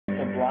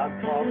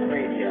Blog Talk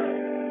Radio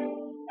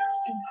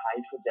in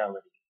high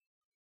fidelity.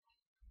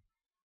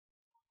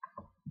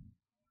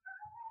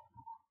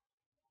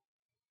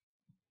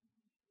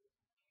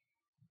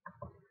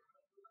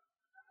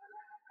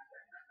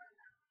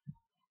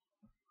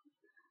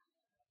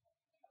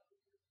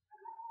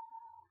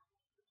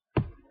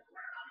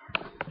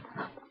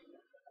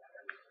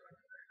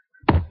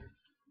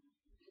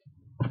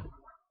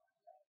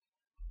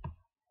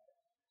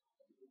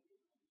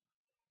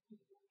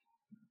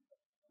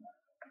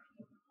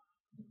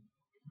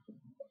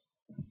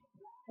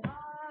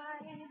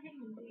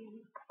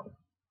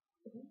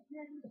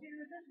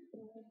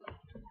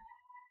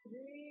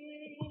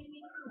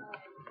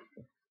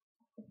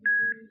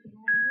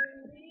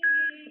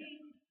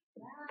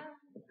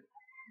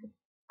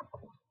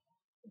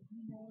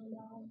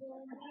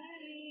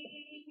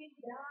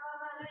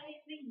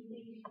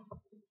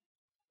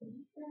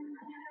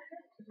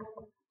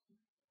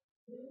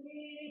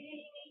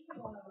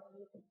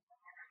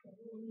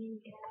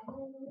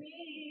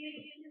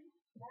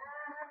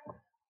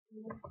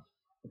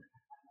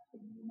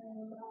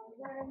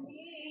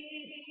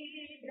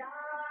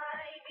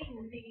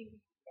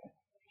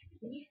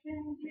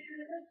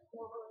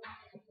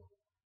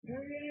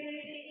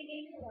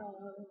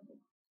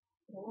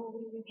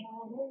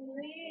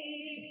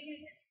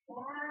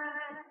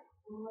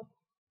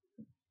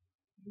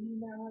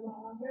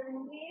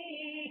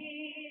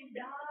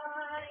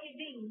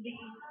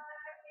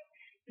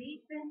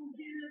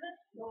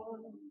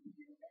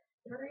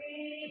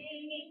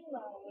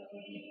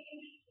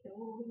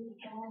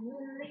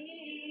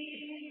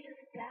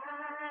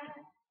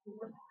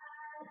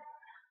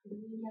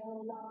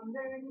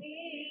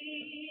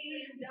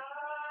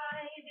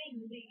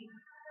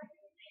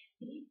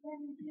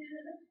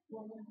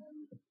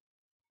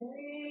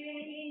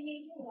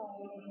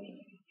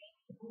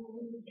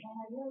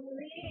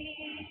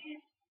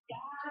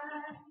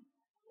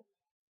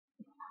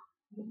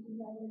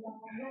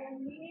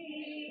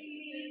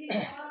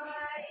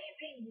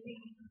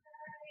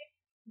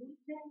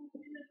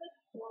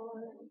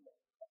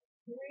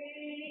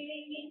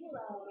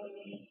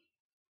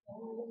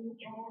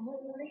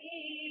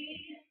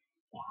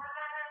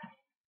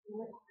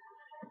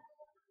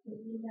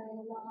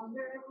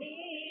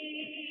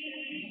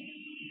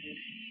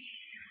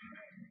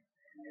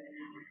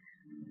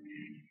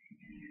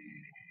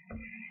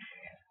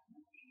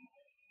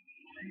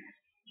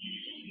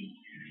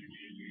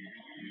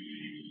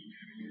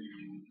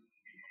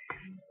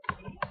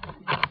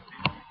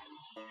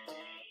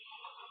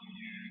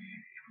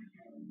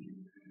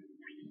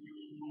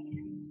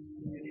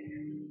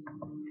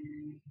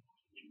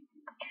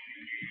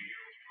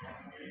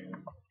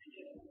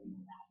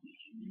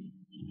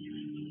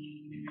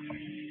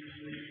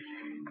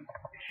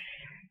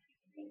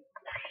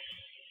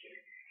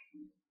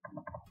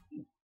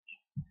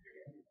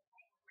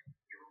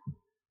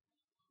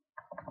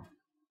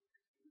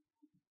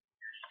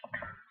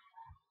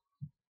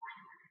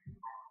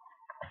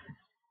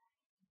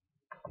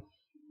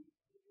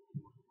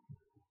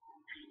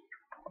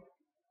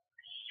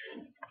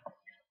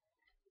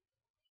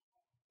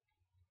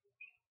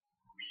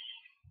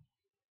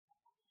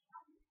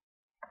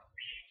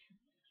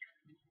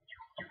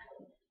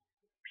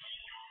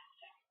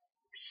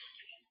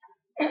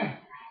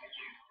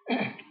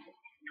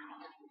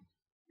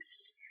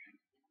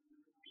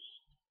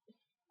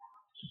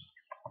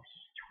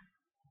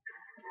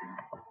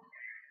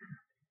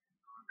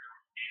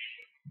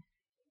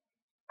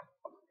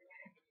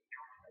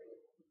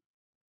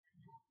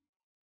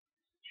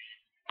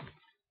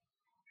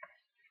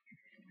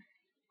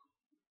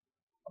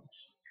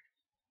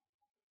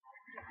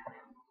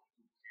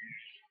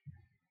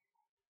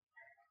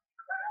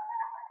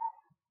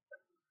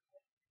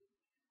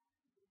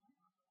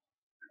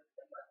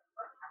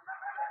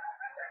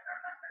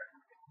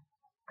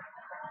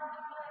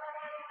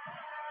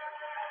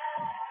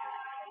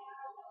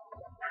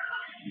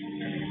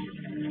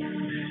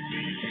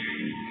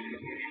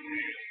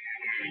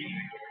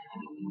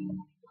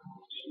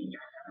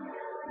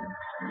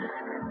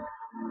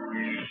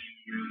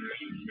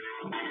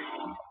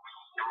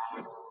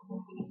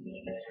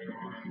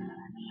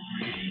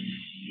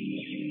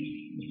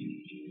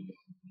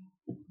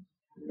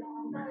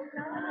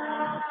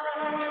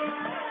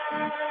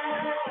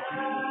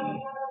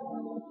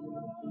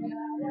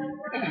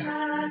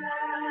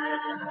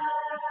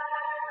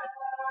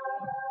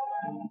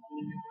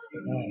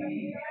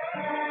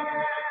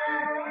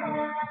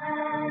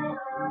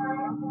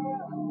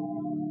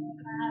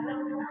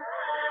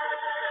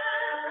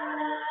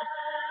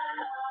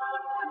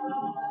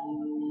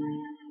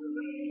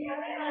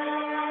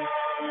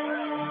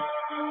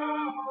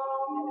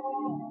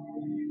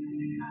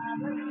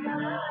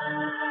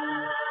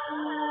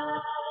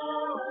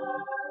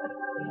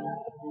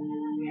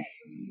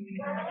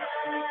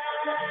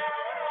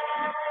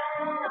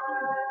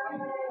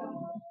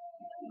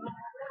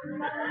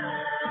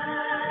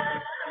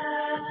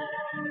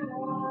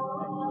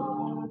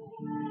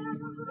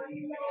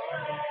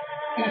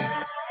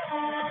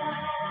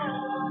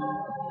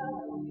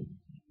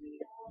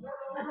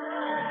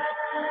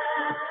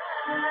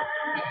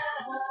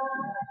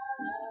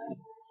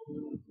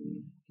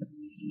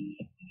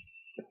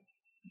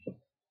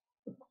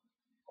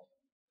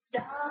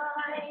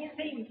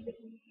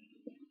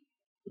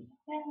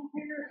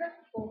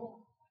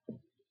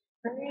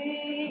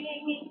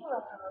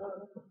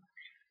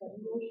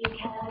 We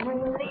can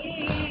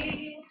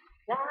release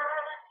that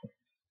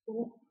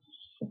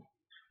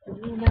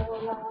we no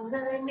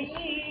longer need.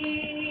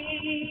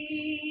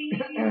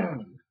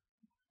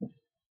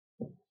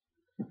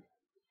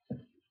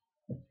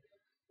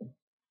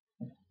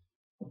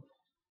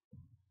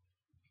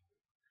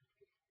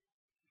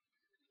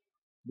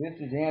 This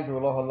is Andrew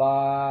Aloha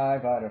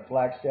live out of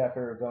Flagstaff,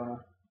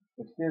 Arizona,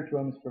 with Spiritual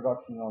Illness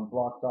Production on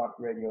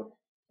BlogTalkRadio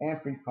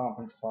and Free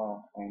Conference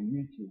Call and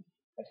YouTube,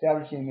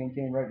 establishing and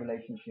maintaining right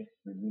relationships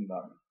for the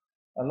body.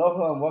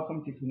 Aloha and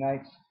welcome to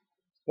tonight's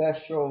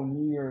special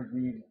New Year's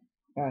Eve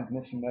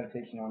transmission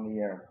meditation on the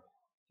air.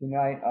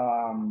 Tonight,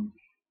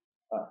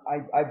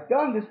 I've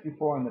done this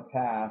before in the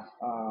past,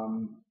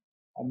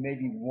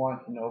 maybe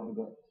once and over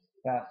the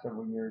past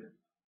several years,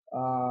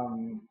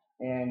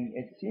 and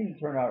it seemed to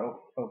turn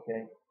out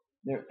okay.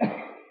 There,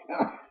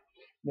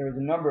 there was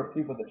a number of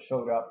people that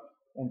showed up,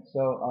 and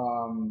so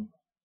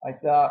I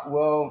thought,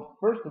 well,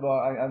 first of all,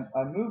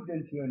 I moved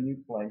into a new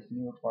place, a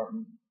new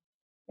apartment,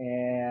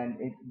 and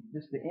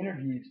just the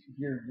energies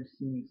here just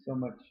seemed so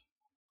much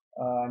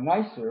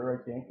nicer,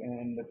 I think,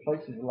 and the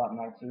place is a lot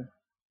nicer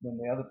than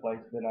the other place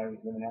that I was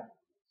living at.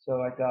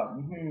 So I thought,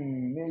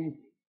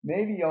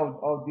 maybe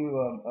I'll do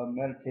a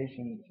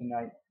meditation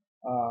tonight.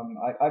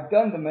 I've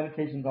done the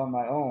meditations on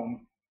my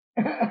own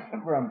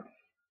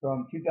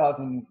from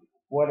 2000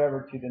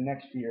 whatever to the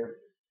next year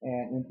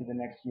and into the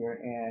next year,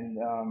 and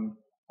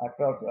I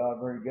felt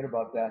very good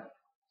about that.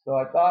 So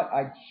I thought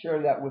I'd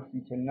share that with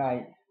you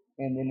tonight,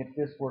 and then if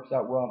this works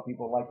out well and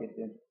people like it,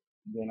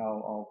 then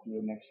I'll do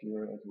it next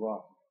year as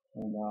well.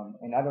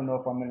 And I don't know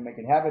if I'm going to make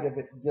a habit of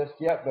it just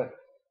yet, but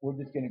we're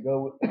just going to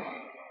go with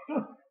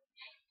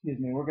excuse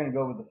me, we're going to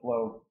go with the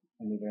flow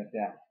and leave it at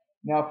that.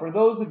 Now, for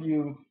those of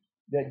you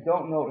that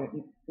don't know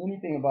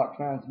anything about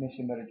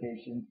transmission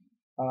meditation,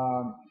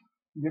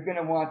 you're going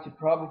to want to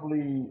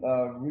probably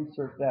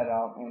research that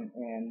out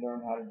and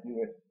learn how to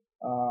do it.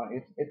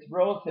 It's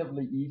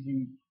relatively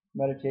easy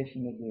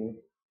meditation to do,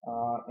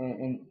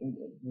 and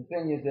the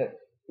thing is that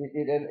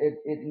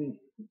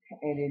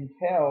it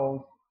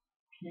entails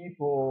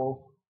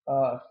people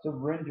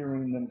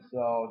surrendering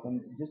themselves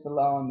and just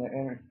allowing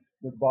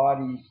their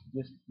bodies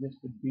just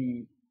to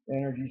be, the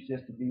energies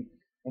just to be,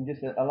 and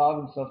just allow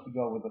themselves to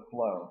go with the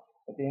flow.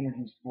 Let the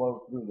energies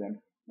flow through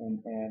them,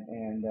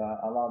 and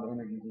allow the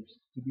energies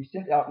to be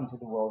sent out into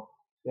the world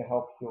to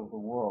help heal the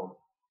world.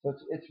 So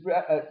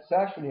it's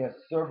actually a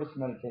service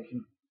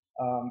meditation,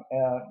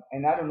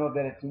 and I don't know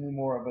that it's any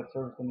more of a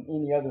service than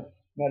any other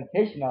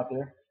meditation out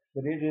there,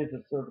 but it is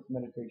a service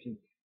meditation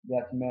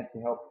that's meant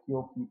to help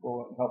heal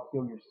people, help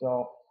heal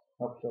yourself,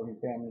 help heal your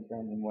family,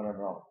 friends, and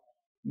whatever else.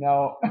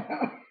 Now,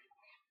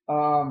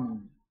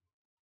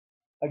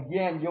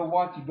 again, you'll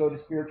want to go to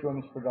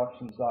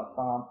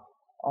spiritualnessproductions.com.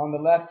 On the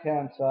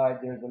left-hand side,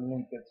 there's a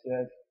link that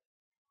says,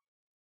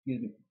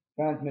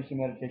 transmission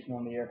meditation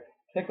on the air.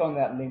 Click on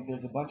that link.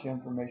 There's a bunch of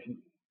information,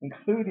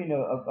 including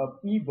a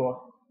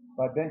ebook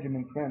by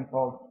Benjamin Krim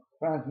called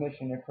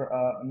Transmission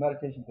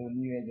Meditation for the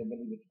New Age, I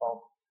believe it's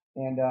called.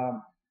 And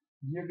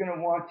you're going to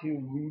want to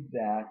read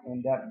that,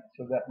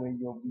 so that way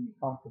you'll be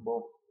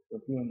comfortable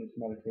with doing this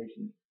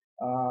meditation.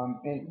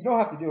 And you don't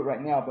have to do it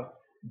right now,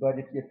 but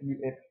if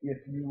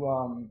you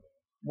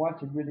want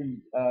to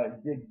really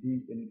dig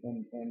deep and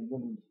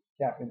really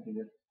tap into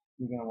this,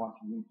 you're going to want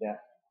to read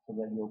that so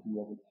that you'll be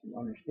able to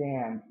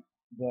understand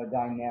the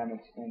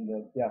dynamics and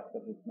the depth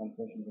of this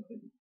meditation. It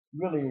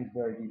really is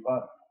very deep.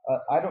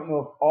 I don't know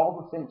if all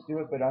the saints do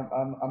it, but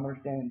I'm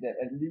understanding that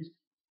at least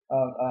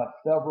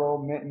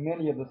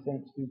many of the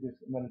saints do this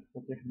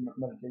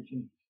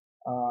meditation.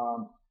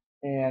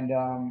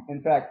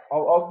 In fact,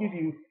 I'll give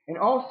you, and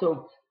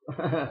also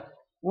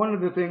one of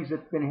the things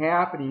that's been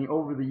happening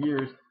over the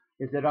years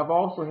is that I've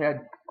also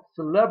had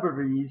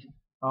celebrities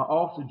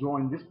also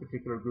join this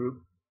particular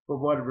group for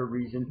whatever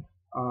reason.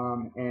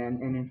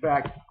 And in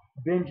fact,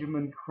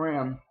 Benjamin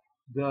Krim,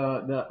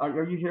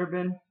 are you here,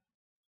 Ben?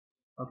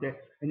 Okay.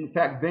 And in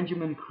fact,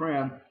 Benjamin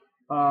Krim,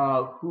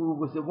 who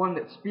was the one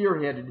that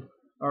spearheaded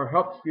or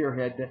helped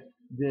spearhead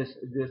this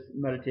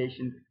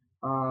meditation,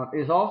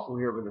 is also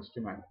here with us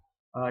tonight.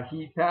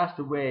 He passed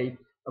away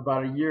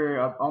about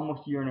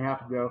almost a year and a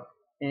half ago,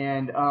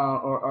 and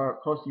or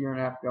close to a year and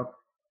a half ago,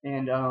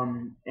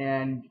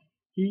 and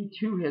he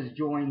too has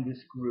joined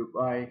this group.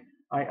 I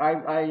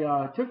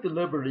took the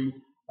liberty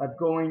of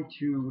going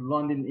to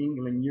London,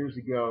 England years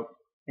ago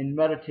and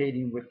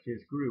meditating with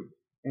his group.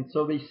 And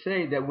so they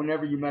say that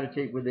whenever you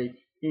meditate with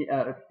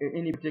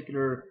any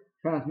particular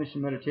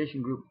transmission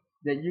meditation group,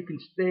 that you can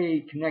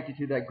stay connected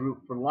to that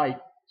group for life.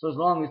 So as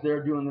long as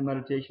they're doing the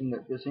meditation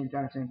at the same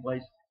time, same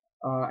place,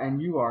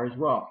 and you are as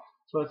well.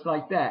 So it's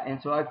like that.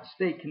 And so I've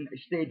stayed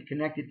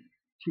connected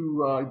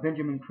to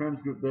Benjamin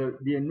Krim's group,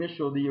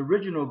 the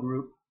original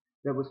group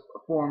that was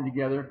formed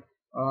together.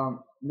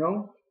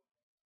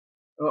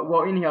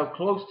 Well, anyhow,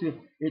 close to it.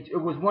 It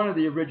was one of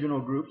the original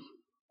groups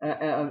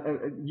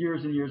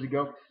years and years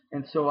ago,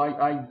 and so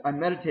I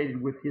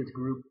meditated with his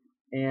group,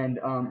 and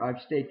I've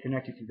stayed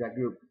connected to that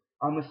group.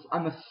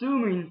 I'm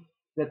assuming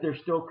that they're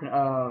still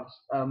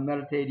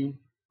meditating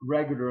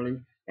regularly.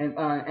 And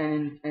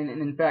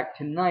in fact,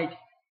 tonight,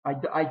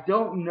 I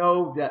don't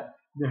know that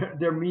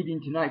they're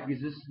meeting tonight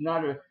because this is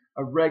not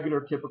a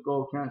regular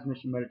typical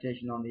transmission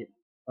meditation on the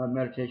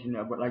meditation,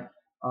 but like,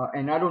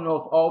 and I don't know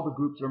if all the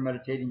groups are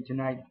meditating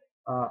tonight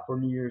for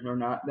New Year's or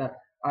not. That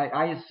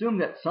I assume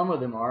that some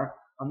of them are.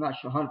 I'm not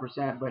sure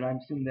 100%, but I'm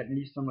assuming that at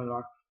least some of them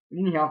are. But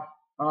anyhow,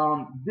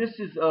 this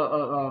is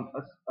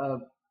a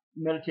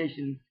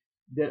meditation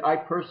that I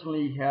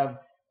personally have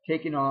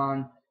taken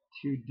on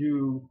to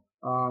do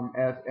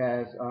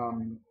as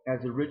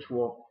a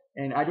ritual,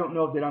 and I don't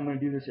know that I'm going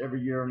to do this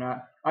every year or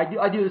not. I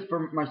do this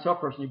for myself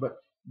personally, but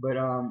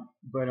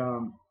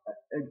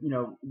you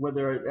know,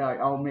 whether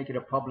I'll make it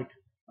a public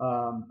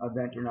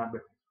event or not.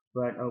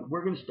 But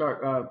we're going to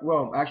start.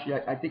 Well, actually,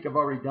 I think I've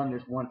already done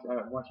this once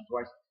or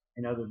twice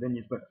in other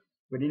venues. But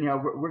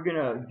anyhow, we're going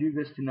to do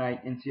this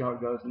tonight and see how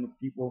it goes. And if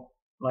people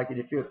like it,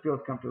 if it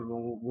feels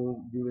comfortable,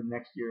 we'll do it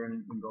next year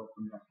and go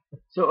from there.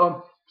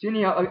 So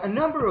anyhow, a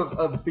number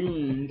of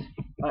beings.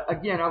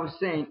 Again, I was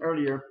saying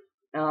earlier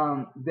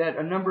that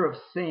a number of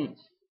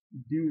saints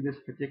do this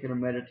particular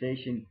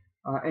meditation,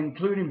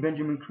 including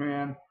Benjamin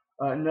Cram,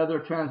 another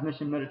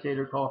transmission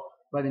meditator called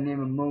by the name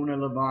of Mona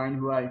Levine,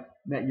 who I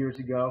met years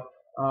ago,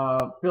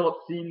 Philip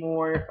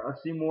Seymour,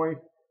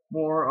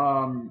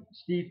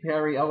 Steve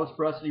Perry, Elvis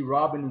Presley,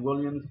 Robin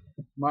Williams,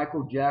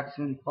 Michael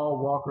Jackson, Paul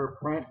Walker,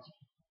 Prince,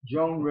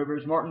 Joan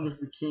Rivers, Martin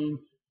Luther King,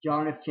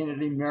 John F.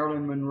 Kennedy,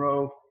 Marilyn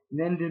Monroe,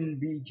 Lyndon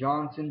B.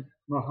 Johnson,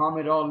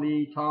 Muhammad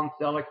Ali, Tom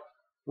Selleck,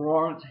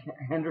 Florence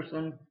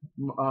Henderson,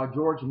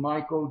 George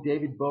Michael,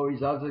 David Bowie,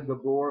 Zaza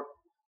Gabor,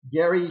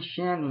 Gary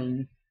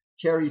Shandling,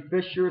 Carrie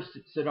Fisher,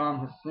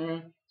 Saddam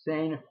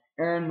Hussein,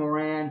 Aaron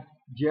Moran,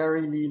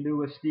 Jerry Lee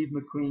Lewis, Steve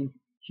McQueen,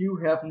 Hugh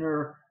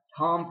Hefner,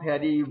 Tom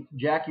Petty,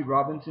 Jackie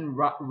Robinson,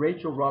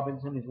 Rachel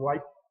Robinson, his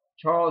wife,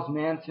 Charles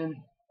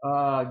Manson,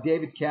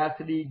 David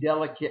Cassidy,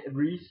 Della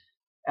Reese,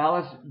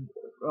 Alice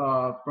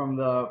from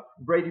the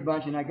Brady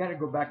Bunch, and I got to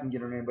go back and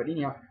get her name, but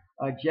anyhow,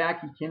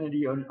 Jackie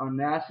Kennedy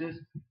Onassis,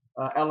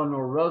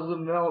 Eleanor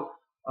Roosevelt,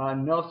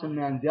 Nelson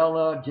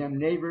Mandela, Jim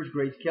Neighbors,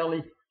 Grace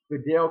Kelly,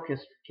 Fidel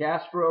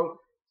Castro,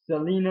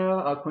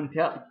 Selena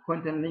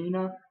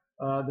Quintanilla,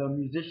 the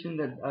musician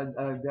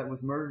that was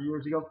murdered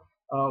years ago,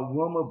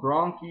 Wilma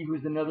Bronchi,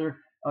 who's another,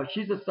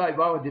 she's a Sai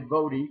Baba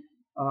devotee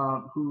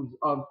who's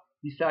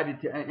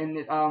decided to, and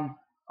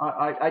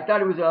I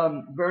thought it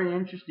was very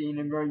interesting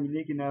and very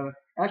unique, and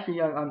actually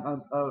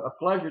a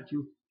pleasure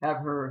to have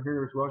her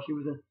here as well. She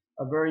was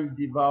a very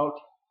devout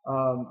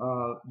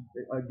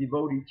a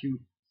devotee to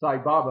Sai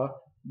Baba.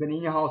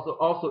 Benina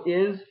also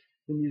is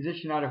the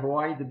musician out of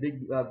Hawaii, the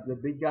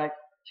big guy,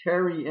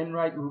 Terry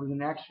Enright, who was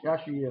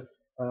actually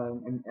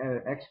an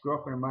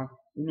ex-girlfriend of mine.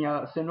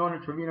 Sonora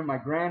Trevino, my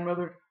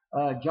grandmother,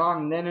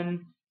 John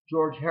Lennon,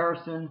 George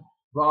Harrison,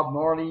 Bob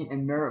Marley,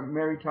 and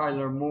Mary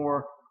Tyler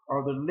Moore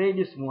are the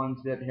latest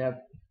ones that have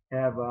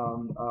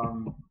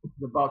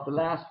about the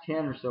last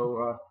 10 or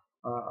so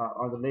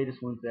are the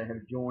latest ones that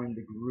have joined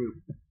the group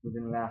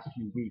within the last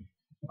few weeks.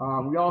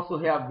 We also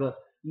have the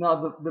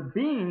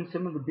beings,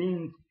 some of the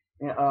beings,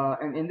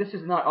 and this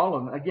is not all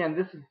of them.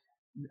 Again,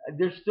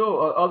 there's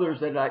still others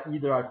that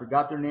either I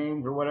forgot their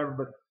names or whatever,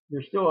 but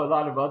there's still a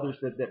lot of others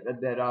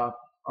that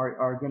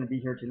are going to be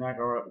here tonight,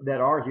 or that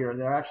are here.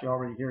 They're actually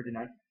already here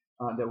tonight.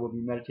 That will be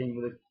meditating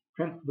with us.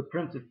 The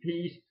Prince of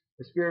Peace,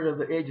 the Spirit of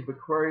the Age of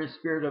Aquarius,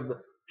 Spirit of the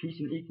Peace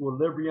and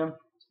Equilibrium,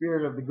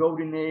 Spirit of the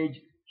Golden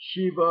Age,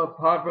 Shiva,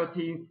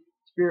 Parvati,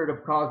 Spirit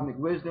of Cosmic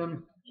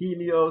Wisdom,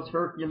 Helios,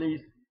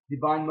 Hercules,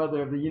 Divine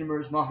Mother of the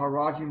Universe,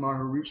 Maharaji,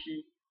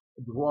 Maharishi,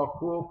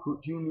 Dwakul,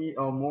 Kutumi,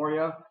 El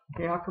Moria.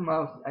 Hey, how come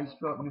I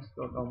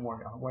misspelled El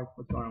Moria? What's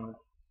going on with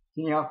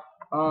it? Anyhow,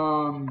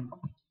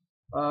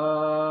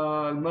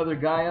 Mother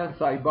Gaia,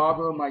 Sai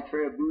Baba,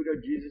 Maitreya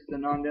Buddha, Jesus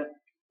Ananda,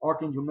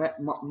 Archangel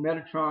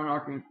Metatron,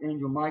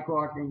 Archangel Michael,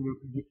 Archangel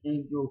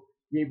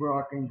Gabriel,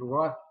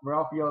 Archangel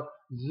Raphael,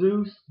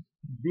 Zeus,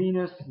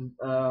 Venus.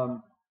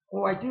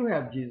 I do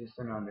have Jesus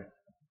Ananda.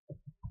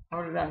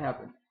 How did that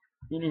happen?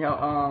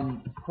 Anyhow,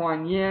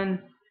 Kuan Yin,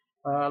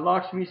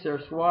 Lakshmi,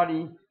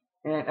 Saraswati,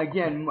 and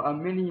again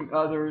many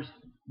others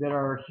that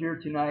are here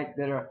tonight.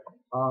 That are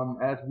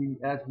as we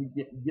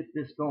get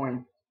this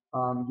going,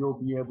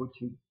 you'll be able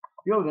to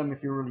feel them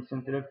if you're really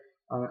sensitive,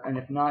 and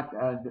if not,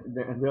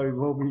 they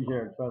will be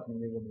here. Trust me,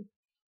 they will be.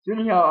 So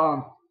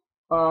anyhow,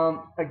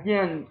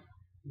 again,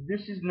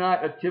 this is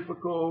not a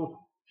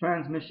typical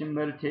transmission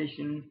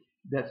meditation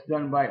that's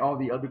done by all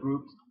the other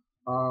groups.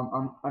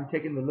 I'm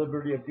taking the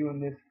liberty of doing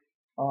this.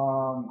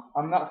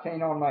 I'm not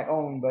saying on my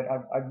own, but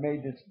I've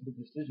made the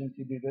decision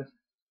to do this,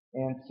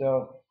 and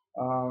so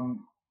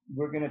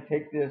we're going to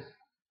take this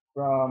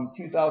from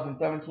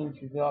 2017 to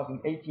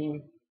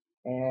 2018,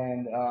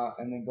 and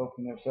then go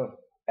from there. So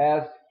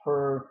as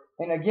per,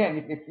 and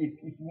again, if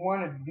you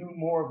want to do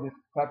more of this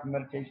type of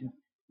meditation,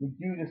 we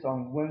do this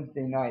on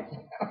Wednesday nights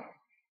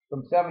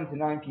from 7 to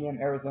 9 p.m.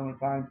 Arizona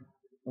time.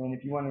 And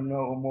if you want to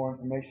know more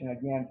information,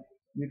 again,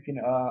 you can,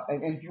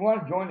 and if you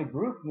want to join a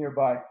group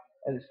nearby,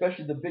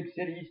 especially the big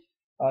cities,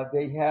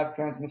 They have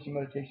transmission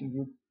meditation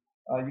groups.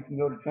 You can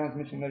go to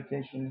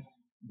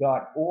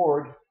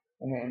transmissionmeditation.org,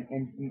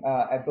 and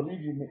I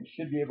believe you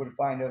should be able to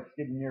find a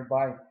city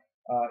nearby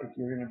if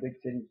you're in a big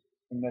city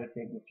and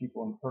meditate with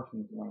people in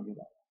person if you want to do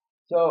that.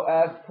 So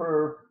as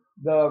per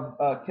the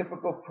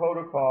typical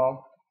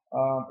protocol,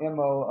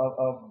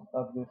 MO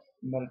of this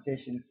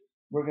meditation,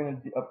 we're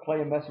going to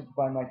play a message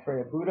by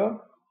Maitreya Buddha.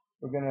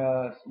 We're going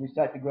to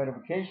recite the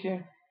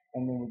gratification,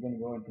 and then we're going to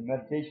go into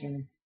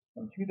meditation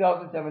from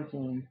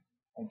 2017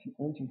 and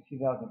into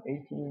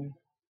 2018.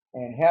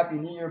 And Happy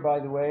New Year, by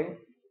the way,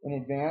 in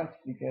advance,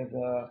 because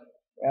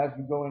as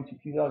we go into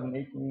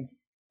 2018,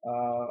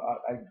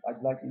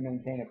 I'd like to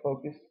maintain a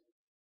focus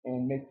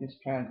and make this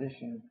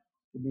transition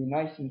to be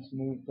nice and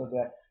smooth so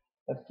that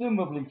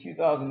assumably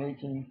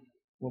 2018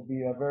 will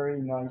be a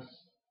very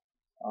nice,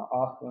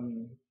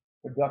 awesome,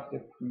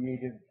 productive,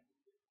 creative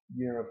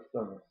year of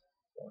service.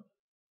 So,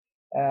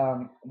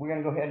 we're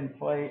going to go ahead and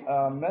play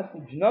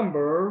message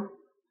number.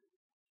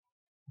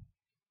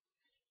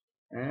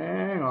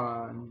 Hang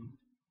on.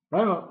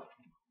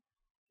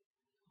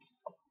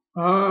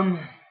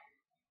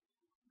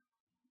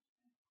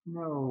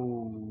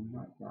 No,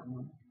 not that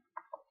one.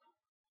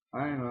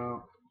 I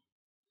know.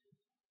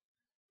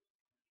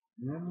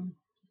 No.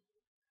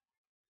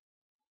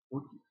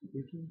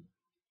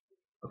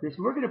 Okay, so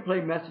we're going to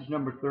play message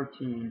number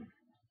 13,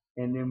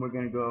 and then we're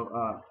going to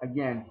go,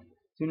 again,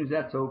 as soon as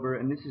that's over,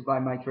 and this is by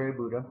Maitreya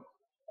Buddha,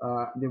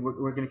 then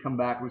we're going to come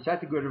back, recite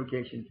the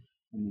gratification,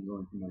 and then go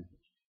into meditation.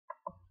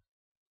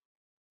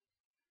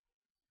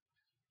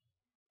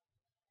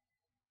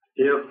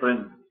 Dear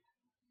friend,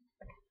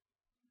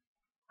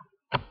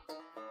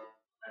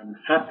 I'm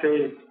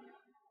happy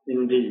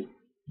indeed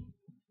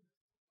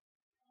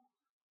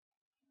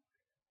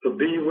to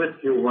be with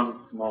you once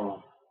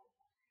more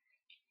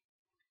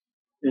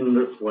in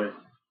this way.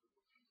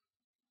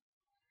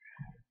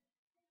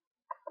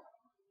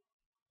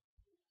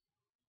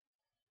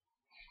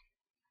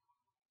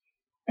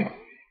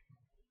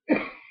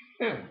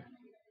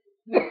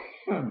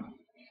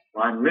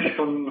 My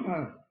mission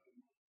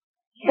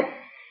is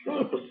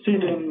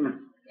proceeding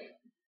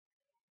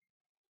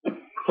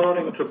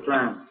according to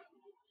plan.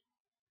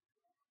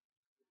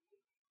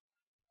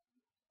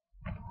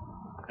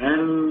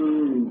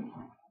 And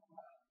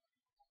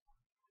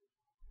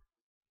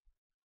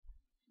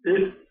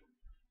if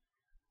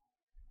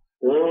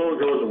all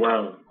goes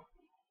well,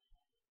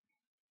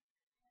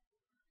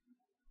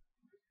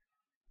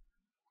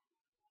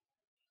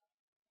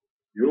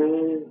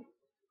 you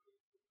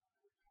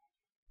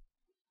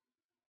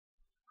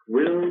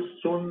will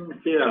soon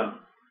hear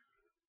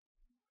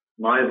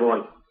my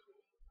voice.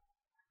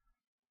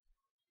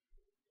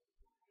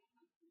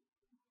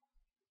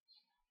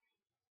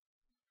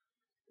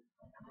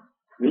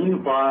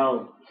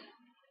 Meanwhile,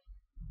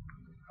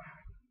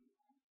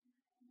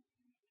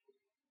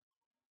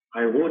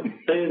 I would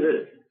say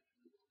this.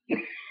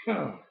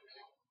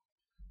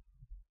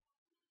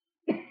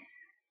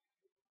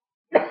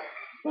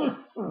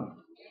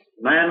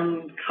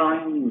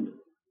 Mankind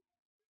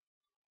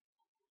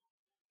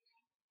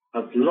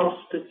has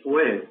lost its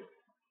way,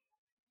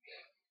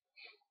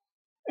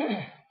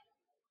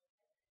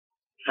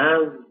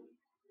 has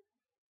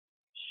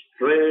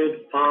strayed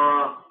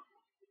far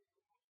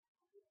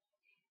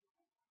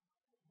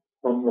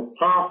from the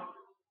path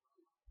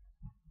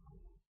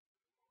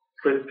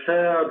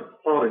prepared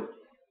for it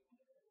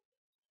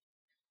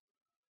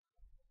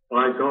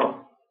by God.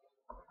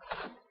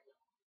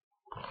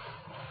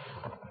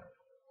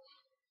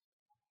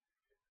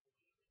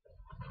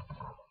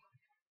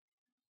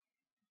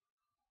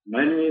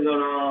 Many there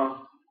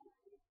are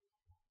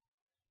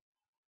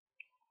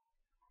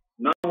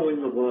now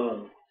in the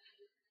world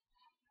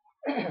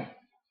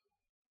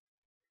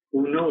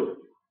who know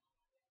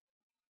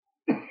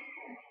it,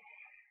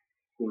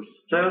 who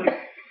search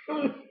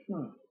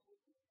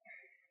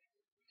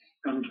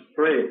and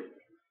pray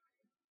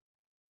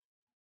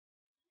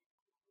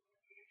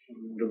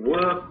and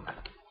work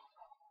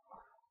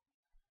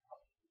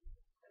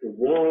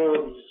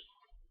towards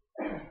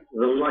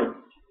the light.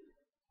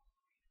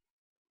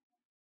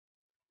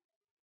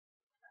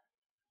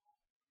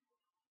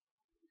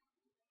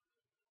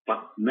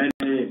 But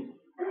many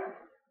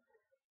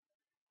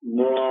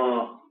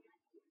more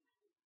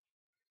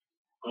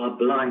are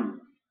blind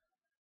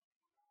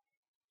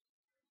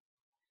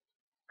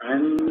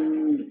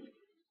and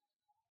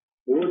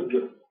would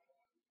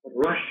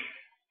rush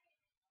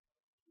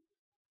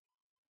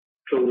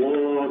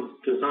towards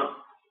disaster.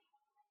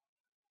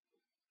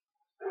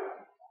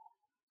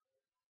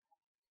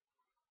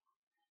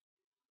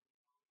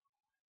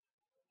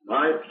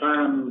 My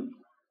plan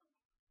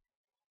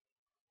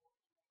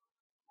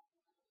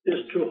is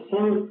to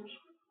halt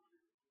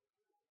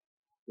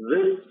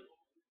this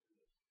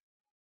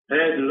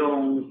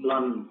headlong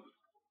plunge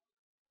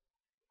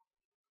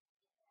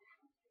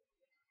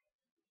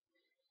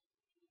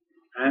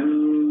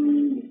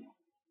and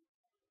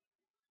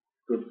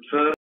to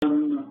turn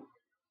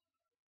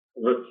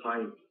the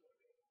tide.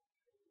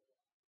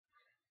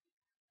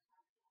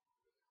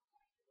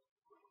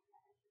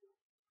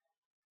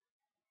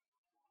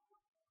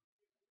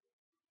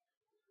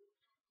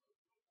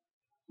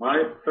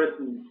 my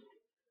presence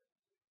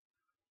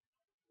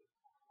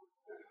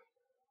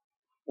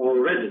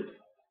already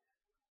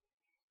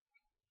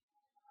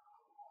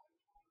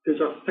is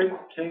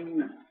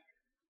affecting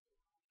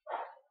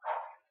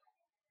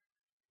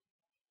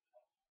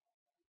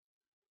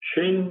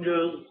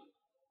changes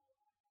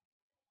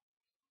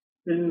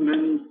in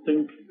men's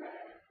thinking,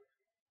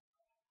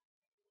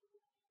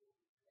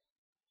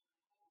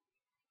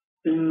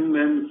 in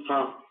men's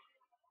hearts.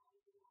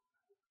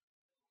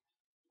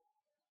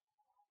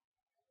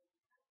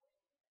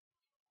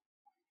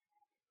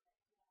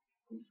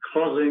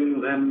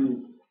 Causing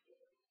them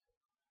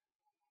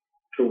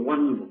to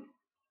wonder.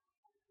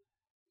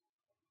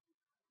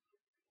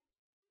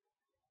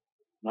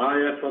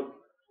 My efforts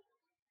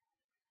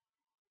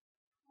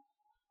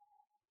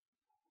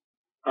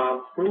are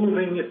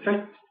proving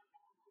effective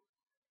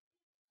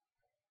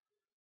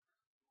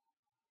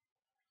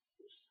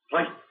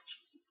despite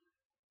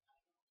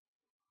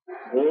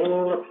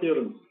all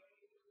appearance.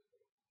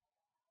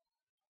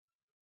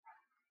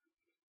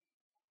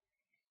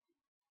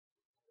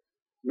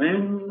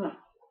 Men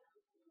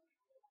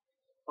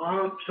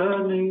are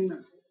turning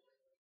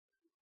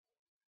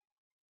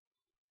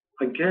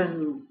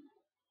again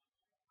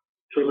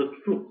to the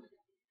truth,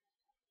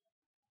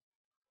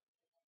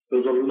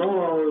 to the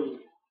laws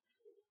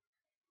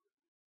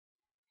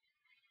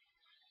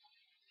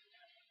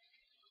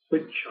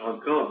which are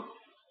God.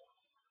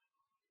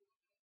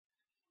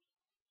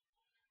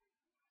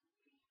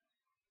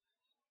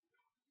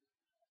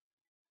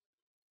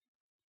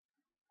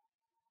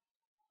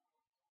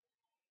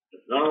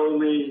 Allow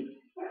me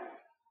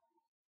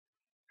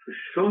to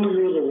show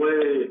you the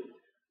way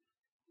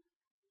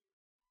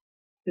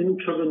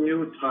into the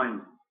new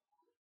time,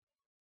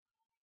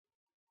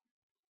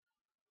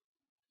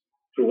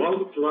 to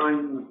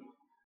outline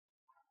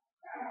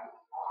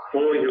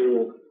for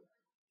you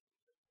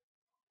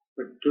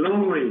the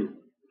glory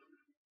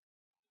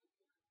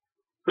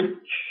which,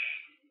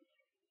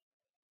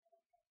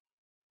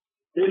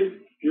 if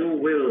you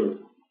will,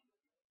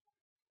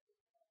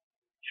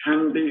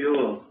 can be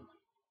yours.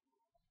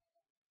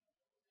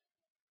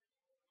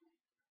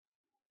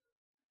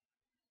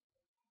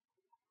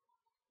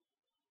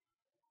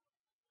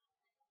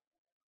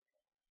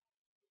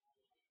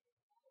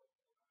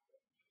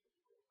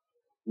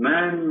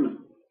 Man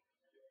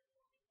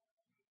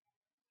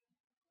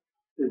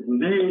is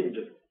made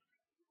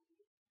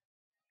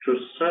to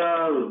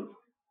serve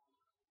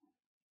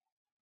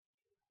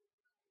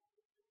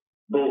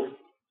both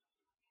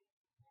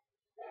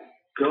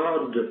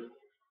God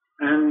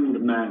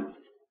and man.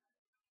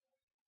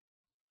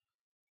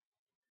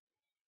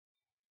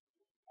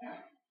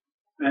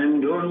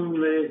 And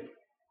only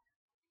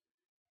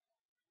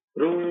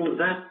through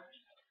that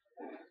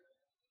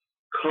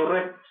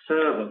correct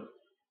service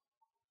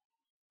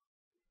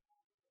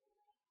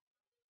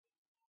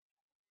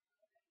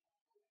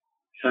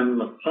can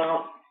the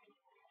path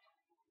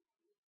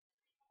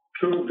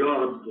to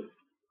God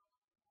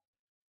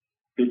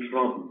be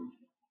trodden.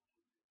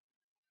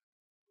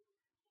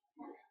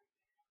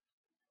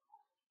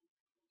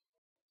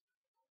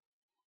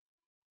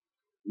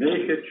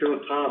 Make it your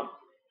task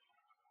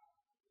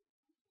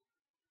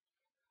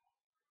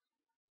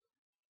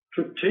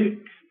to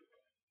take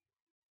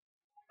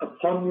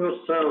upon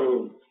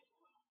yourselves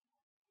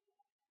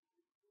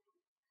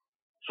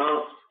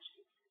tasks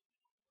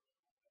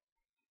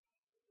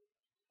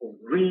of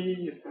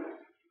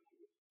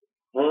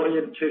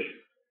reorientation,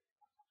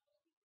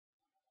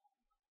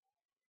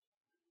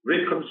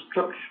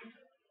 reconstruction,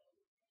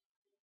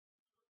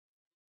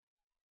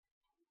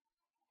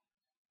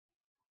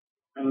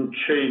 and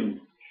change.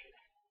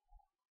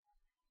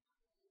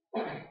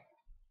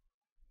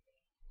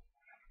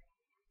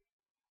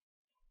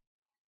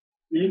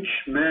 Each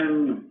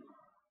man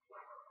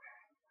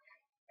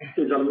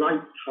is a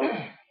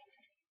lighthouse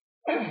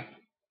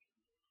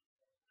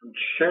and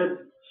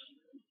sheds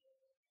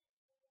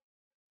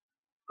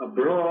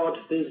abroad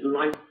his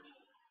light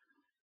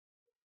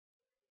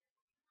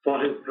for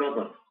his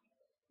brother.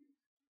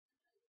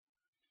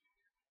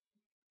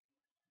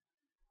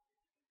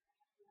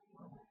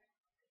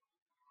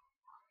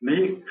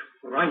 Make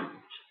bright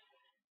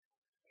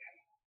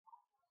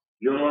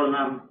your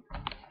lamp.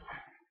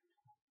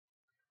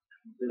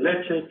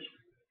 Let it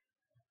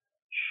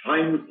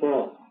shine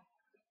forth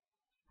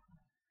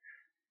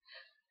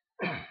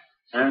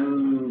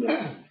and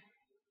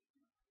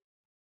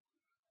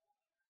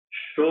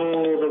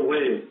show the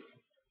way.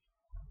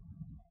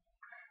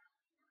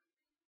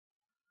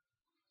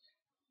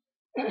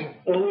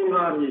 All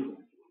are needed.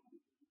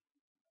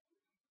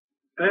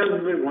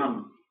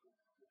 Everyone.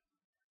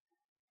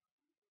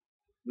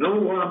 No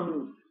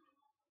one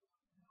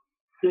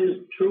is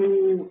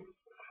too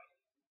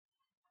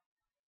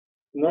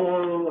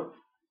small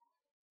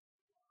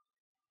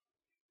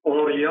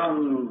or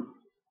young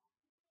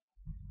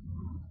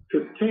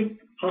to take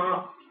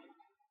part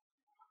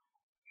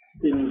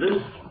in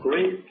this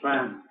great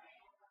plan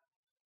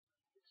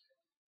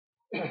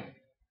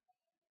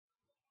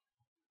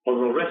for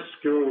the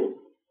rescue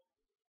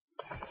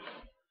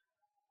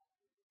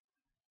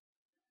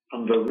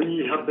on the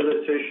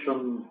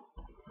rehabilitation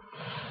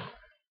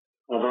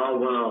of our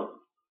world.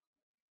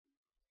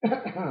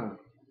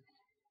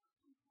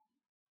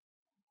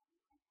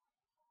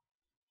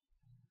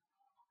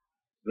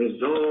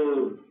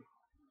 Resolve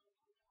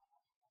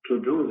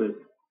to do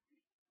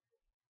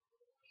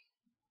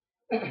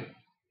this.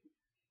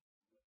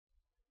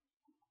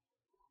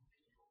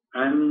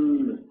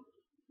 And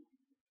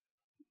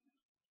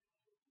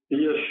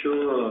be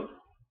assured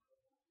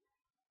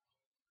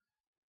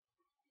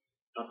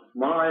that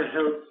my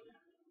help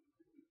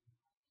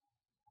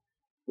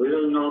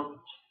will not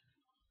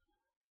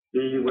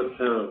be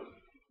withheld.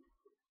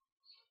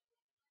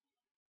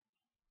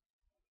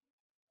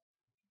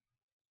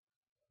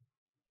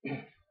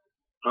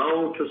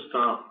 How to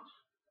start?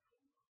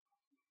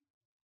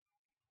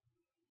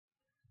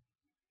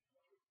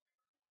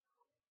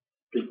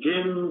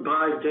 Begin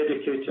by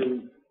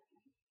dedicating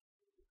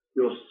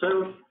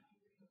yourself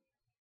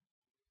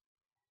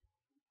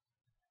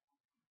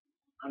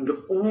and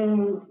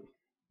all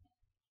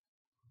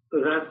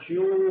that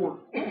you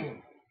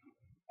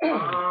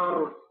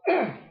are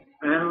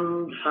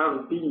and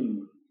have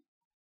been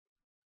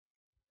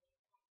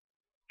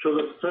to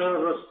the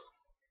service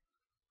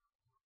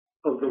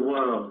of the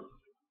world,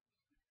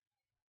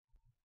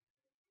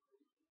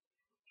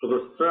 to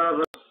the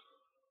service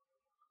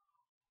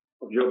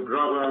of your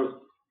brothers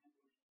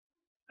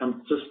and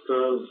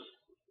sisters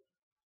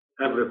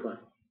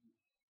everywhere.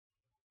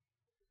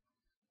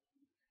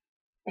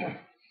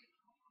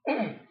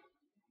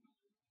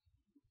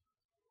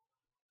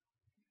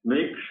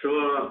 Make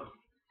sure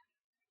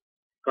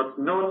that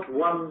not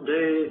one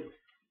day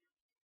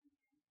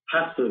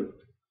passes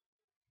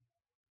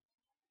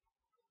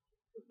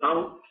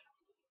without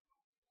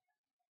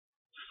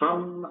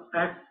some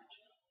act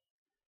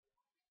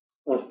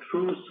of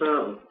true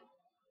service.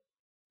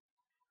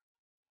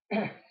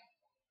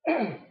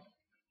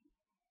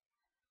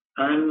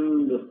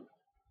 And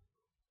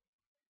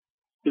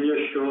be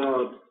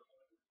assured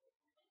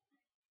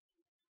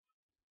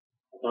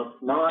that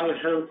my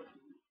help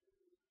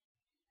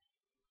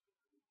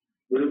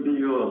will be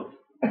yours.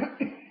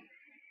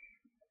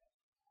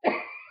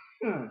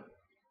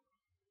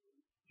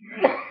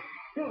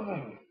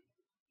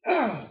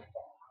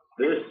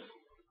 This,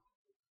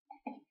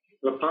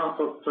 the path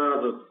of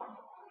service,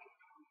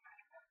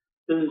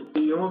 is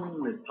the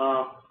only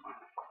path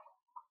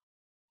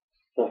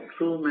for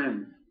true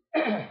men.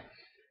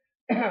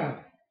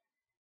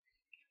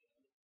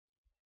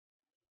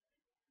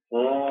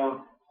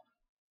 For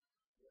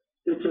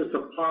it is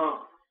the path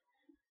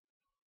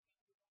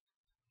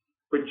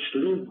which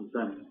leads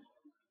them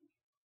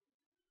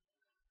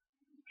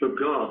to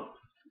God.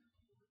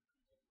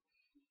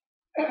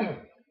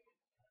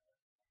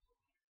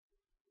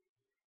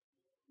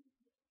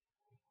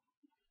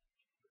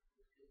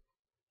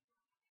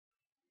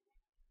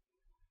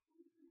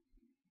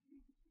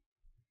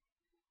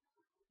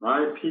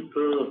 My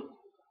people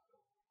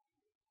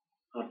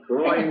are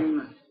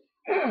drawing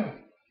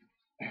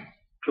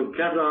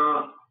together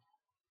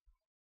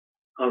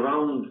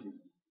around me,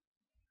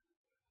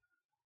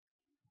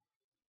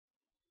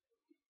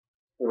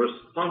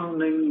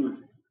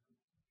 responding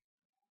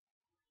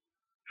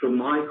to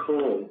my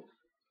call,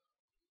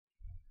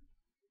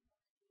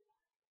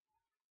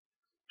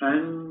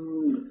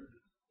 and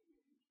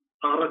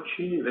are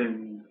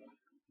achieving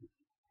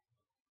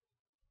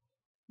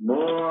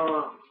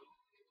more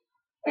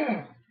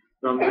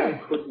than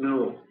they could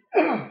know.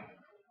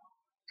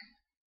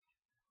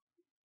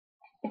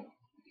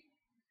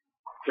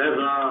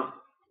 Together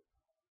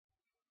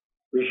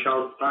we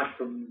shall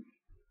fashion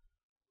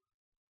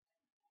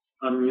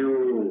a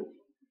new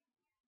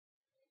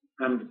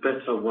and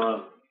better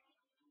world.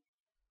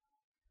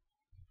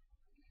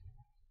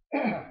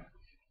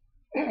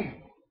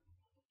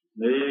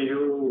 May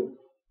you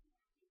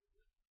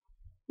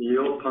be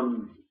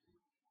open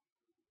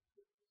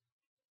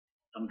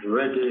and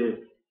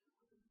ready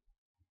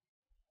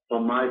for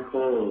my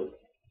call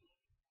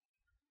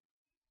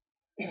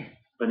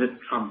when it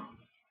comes.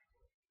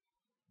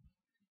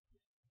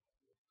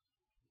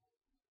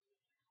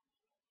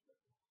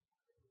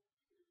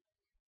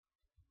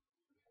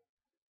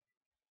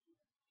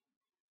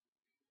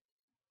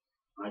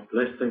 My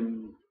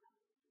blessings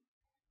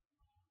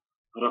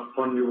are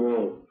upon you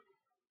all.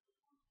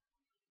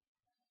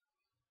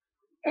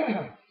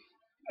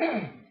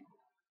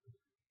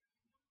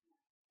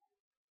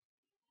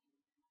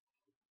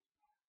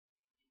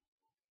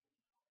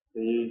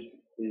 Please,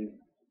 please.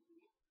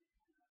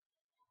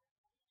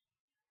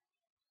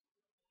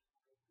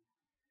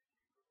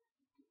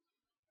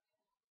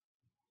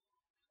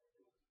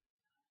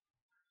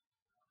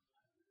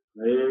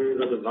 May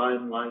the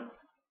divine light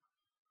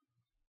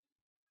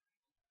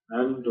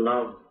and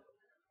love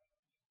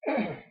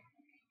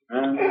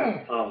and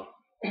power,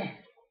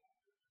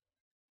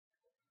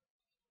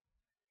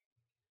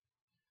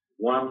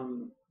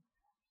 one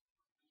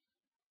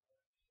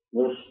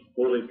most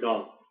holy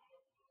God,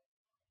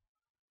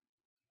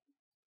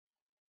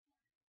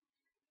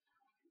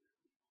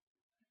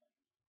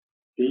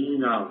 be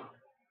now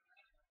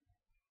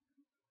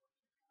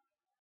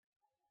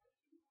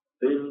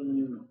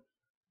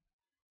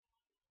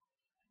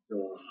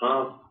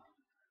heart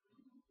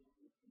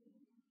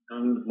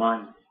and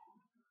mind.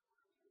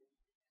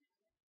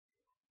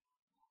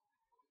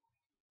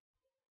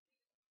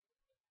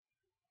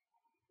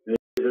 May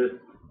the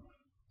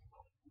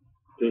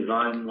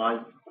divine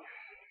light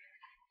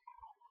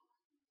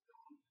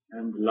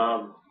and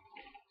love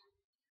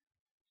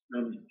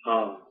and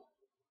power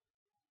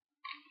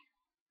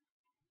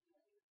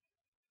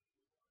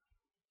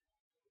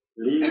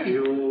lead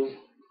you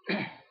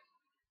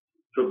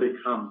to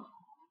become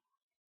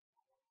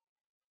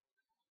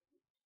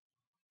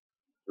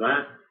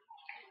that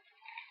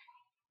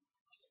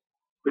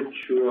which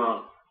you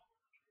are.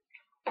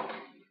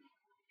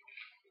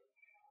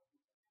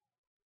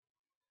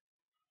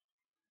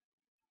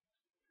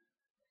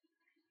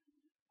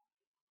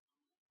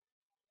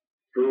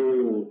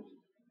 True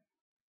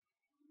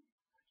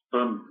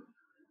Son,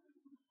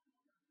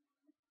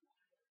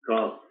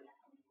 God.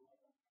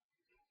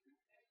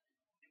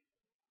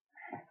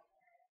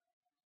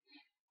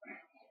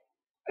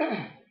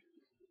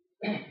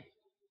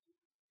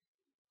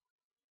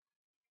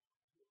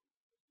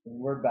 And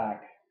we're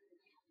back.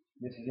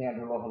 This is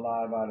Andrew Aloha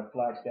live out of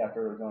Flagstaff,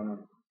 Arizona,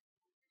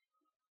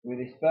 with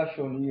a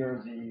special New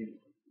Year's Eve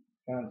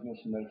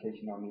transmission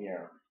meditation on the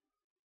air.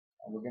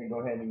 And we're going to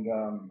go ahead and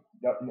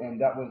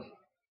that was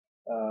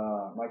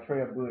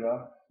Maitreya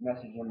Buddha,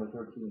 message number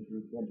 13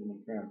 through Benjamin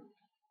Krim.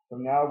 So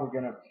now we're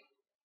going to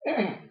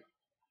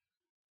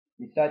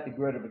recite the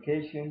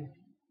gratification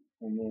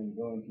and then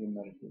go into a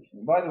meditation.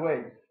 And by the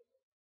way,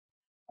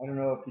 I don't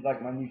know if you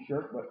like my new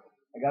shirt, but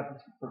I got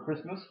this for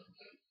Christmas.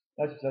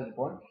 That's besides the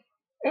point.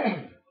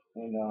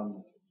 And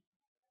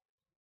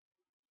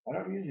I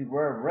don't usually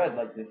wear red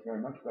like this very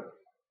much, but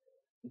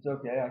it's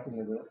okay. I can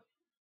live with it.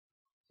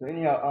 So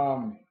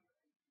anyhow,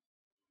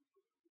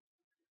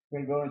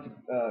 we're going to go into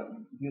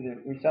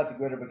recite the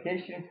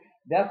gratification.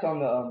 That's on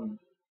the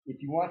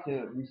if you want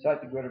to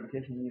recite the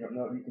gratification and you don't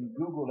know it, you can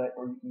Google it,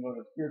 or you can go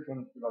to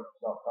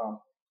spiritualinstructors.com.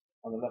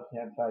 On the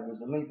left-hand side,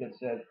 there's a link that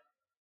says,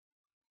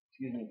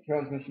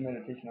 transmission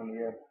meditation on the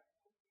air.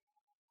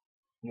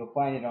 You'll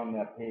find it on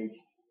that page,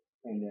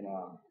 and then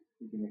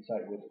you can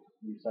recite it with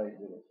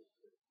it.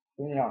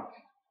 So anyhow,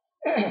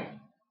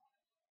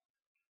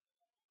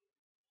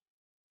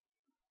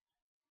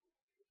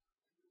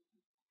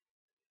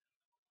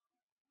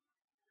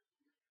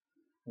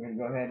 we're going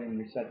to go ahead and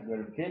recite the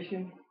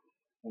gratification,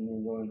 and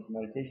then go into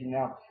meditation.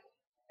 Now,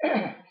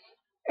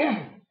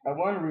 I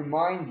want to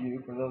remind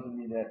you, for those of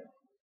you that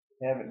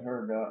haven't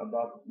heard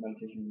about this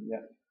meditation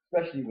yet,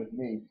 especially with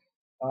me,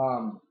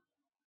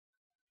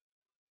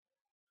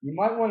 you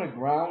might want to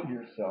ground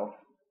yourself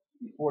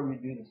before you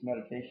do this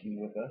meditation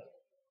with us.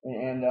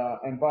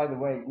 And by the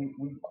way,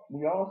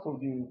 we also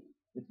do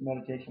this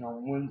meditation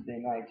on Wednesday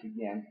nights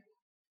again.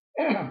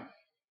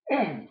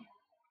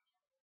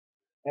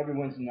 Every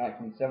Wednesday night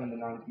from 7 to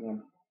 9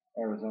 p.m.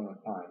 Arizona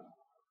time.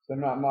 So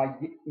now my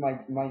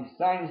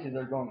sinuses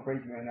are going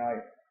crazy, and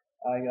I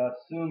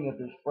assume that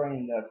they're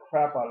spraying the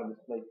crap out of this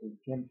place with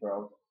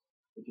chemtrails,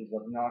 which is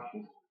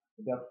obnoxious.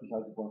 But that's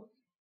besides the point.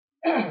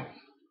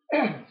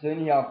 So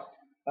anyhow,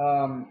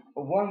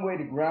 one way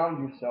to ground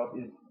yourself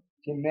is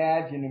to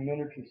imagine a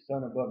miniature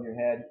sun above your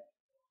head,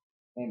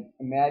 and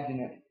imagine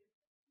it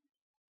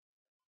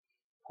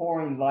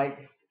pouring light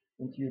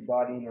into your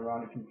body and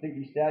around it,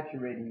 completely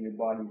saturating your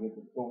body with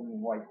the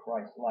golden white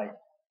Christ light.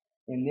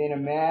 And then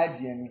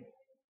imagine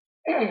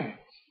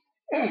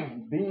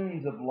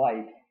beams of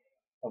light,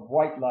 of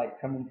white light,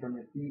 coming from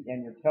your feet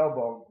and your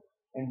tailbone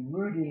and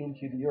rooting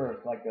into the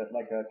earth like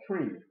a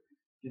tree,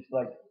 just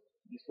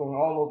going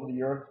all over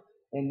the earth.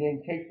 And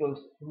then take those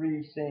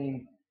three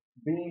same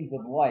beams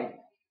of light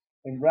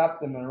and wrap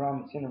them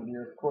around the center of the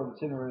earth core. The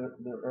center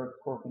of the earth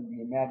core can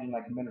be imagined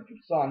like a miniature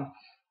sun.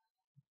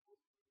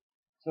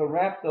 So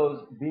wrap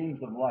those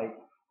beams of light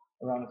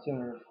around the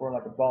center of the earth core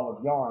like a ball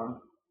of yarn,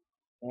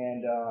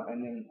 and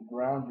then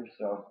ground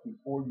yourself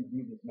before you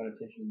do this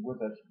meditation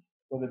with us,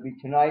 whether it be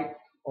tonight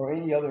or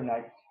any other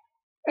night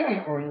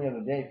or any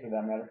other day for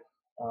that matter.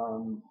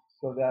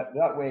 So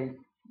that way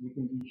you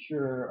can be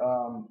sure,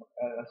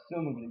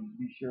 assumably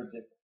be sure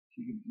that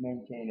you can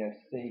maintain a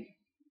safe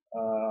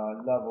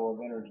level of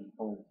energy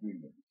going through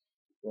you.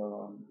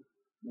 So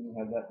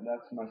anyhow,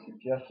 that's my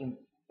suggestion.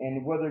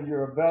 And whether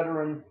you're a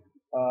veteran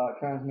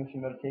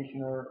transmission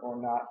meditationer or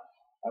not,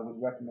 I would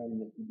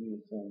recommend that you do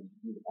the same,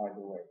 do it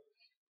either way.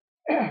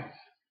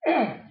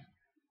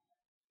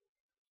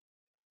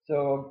 So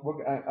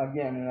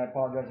again, and I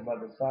apologize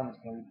about the sinus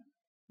thing.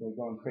 They're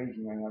going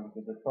crazy right now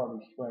because they're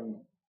probably spraying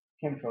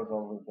chemtrails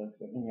all over the place.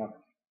 But anyhow,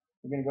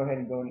 we're going to go ahead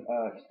and go and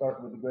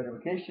start with the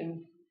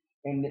gratification.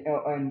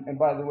 And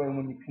by the way,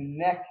 when you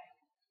connect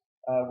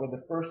with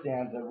the first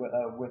stanza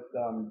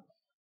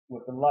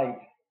with the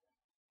light,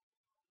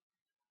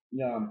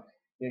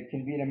 it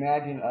can be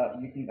imagined.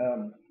 You can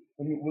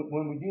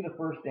when we do the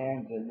first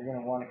stanza, you're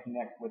going to want to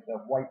connect with the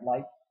white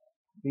light,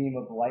 beam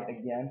of light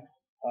again.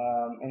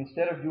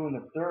 Instead of doing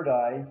the third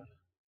eye,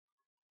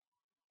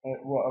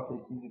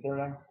 the third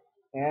eye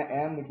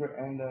and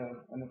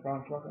the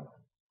crown chakra.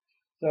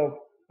 So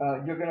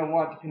you're going to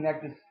want to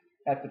connect this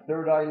at the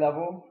third eye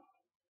level,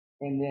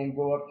 and then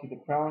go up to the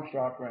crown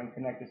chakra and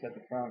connect us at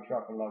the crown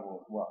chakra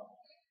level as well.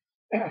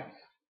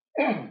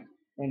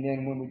 And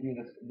then when we do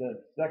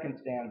the second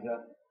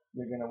stanza,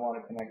 you're going to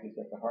want to connect us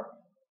at the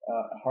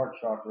heart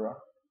chakra,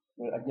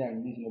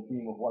 again using a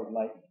beam of white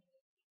light,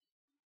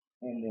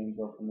 and then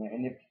go from there.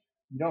 And if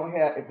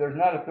there's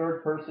not a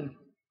third person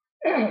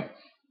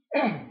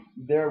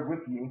there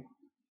with you,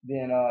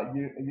 then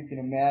you can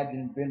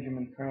imagine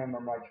Benjamin Krim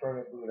or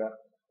Maitreya Buddha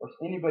or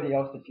anybody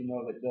else that you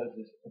know that does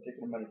this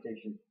particular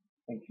meditation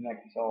and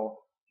connect us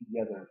all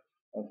together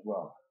as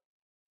well.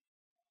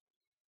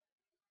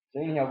 So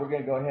anyhow, we're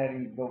going to go ahead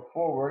and go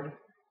forward,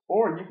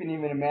 or you can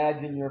even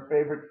imagine your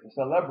favorite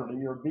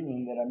celebrity or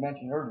being that I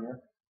mentioned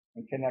earlier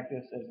and connect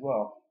us as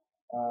well.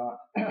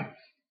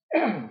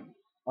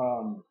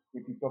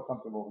 If you feel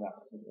comfortable with that,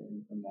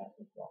 in that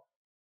as well.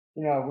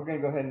 We're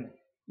going to go ahead and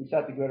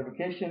recite the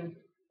gratification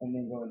and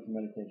then go into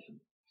meditation.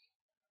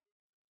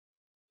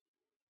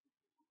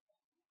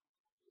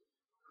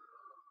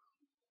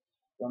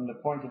 From the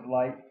point of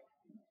light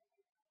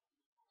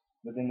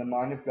within the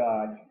mind of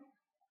God,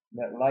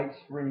 let light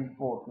spring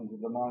forth into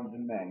the minds of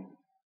men.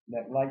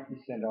 Let light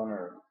descend on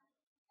earth.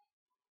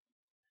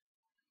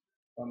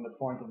 From the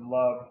point of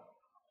love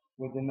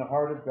within the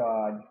heart of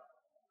God,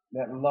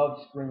 let love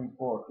spring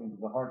forth into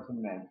the hearts of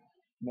men.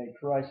 May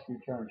Christ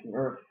return to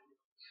earth.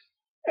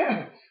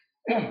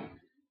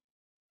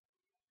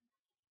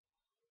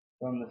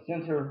 From the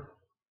center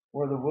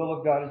where the will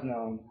of God is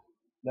known,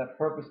 let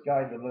purpose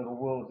guide the little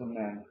wills of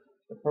men,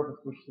 the purpose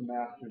which the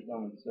masters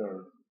know and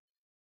serve.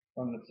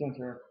 From the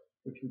center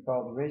which we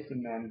call the race of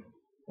men,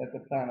 let the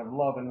plan of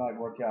love and light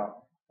work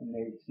out, and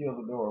may it seal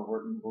the door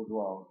where evil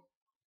dwells.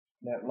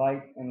 Let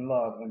light and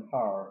love and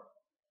power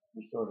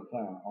restore the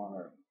plan on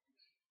earth.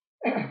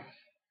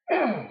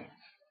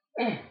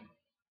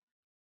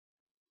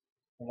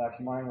 Relax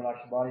your mind, relax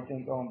your body,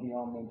 think on, be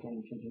on, maintain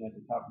your tension at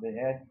the top of the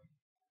head.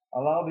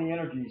 Allow the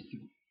energies to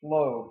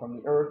flow from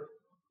the earth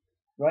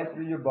right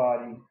through your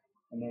body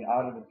and then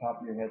out of the top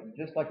of your head,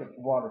 just like a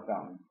water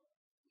fountain.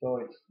 So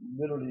it's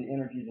literally the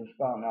energies are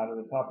spouting out of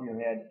the top of your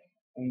head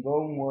and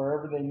going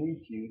wherever they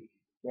need to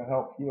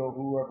help heal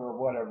whoever or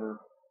whatever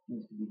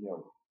needs to be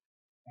healed.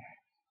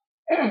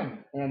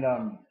 And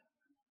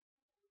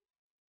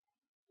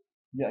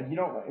you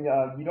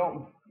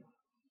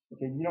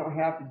don't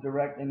have to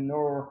direct, and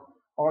nor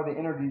are the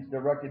energies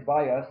directed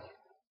by us,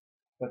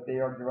 but they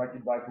are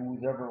directed by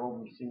who's ever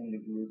overseeing the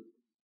group.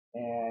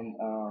 And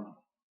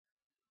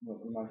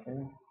what am I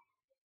saying?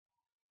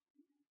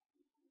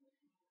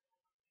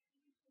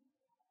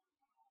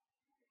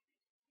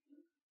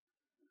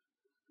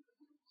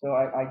 So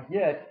I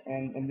get,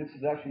 and this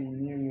is actually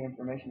new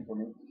information for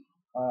me,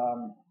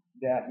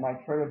 that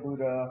Maitreya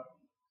Buddha,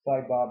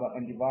 Sai Baba,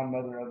 and Divine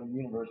Mother of the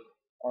Universe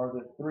are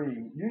the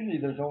three. Usually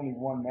there's only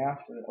one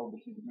master that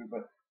oversees the group,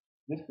 but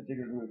this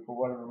particular group, for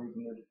whatever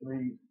reason, there's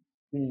three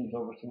beings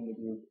overseeing the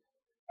group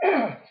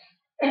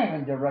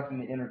and directing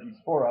the energies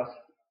for us.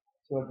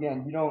 So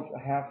again, you don't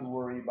have to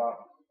worry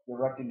about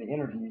directing the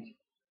energies.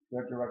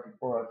 They're directed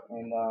for us,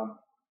 and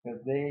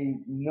because they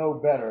know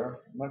better,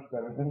 much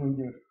better than we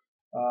do,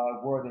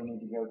 where they need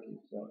to go to.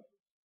 So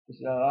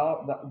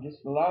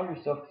just allow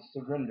yourself to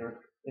surrender.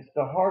 It's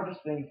the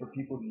hardest thing for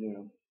people to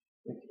do.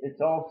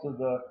 It's also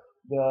the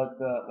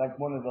like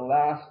one of the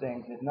last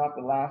things, if not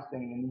the last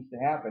thing that needs to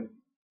happen,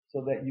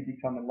 so that you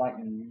become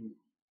enlightened, you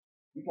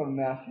become a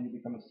master, you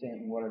become a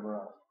saint, and whatever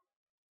else.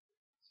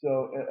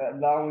 So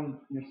allowing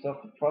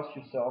yourself to trust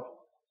yourself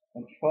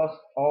and trust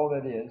all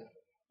that is,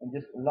 and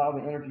just allow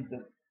the energies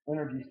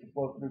to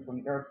flow through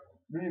from the earth,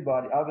 through your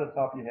body, out of the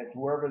top of your head to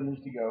wherever it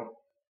needs to go,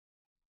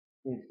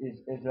 is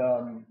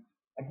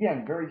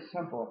again very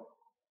simple,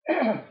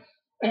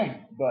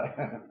 but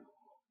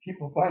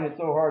people find it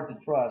so hard to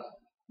trust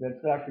that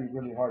it's actually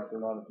really hard for a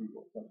lot of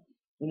people. So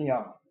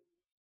anyhow,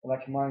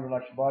 relax your mind,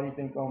 relax your body,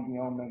 think on, be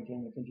on,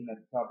 maintain your attention at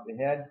the top of the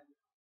head.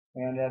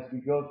 And as we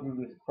go through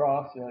this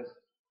process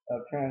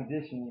of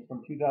transitioning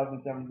from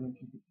 2017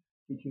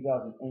 to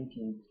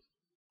 2018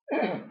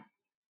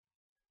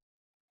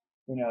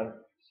 in a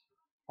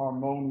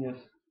harmonious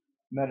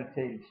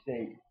meditative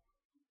state,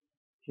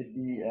 should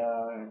be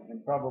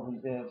and probably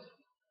is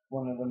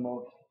one of the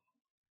most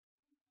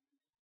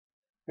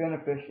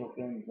beneficial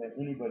things that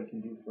anybody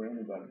can do for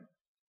anybody.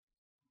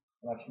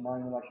 Relax your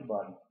mind, relax your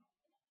body.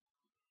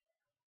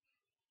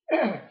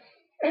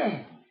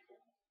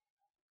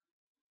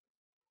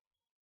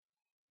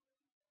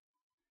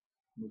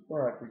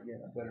 Before I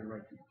forget, I better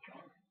write this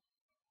down.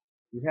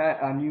 We had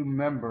a new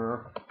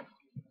member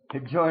to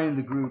join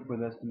the group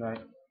with us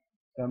tonight.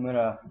 So I'm going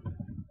to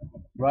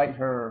write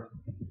her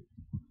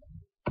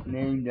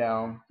name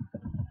down.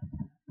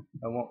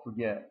 I won't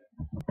forget.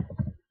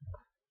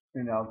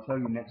 And I'll tell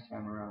you next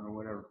time around or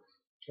whatever.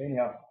 So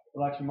anyhow,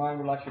 relax your mind,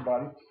 relax your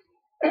body.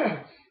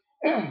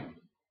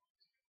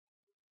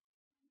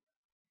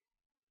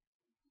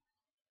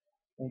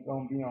 Think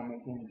on, be on,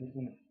 maintain your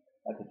position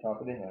at the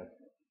top of the head.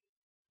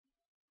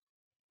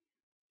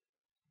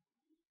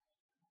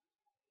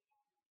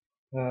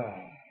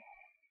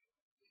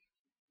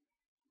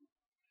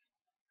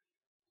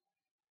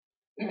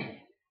 Again,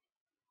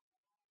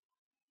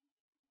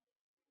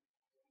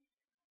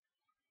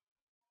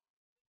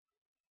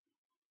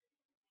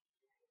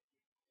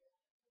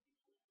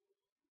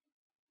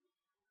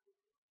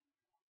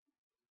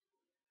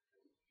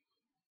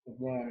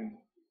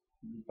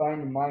 you find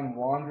your mind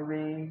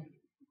wandering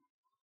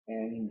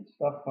and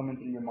stuff coming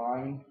through your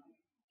mind,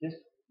 just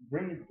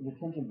bring your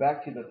attention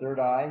back to the third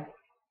eye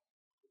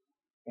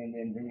and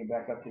then bring it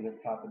back up to the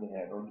top of the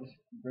head, or just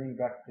bring it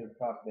back to the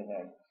top of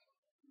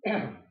the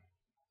head.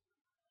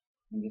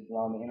 And just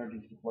allow the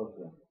energies to flow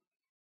through.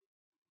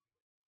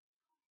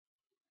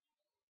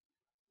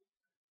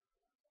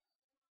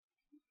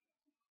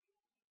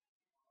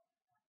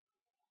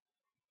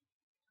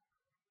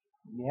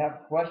 If you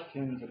have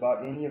questions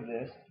about any of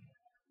this,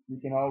 you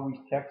can always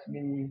text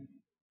me,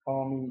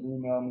 call me,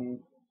 email me,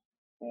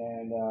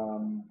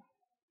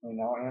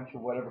 and I'll answer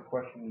whatever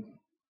questions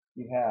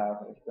you have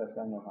as best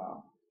I know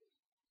how.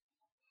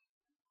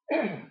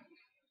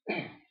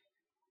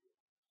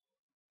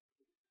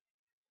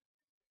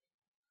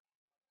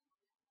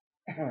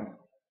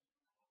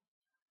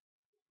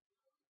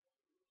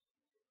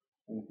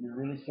 And if you're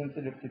really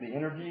sensitive to the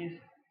energies,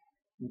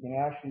 you can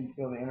actually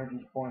feel the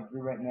energies pouring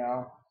through right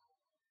now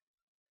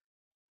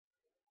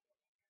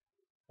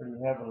pretty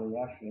heavily,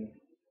 actually.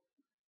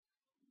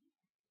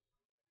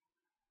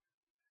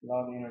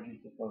 Allow the energies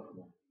to flow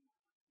through.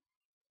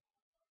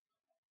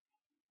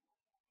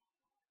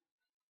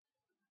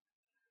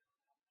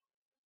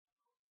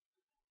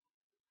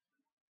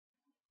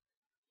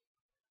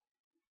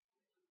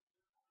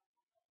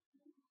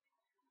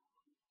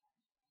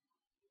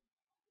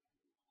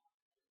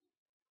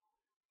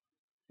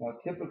 Now,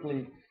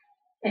 typically,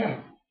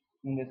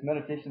 when this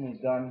meditation is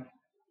done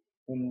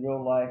in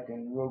real life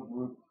and real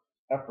group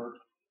effort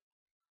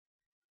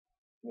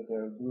with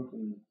a group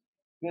and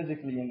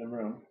physically in the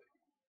room,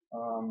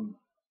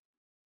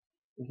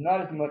 there's not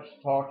as much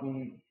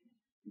talking,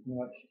 as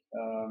much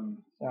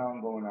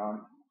sound going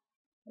on,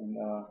 and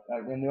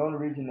the only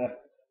reason that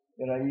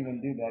I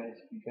even do that is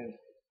because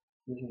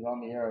this is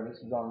on the air,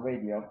 this is on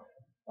radio,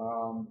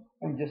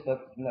 and just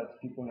lets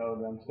people know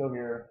that I'm still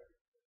here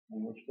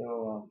and we're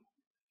still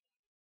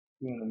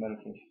doing the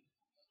meditation.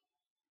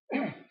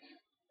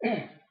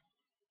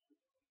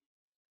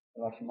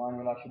 Relax your mind,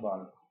 relax your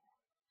body.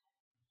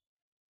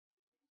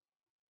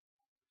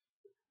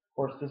 Of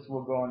course, this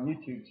will go on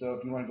YouTube, so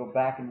if you want to go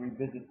back and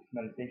revisit this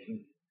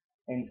meditation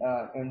and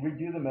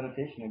redo the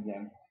meditation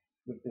again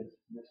with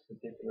this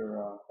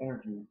particular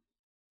energy,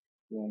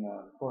 then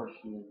of course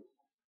you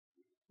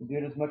can do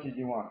it as much as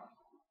you want.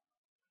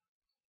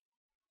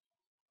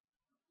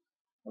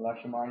 Relax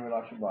your mind,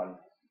 relax your body.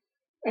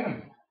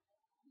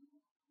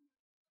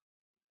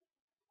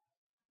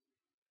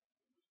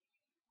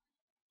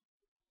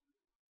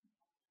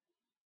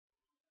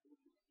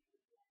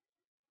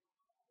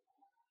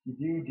 If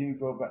you do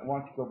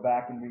want to go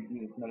back and redo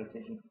this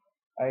meditation,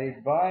 I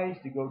advise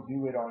to go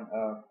do it on,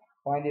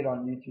 find it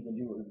on YouTube and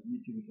do it with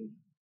YouTube, because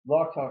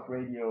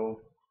BlogTalkRadio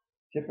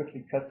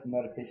typically cuts the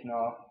meditation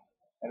off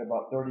at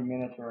about 30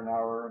 minutes or an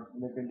hour.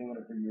 They've been doing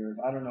it for years.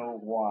 I don't know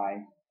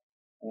why,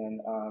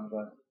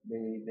 but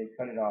they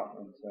cut it off,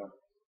 and so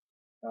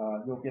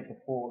you'll get the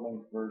full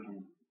length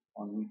version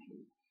on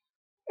YouTube.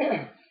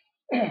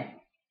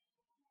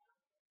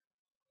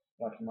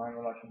 Relax your mind,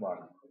 relax your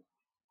body.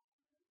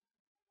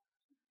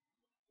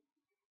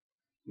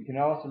 You can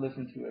also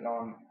listen to it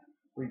on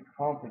free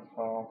conference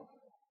call,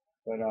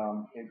 but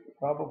it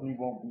probably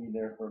won't be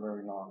there for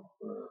very long,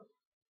 for a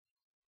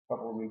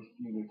couple of weeks,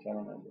 few weeks, I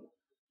don't know. But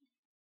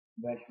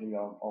eventually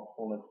I'll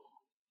pull it,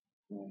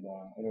 and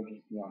it'll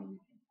just be on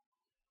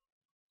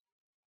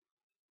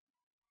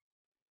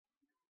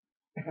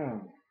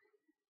YouTube.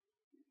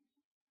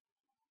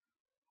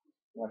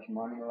 Relax your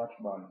mind, relax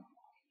your body.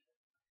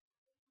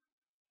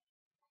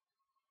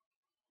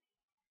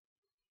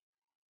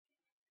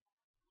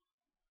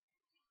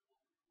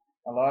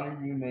 A lot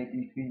of you may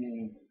be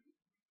feeling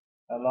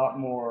a lot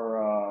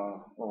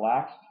more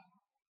relaxed,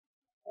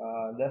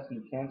 less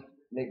intense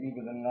lately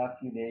within the last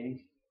few days.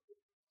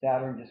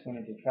 Saturn just went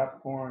into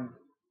Capricorn.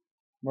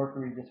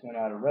 Mercury just went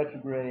out of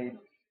retrograde.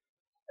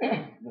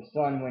 The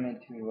Sun went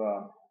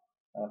into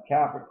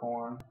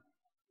Capricorn.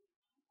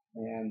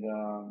 And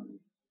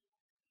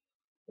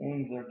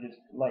things are just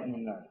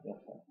lightening up,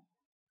 that's all,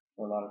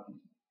 for a lot of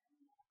people.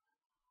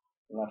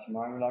 Relax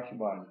your mind, relax your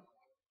body.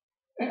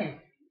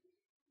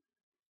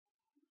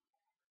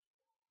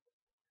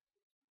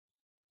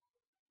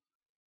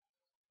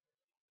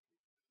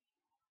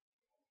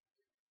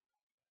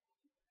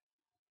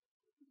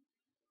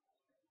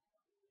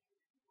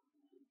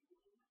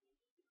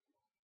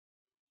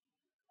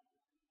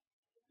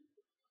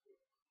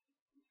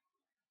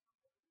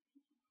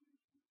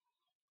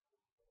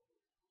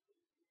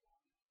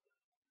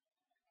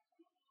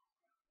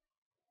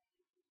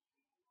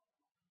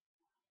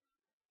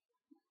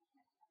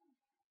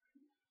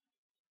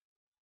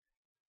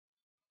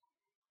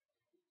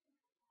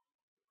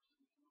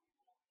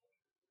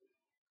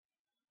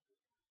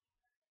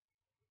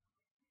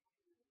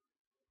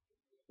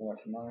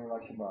 Relax your mind,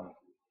 relax your body.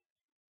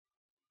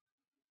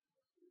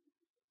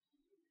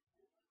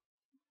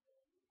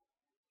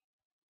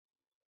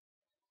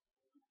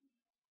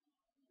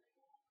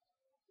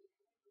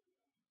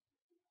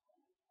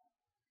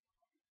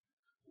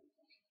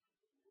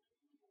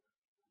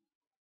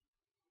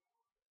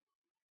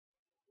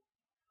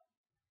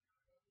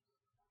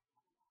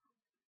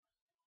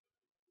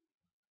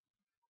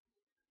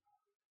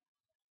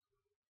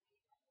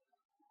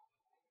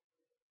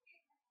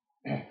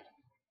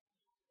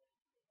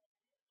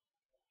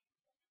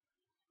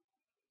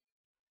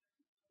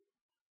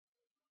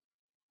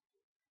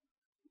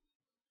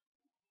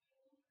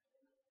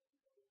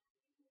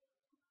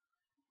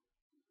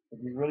 If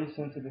you're really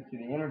sensitive to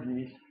the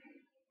energies,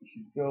 you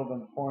should feel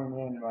them pouring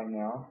in right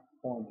now,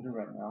 pouring through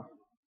right now.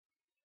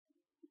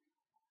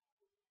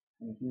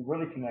 And if you're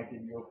really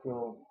connected, you'll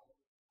feel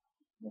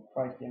the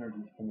Christ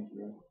energies coming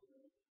through.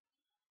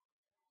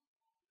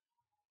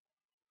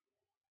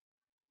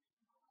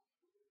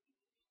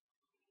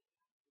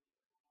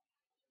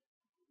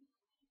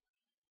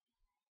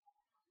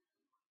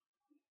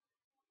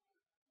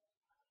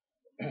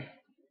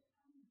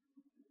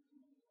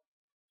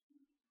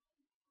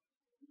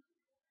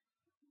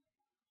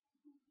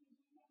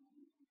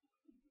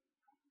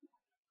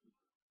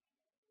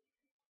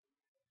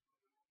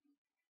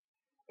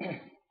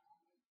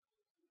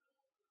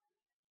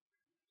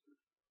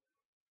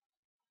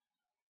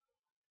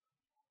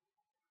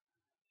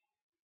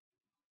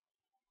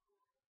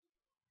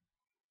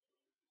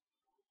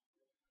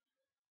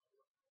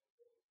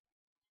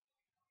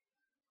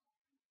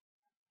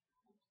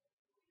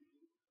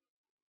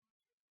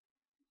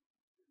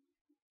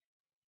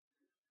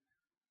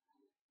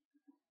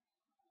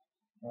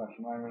 Relax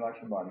your mind, relax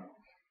your body.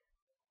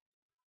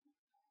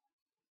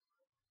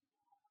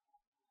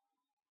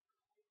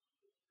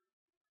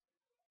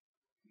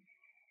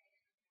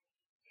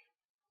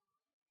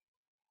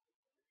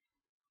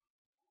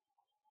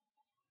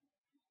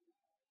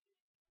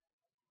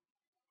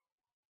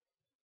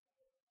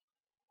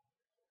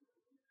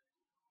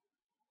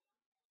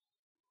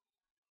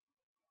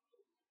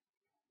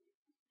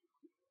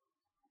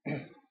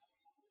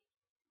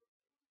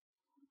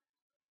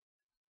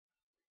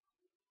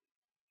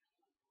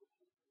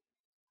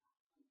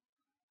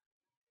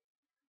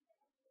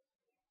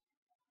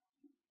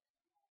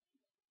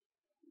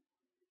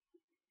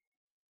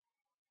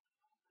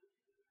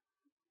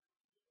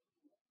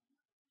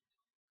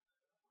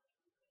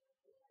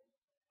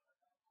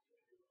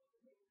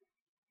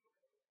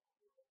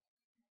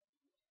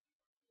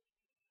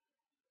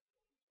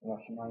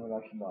 Relax your mind,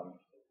 relax your body.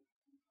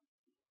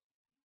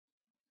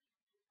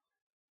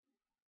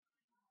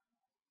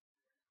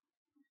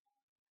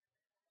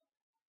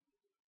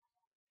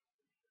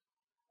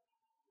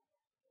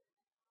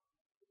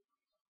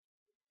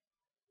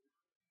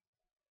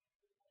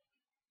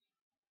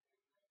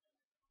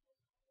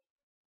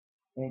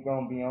 Ain't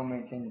gonna be on,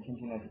 maintain the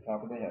tension at the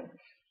top of the head.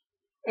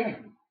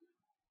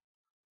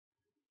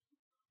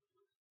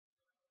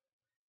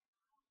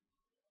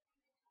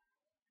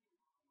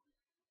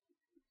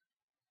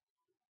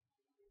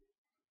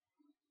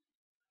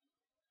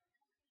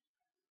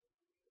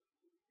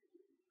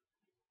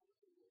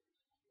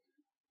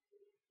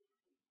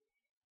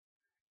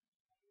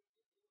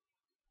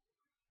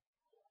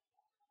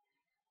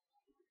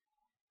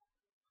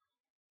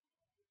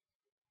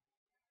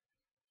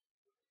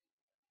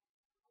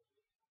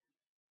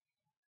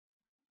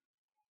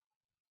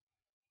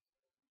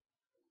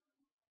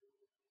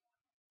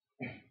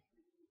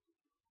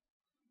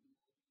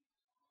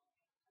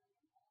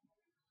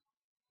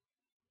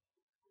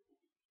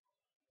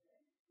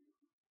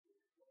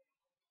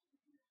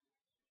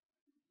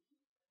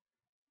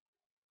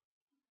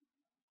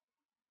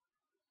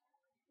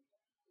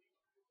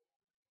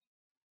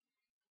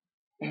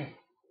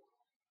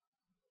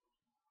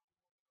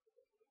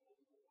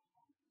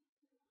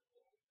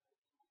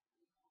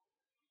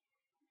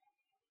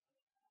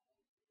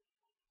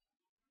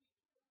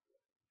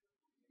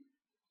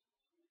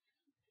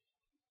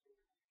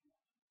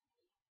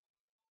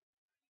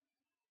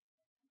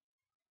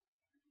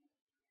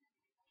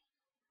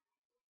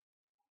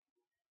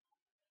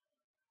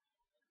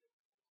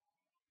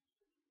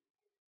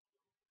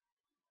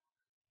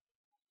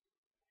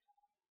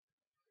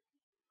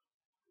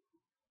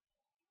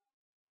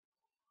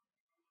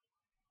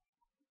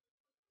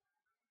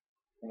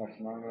 Relax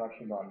your mind, relax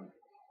your body.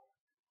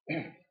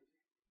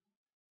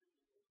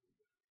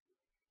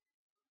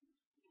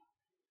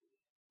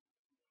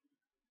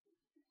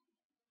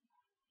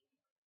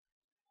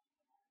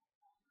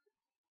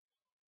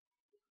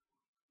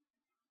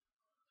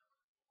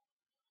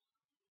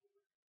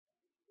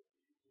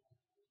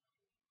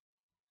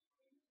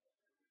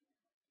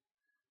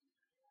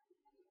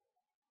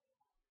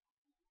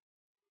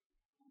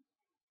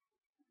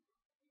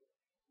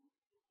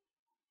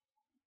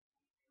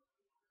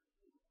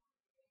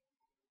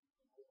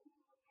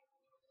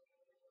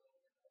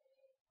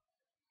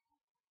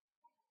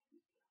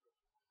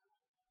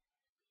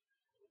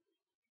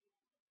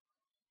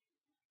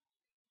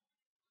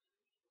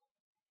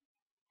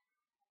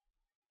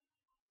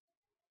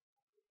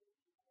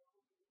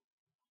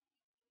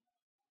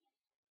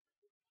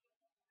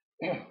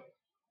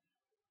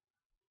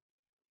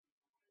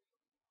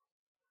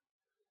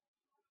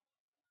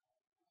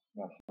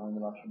 Relax your mind,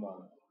 relax your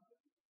body.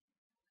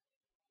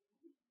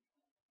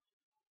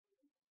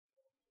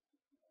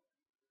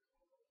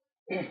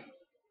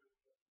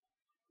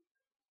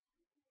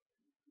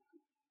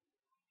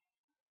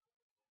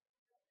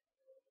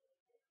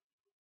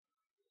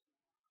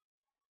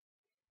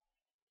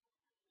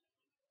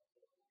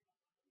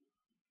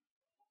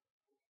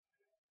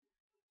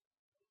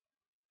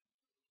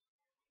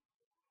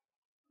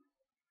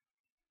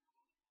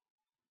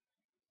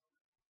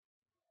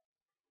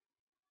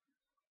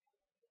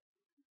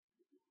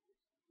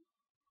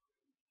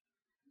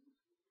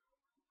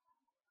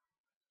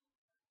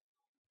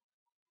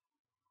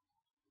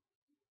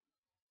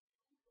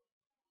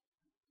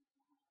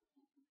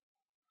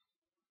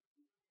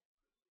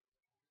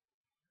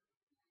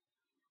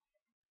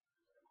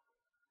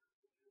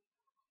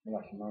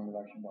 Relax your mind,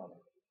 relax your body.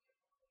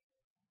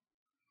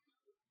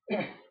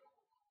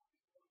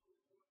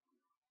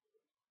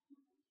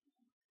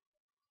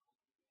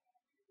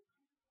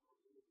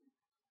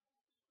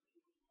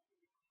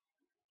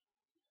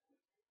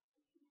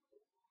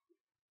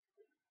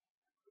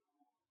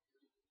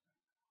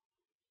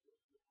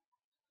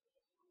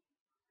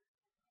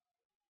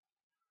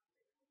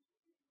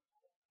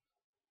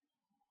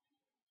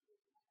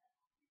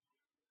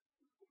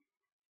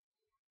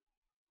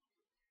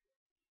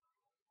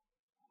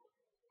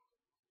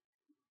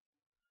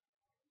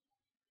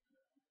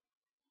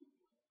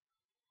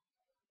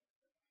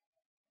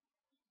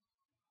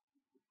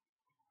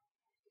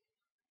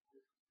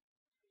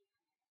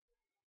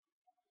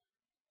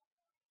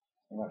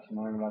 Relax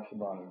your mind, relax your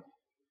body.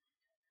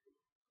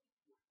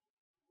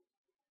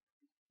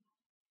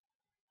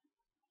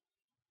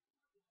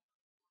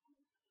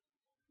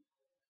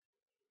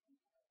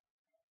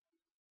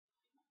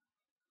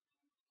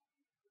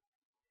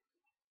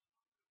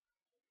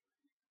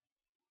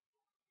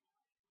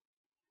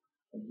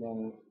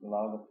 Again,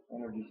 allow the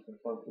energies to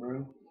flow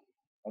through,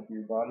 out of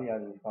your body,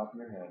 out of the top of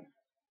your head.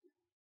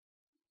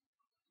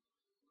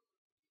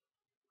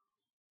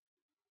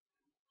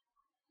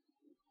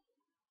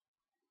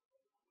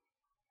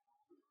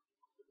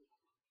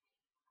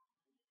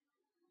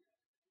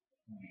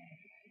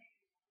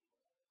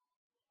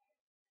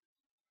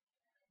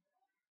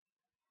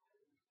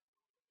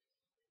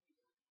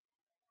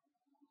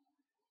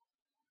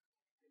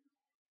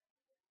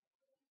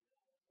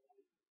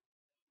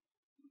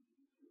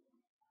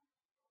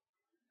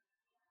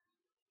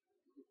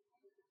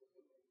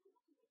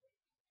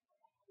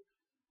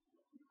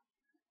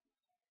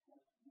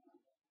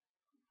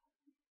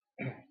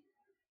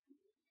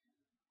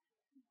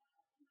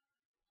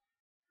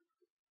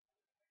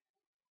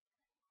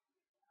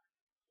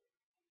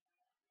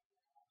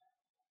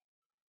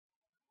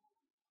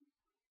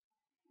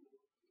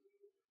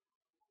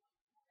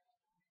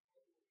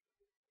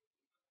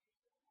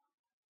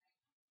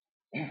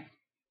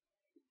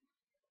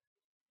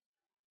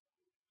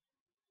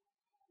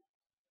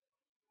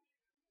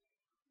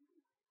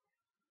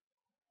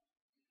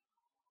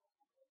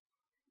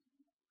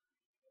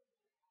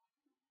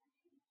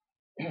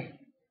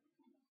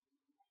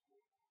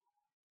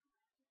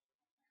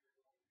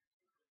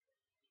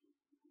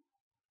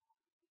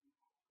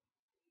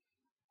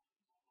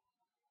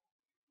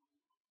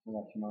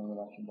 Relax your mind,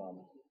 relax your body.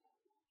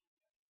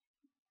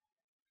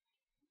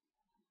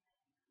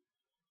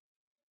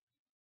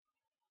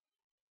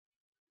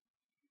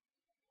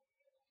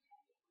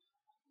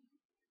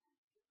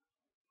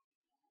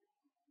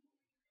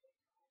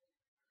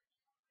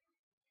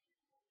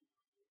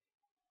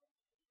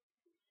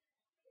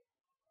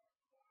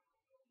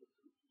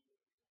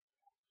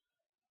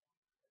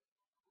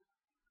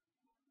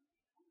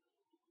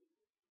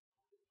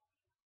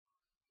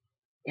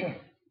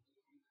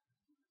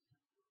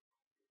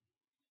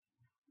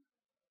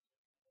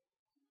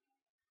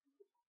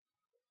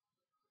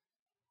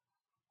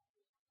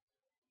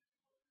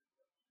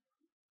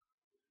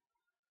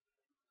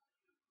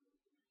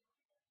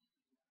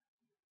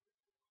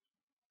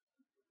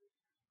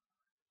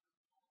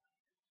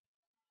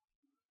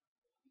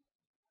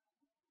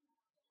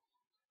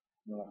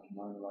 Relax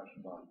your mind, relax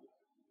your body.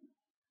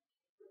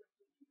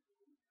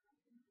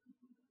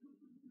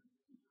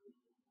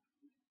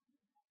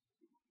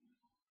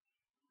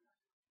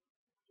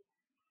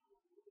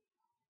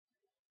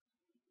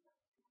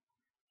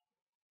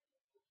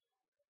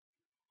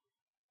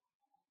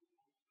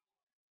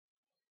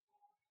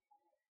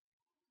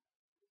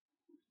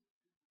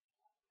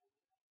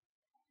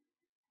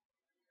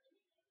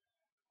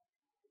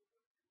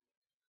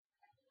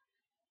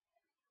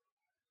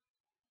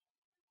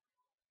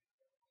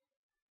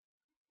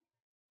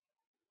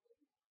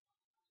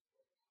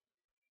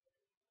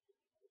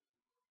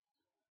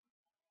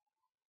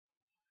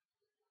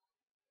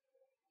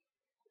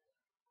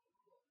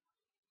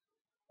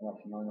 Relax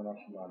your mind, relax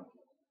your body.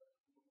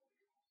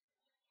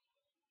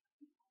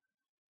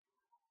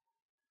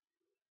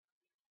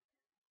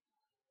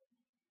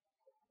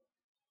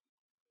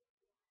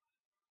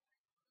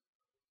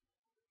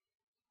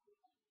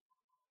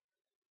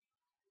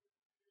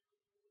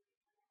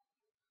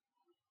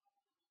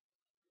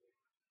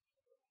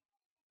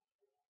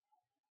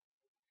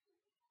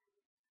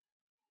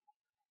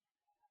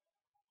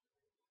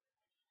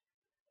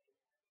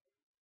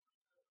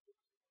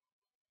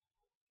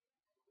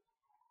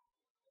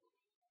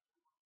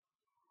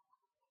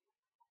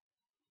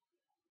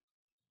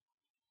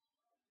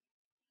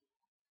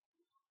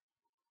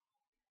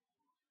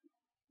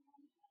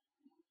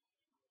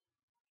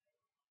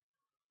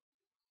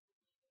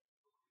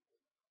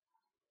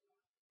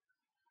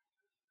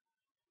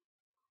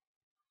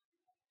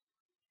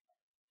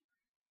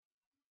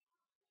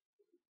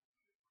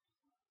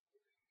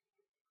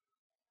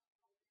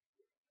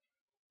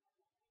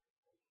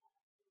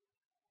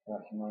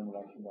 Relax your mind,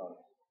 relax your body.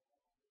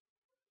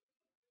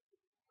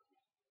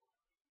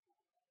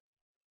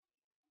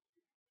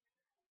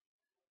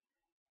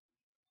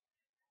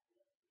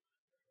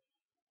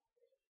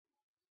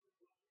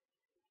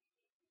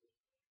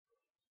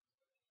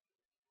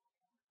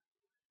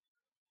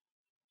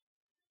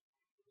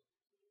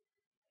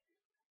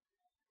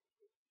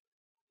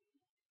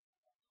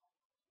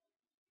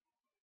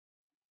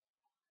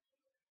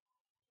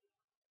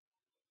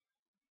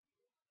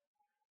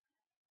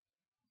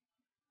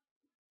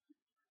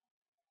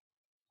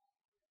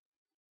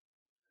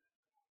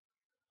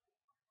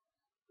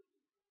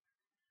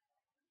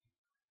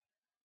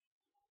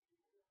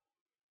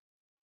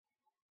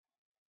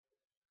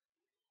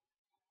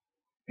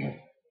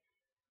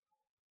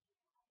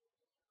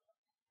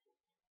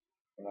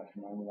 Relax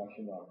your mind, relax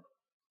your body.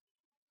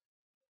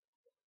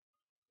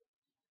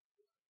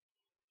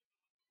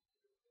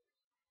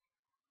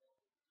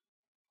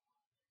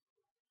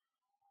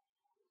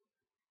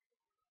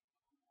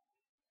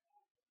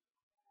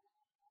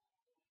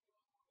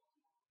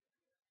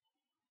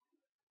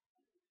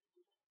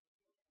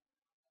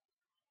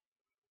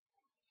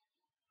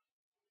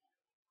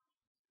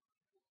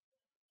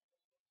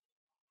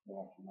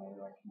 Relax your mind,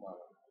 relax your body.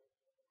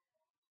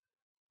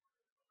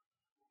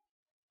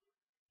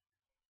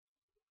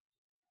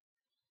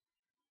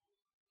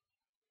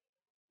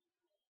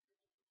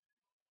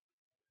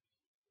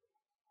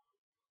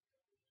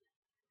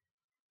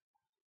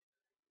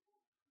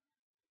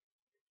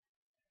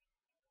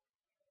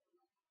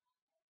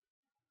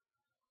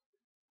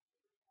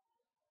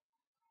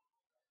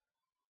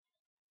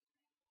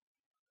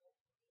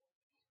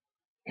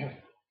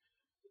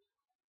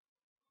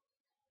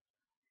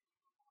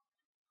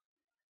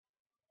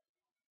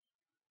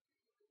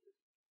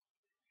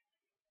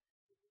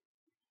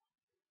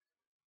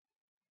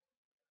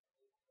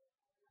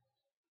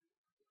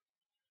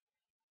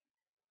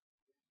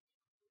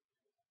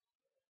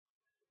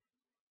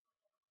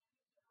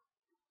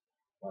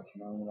 Relax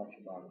your mind, relax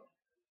your body.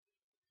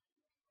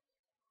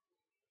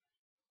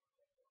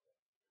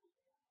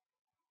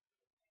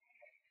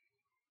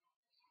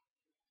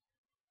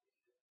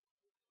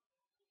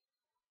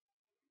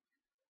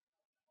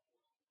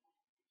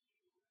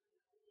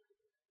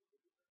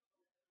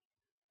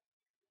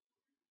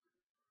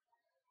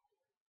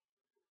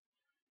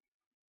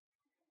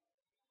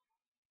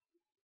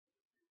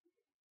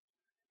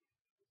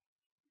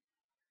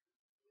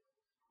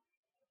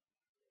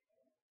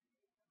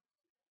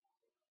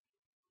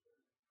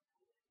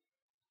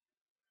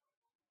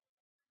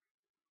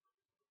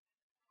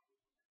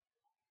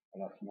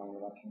 Relax your mind,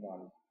 relax your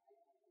body.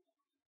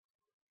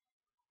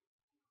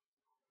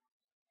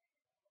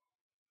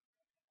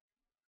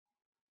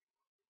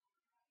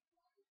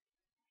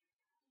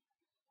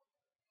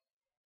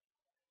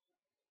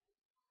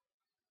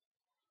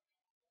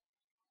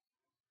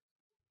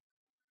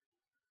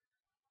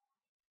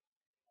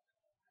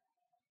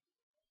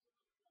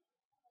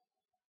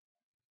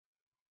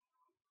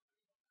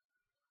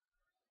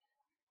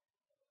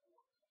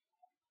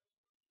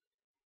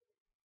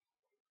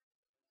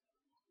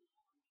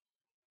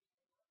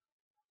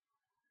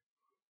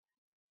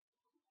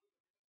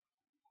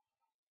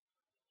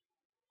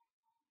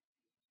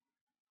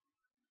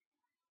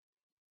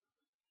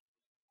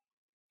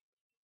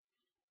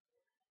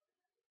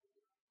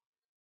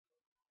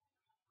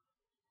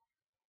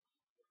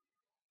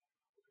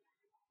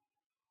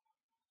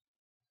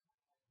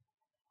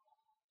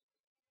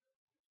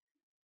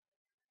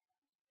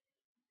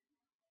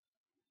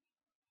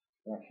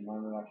 Relax your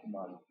mind, relax your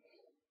body.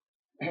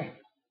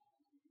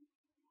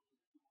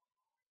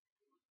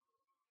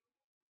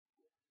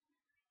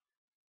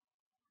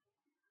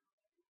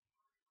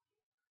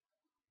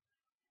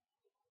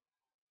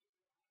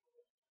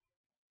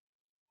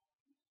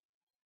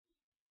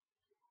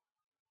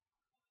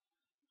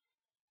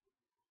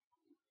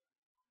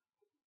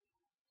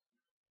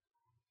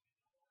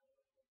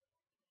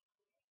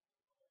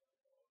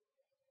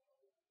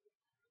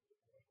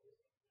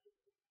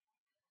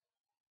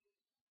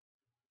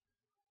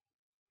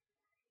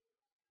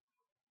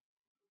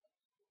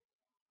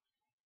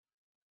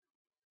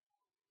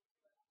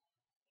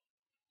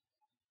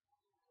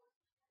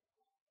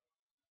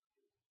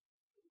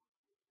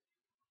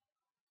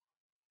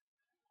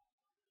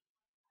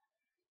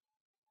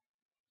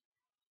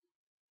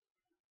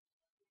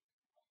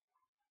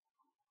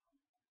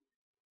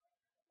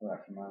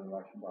 Relax your mind,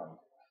 relax your body.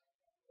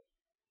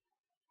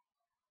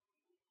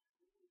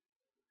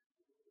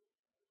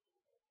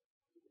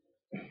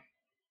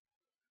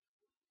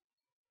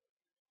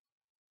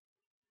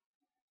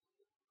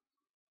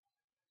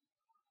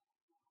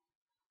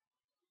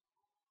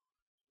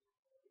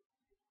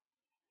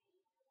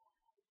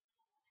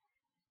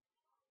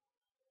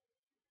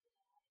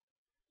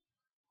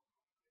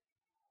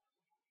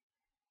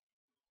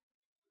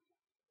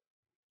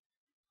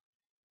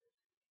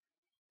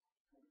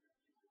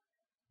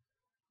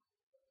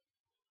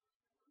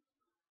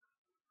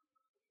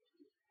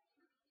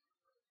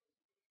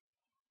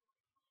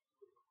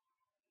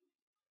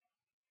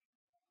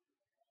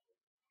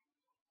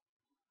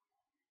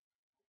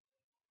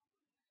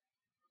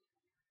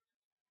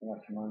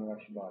 Relax your mind,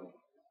 relax your body.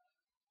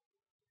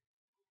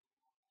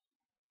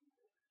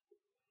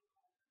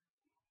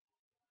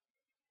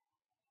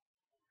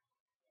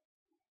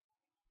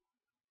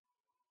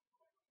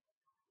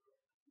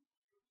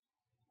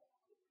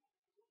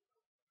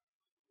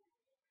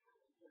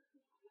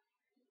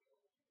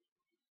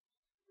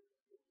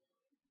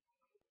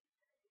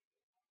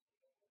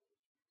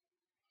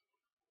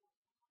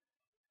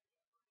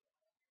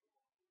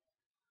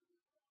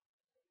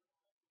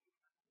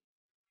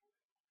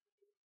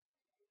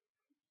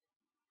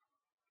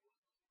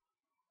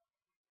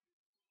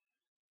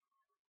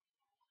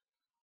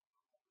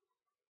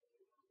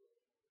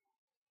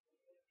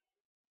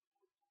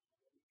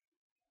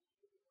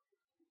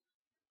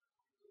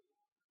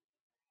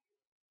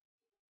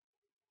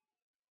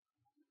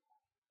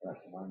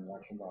 Relax your mind,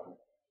 relax your body.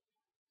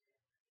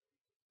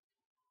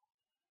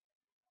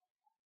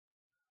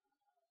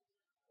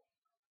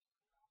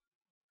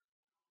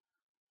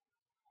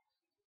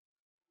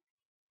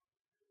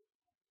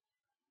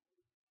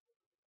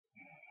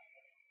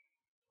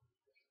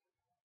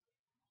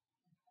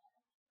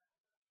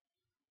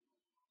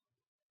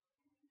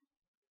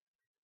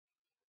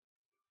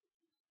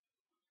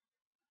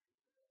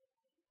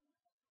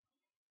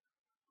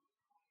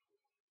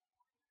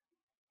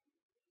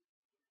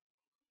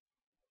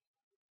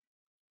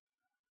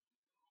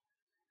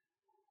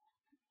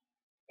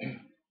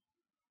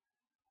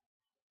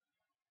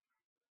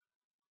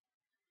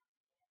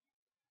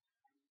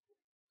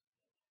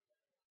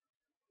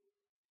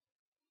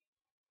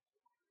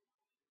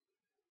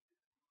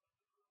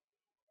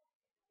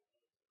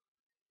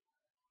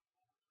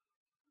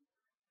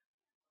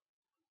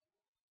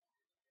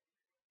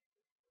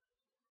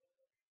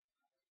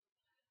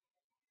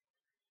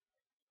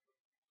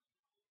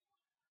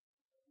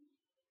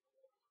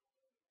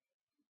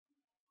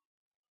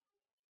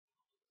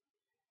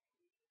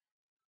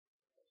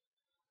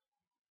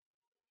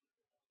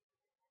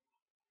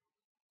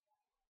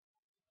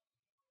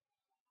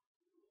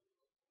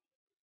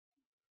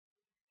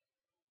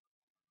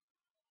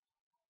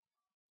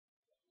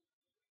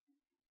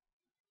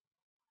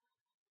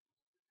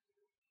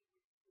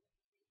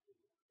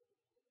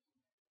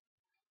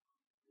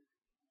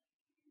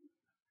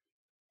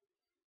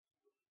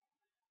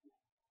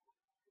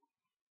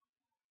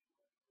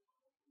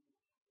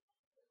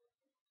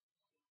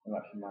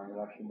 Relax your mind,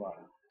 relax your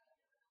body.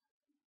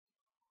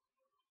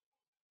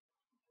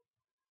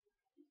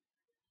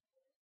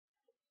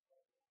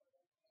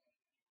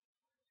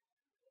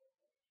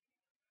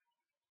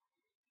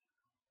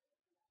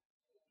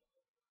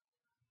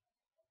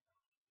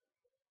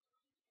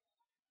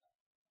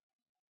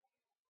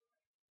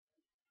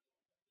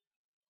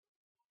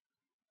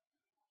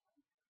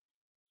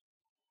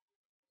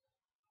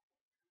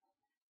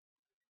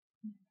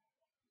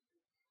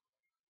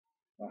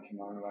 Relax your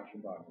mind, relax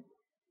your body.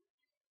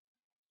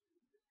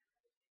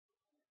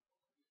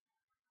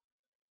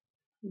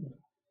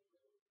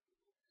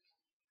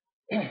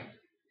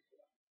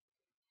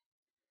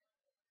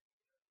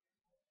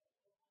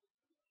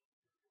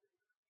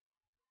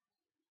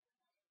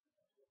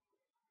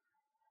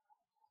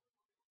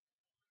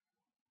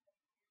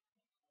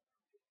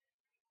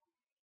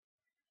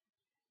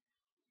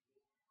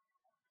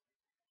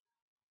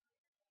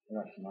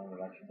 Relax your mind,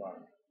 relax your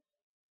body.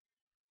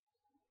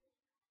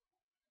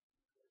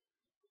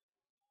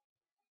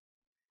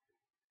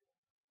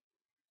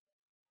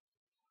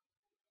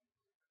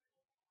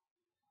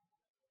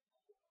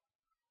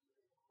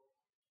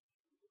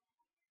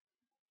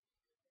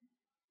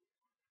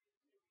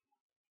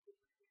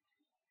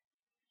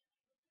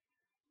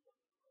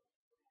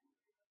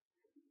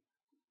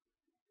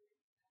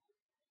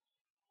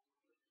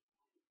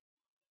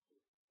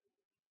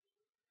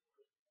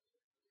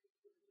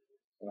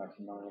 Relax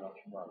your mind, relax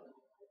your body.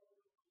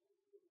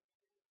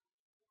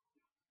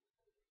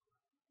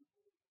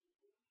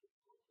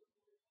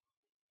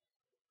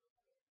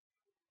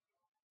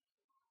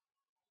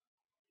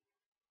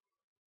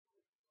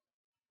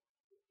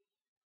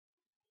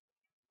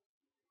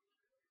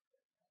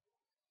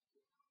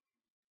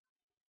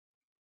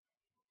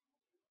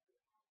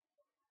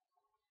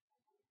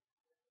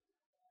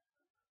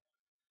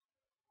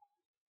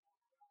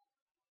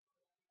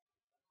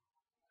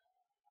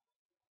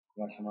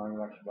 Relax your mind,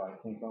 relax your body.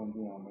 Think on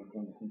down,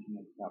 maintain the tension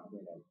at the top of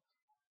your head.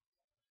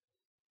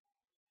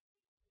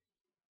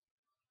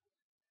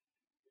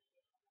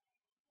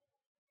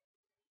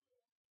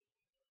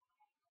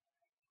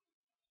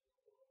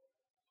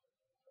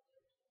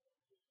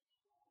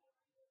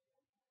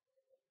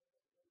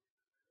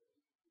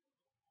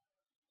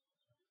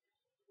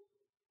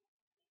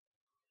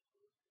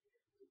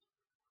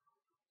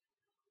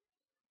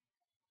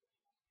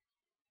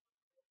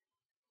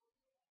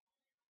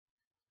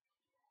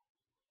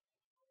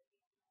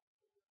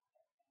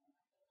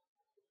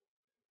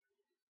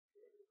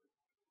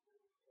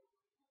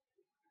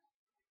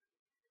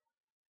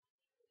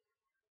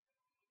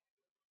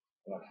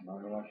 Relax your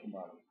mind, relax your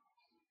body.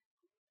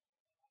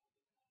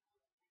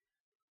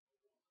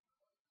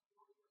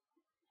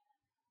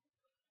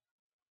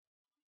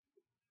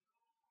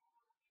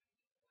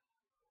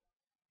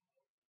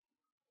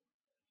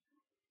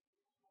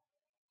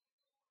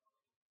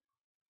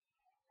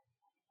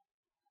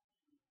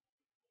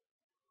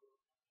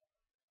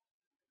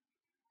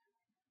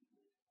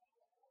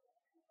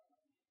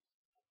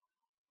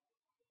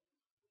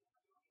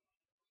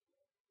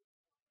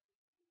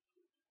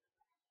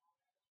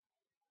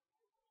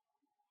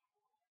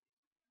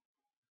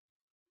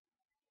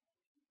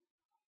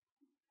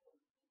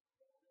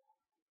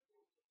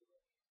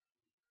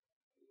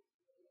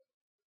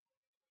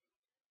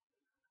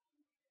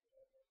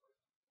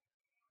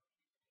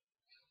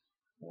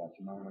 Relax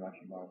your mind, relax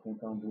your body.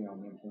 Think on down,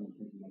 maintain the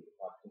tension at the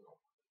top of your head.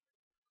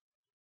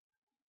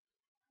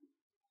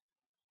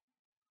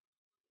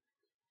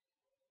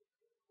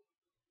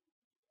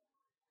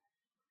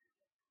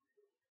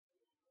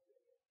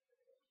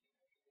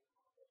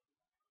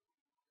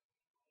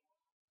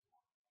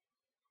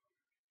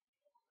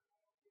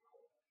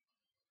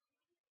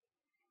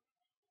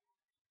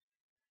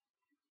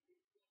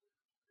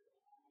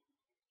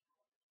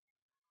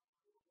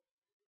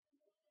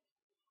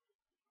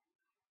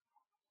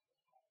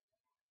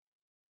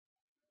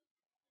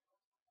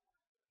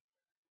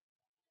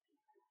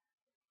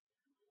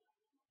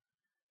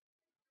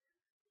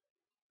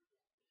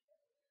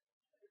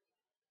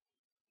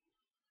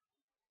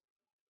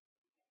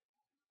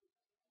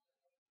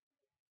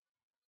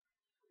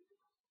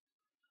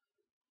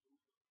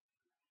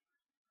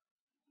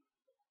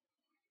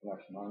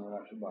 Relax your mind,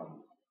 relax your body.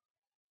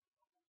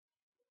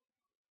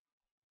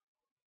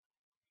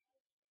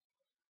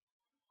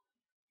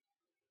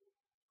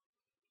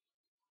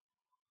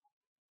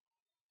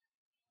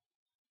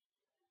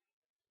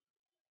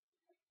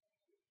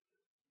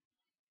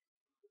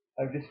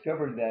 I've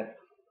discovered that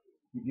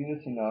if you do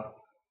this enough,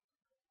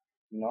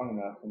 long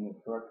enough, in the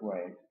correct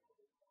way,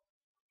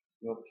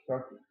 you'll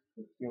start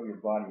to feel your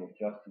body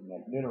adjusting,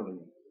 like literally,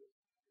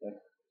 like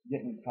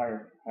getting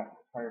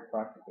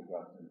chiropractic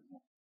adjustments.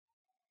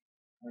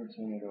 Pretty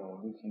soon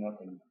it'll loosen up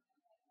and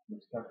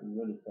you'll start to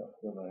really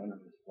feel the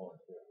energy flow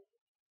through it.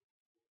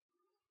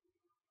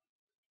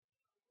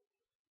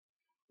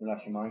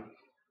 Relax your mind,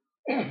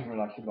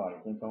 relax your body.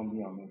 Think on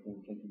beyond me,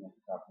 thinking at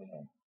the top of the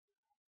head.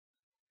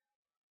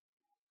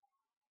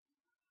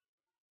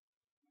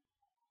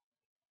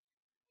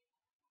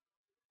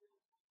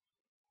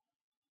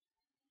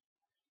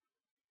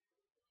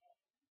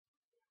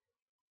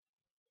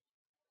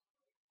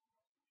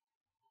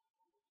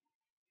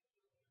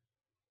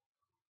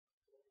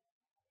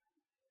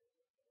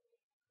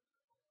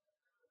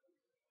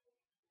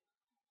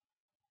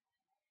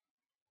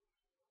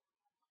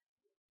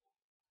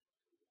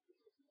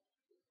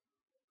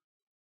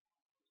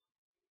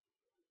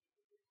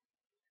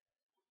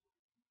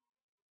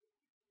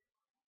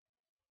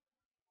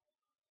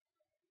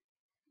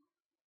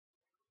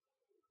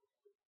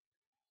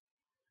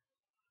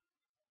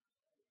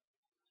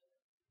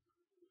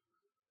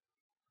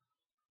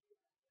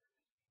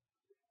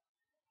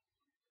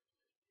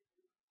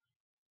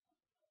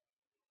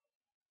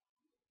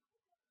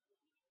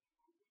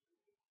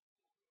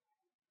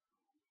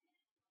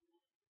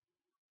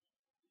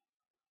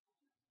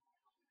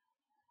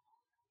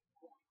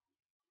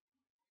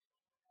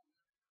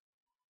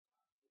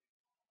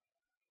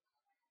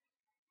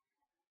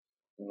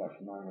 Relax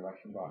your mind, relax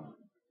your body.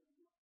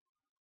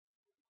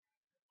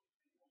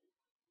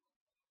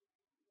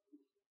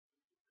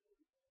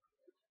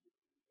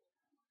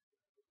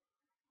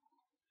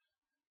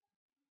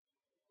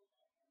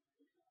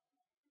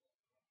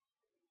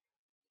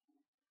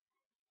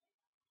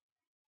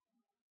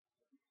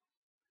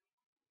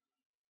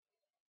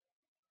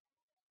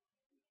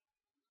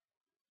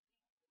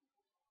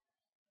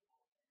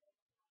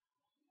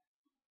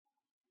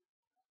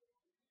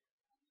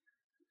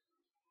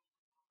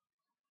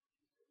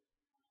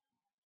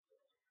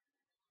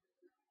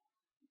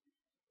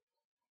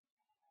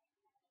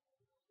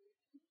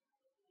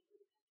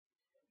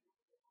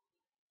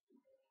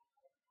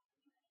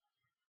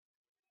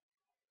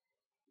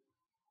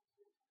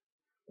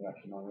 Relax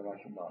your mind, relax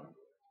your body.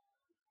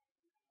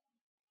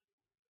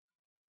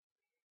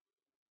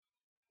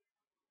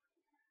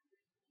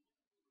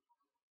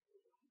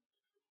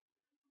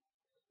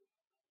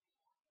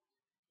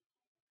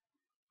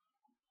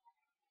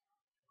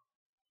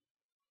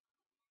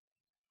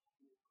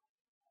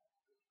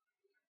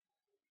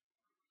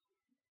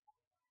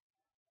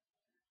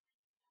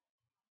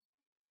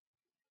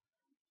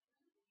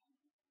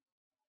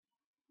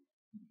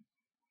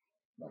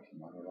 Relax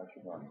your mind, relax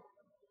your body.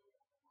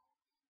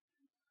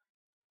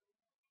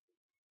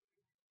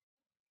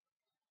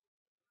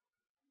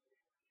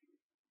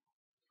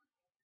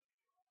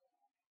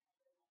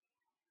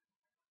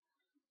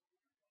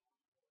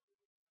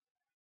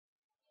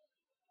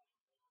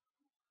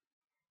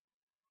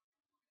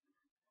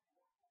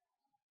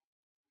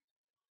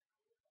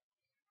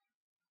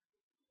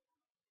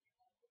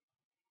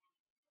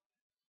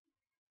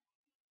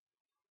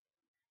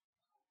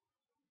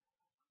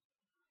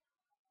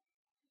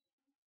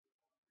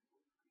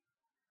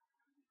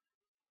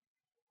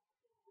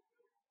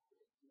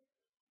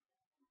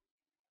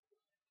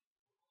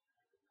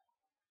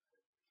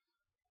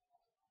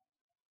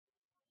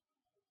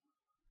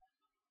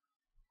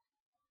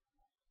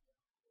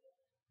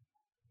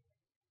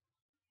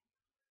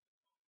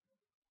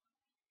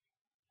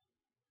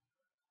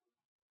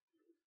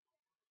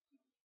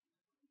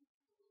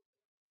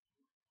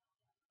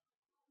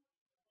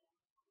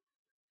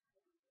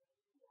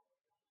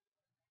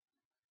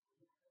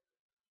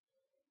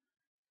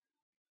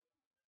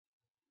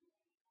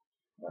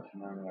 Relax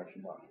your mind, relax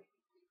your body.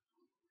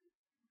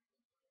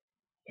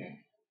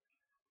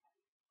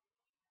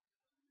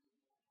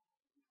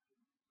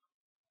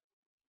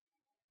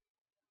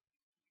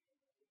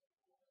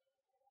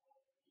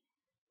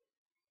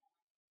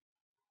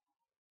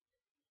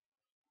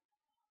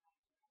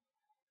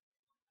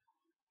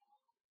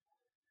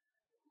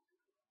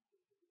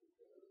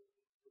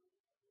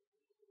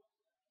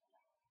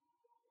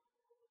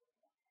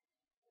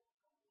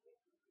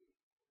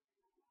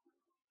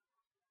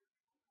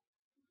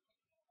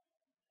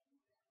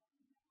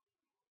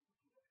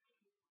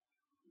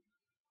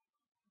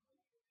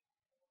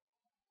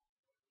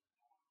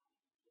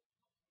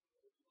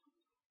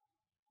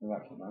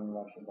 Relax your mind,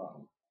 relax your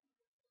body.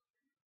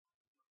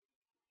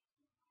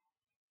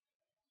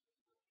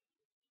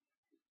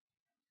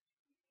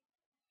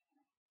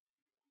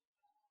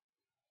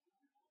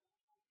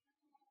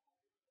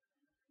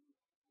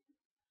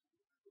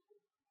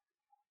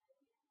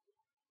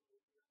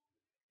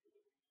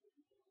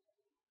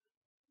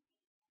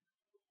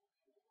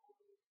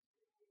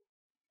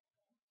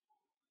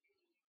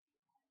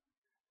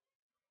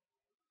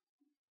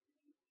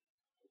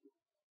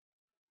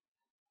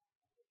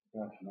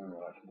 Lakshmana,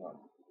 Lakshmana.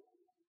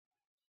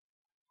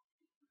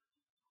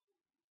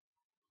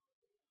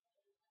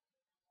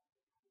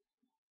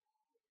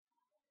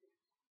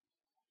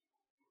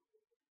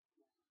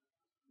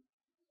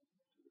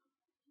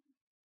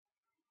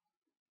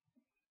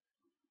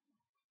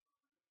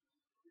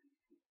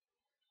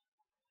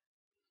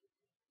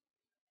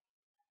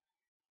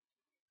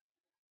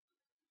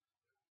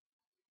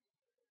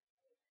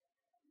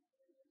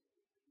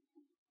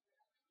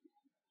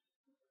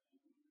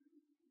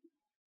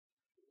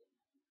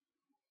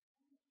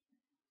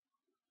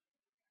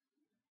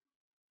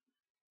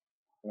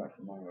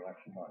 Lakshmana,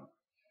 Lakshmana.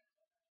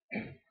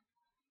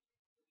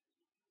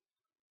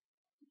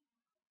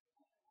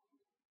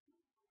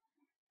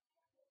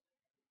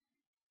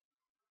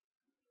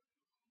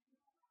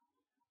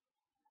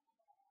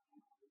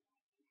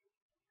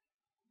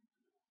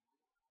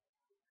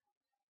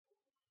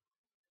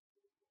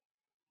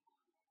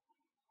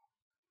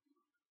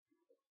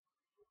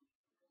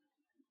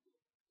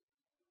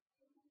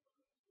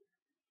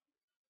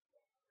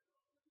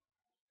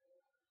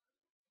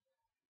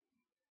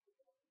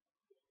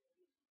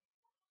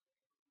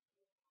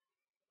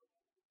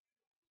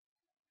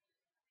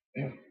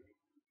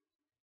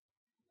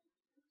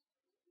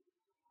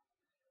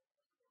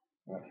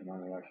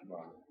 Lakshmana,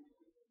 Lakshmana.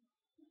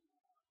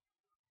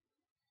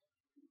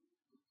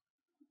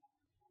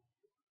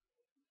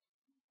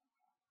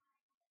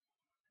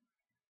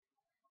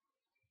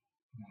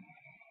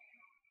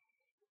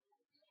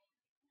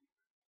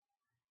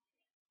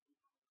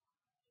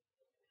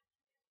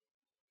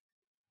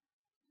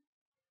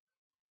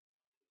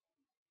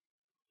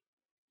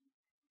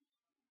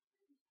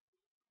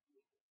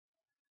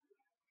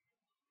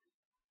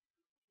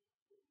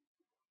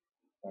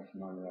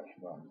 Lakshmana,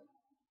 Lakshmana.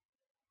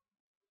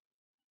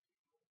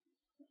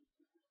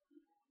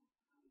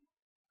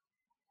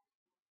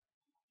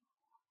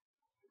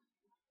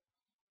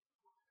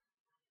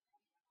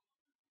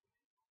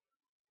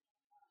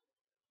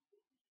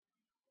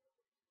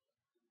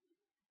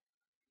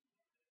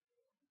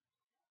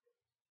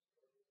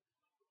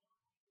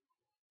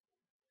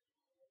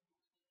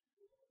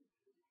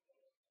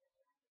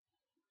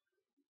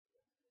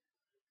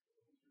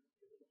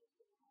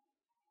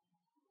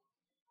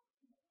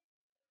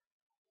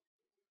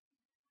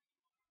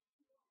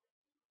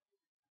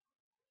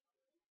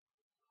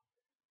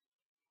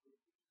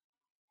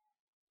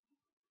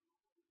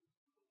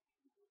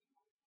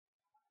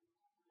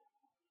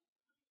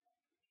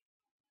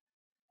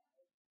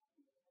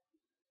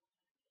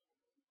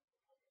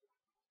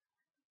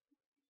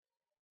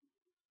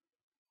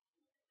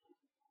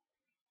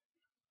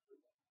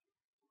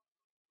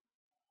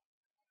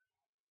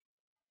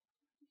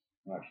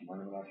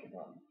 Lakshmana,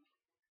 Lakshmana.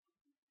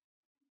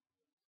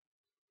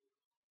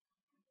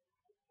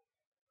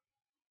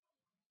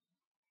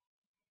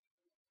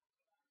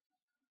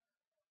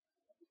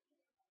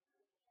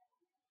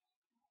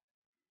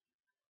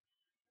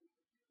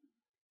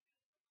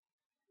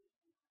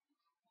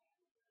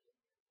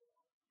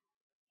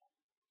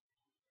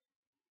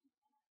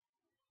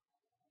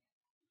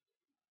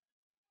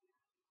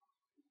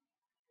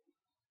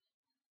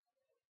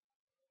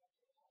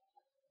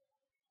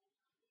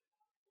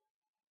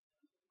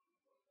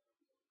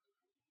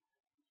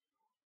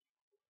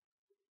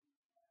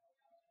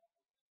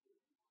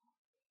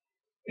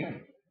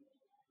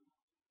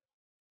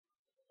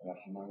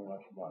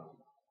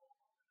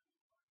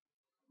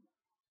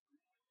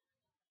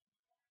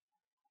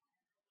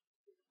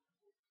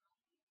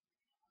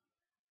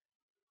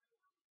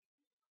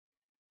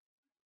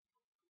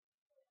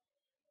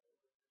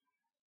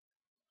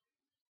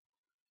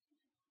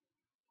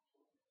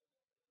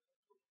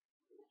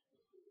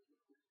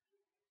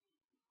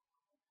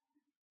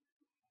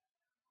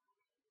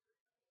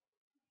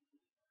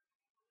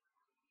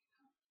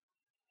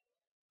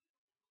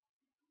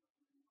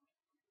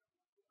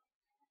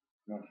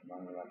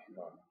 Lakshmana, Lakshmana. Lakshmana,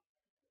 Lakshmana.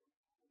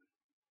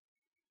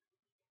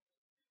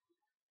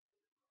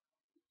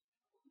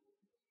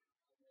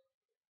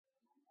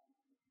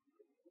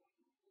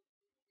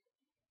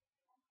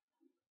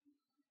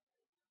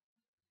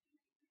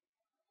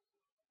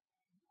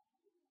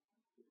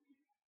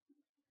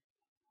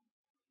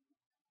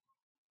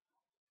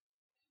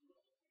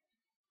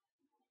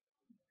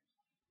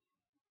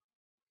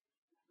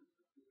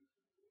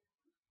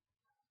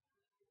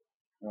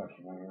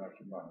 Lakshmana,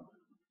 Lakshmana.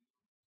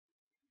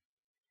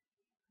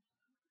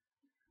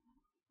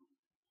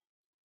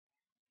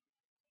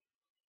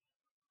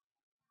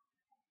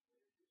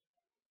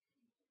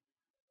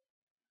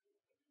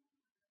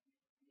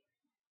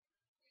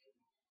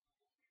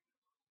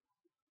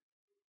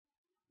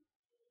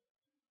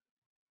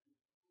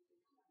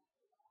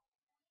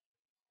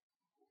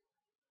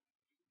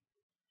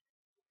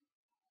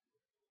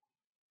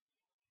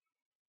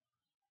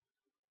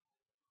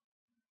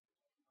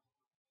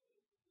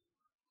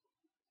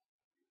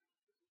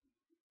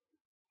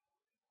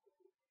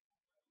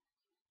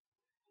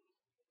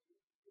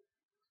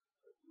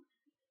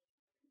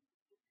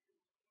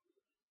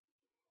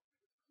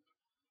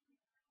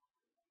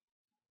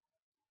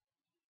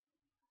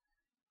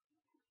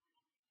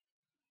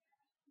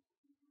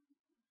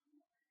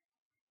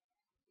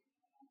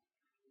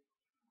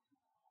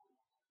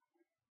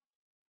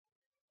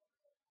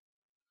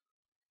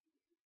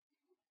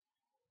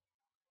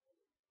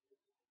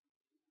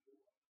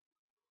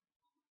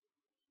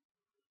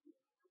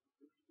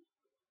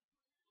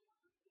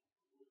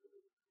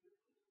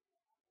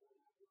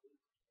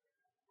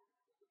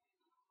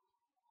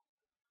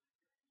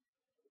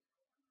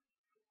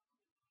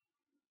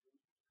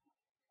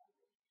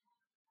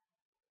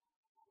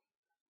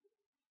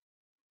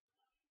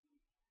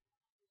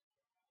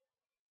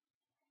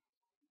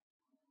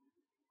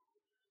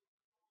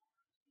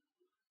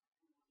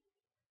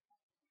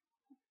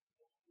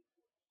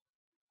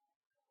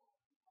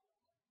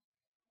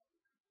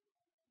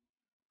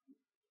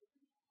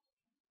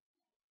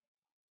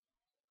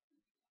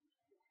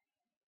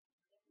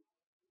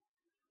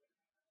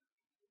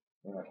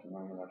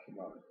 Lakshmana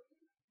Lakshmana.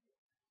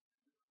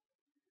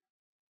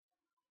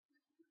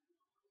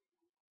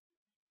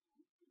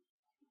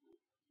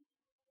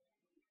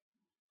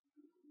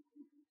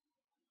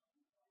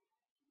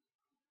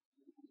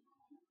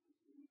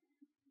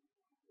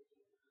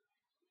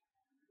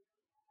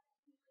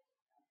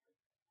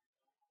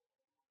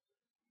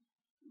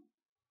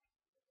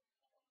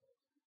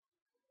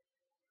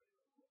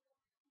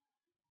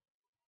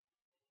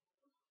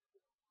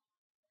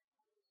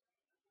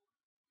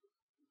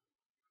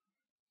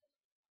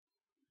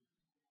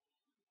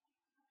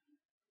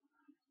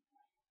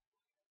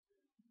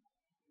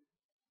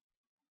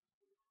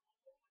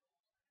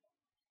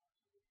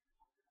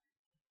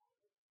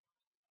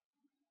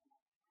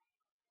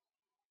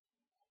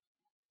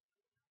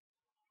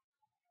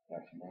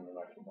 Lakshmana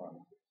Lakshmana.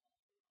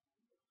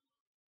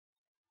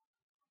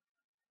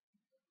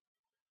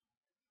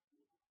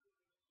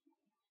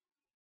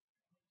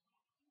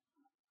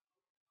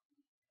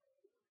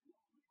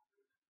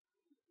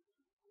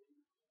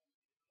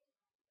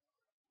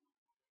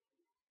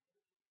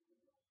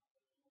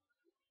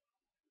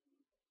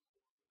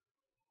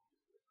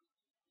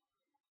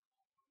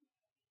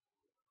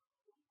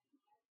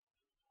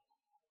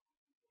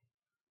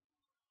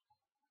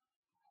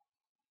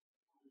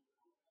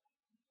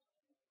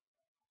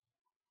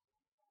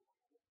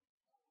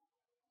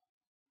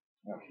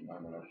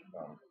 Lakshmana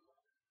Lakshmana.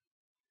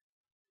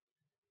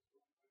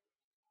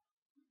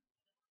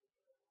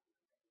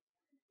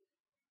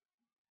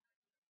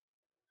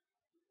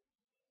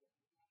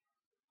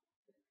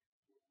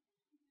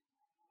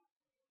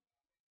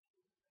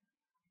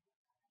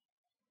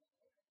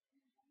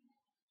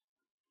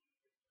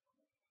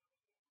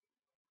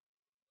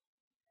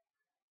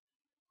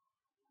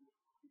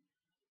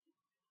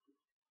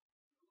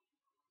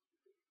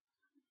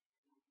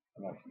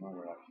 Lakshmana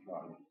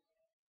Lakshmana.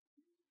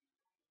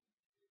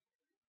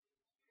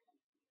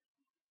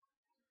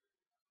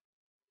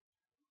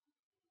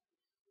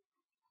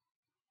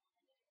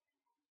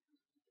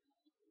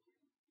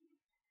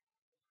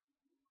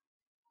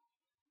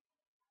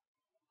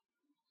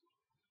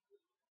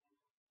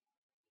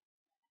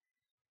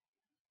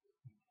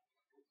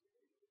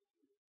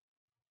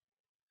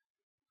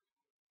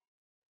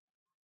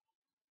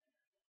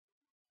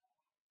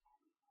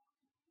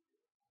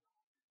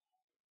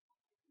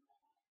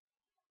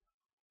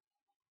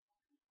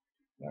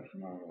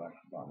 Lakshmana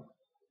Lakshmana.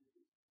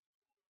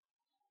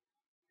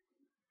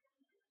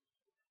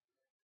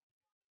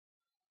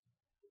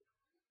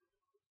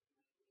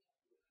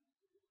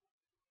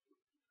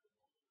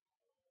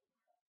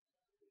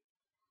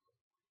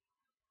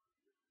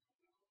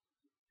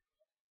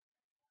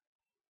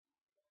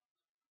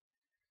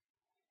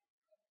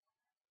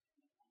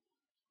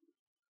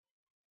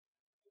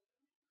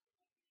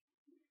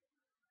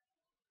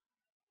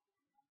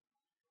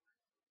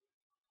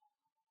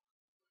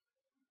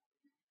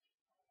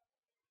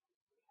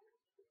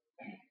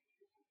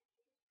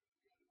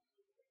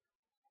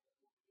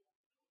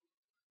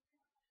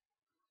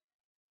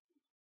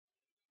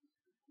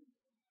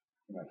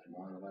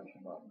 Lakshmana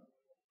Lakshmana.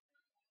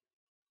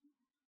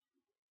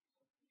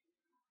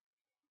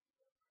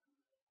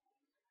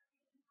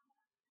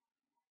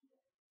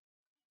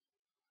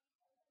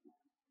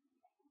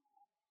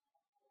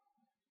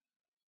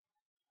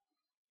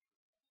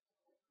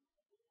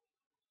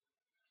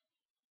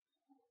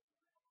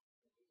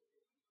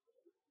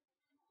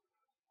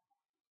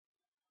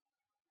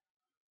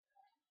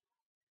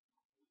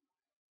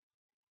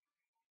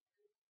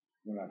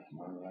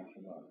 Lakshmana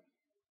Lakshmana.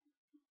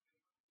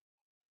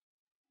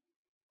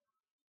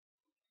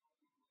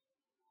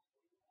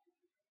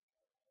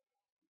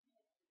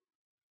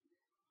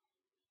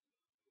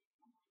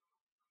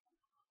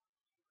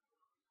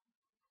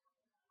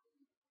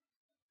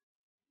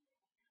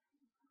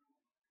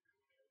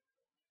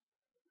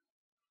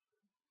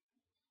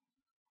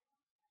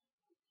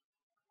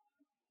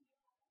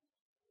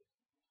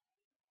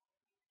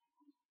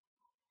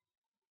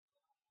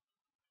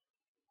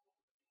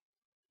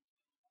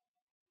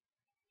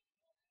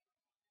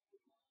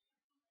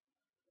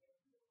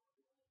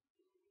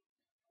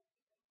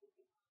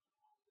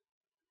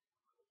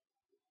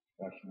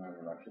 Lakshmana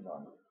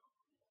Lakshmana.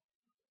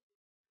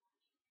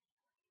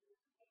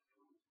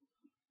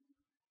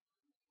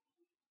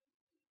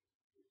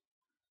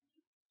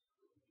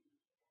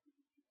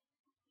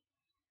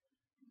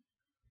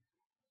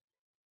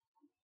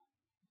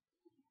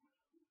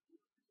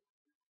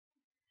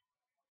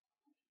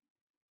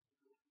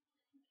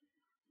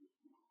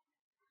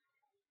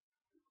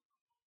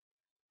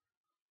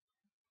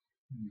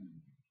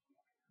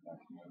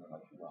 Lakshmana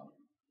Lakshmana.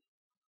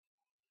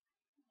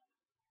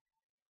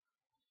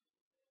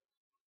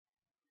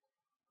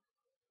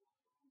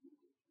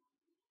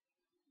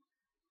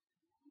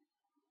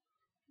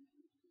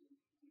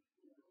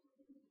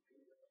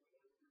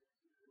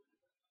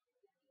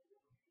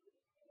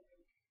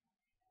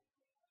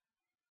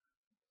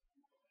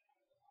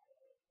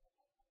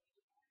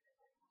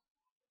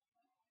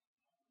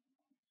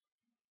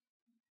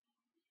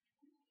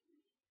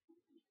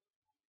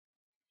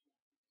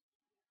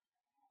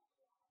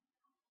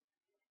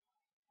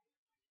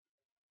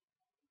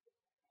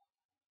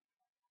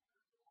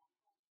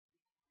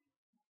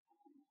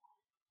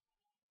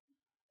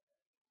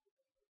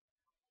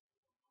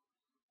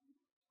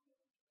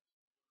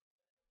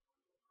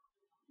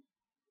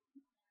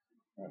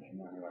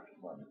 Lakshmana,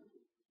 Lakshmana.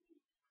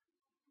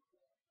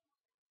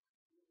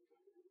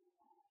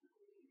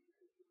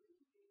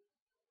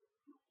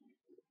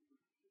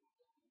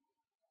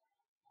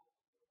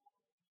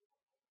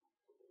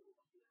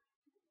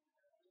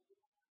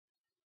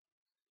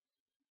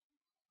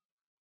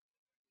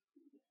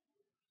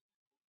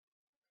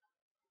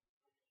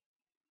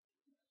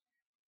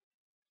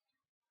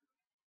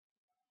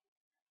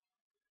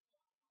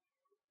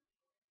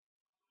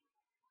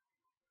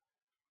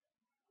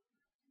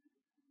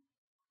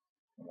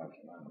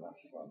 Lakshmana,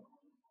 Lakshmana.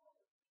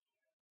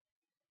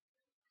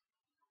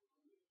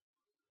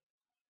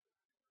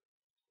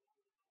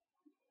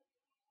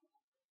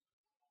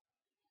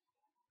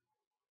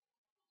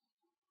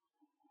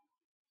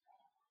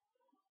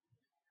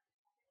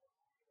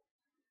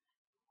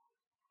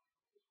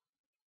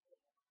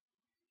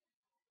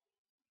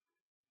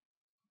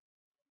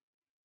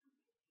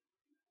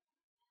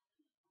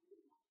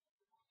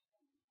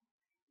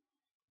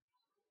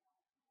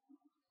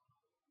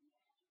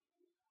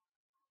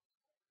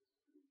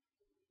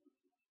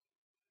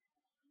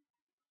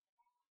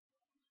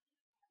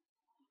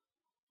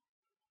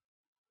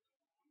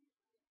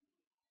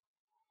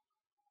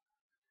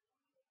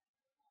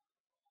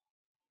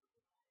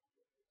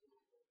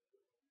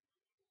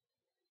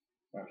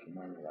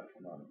 Lakshmana,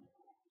 Lakshmana.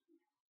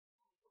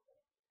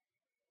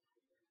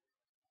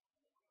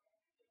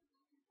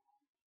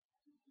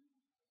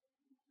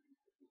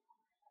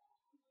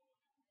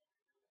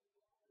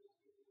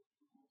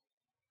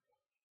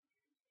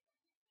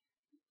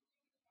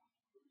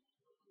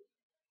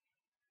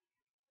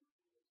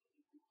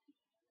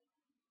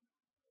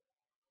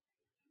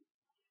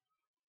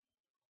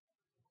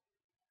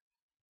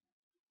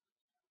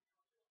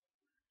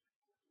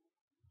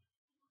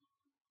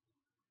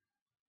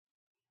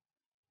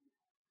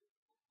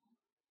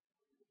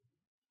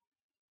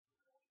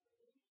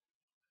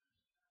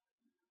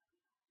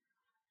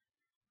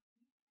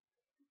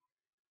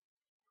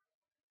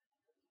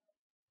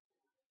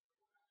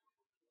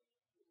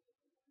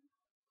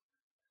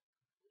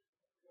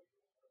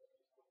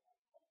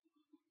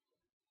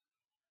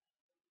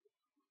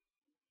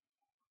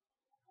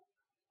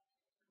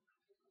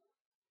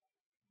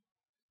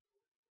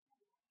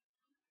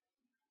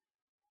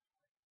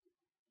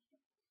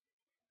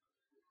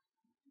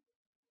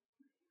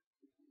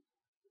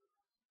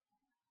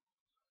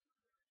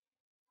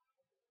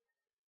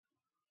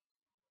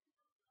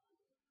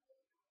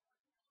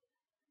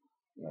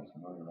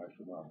 Lakshmana,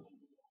 Lakshmana.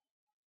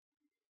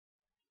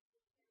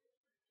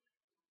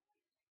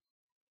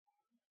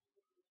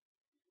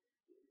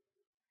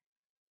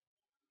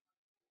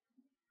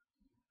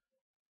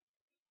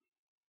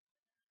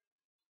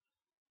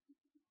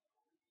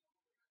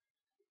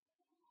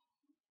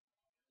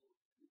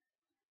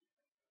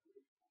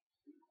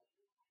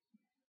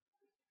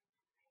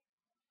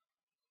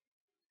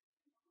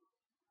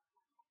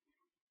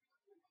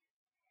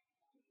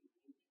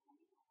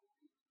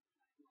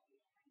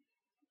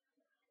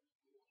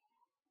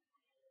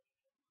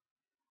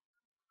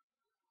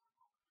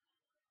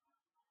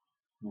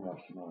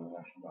 Lakshmana,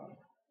 Lakshmana.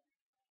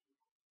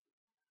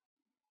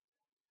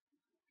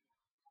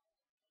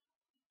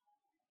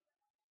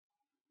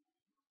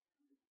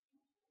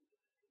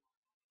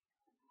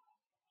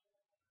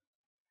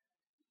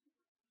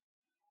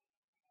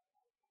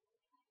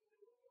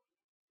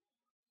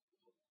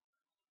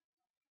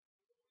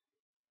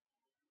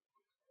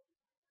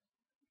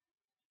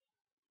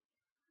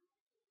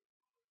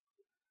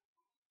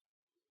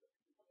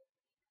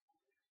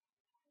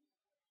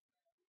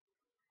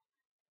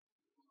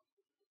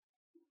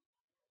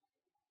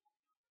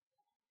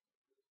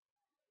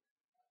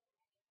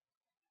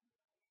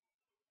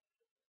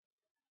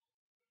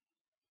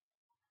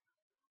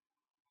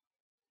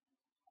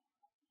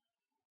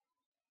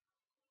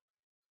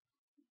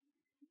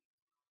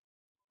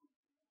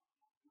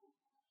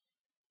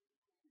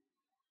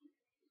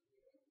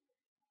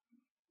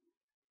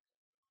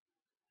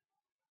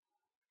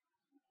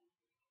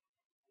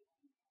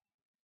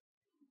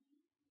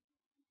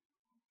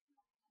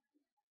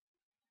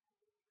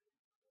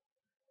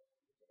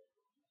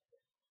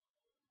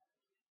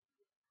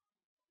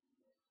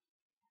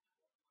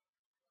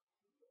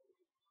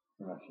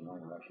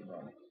 Lakshmana,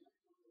 Lakshmana.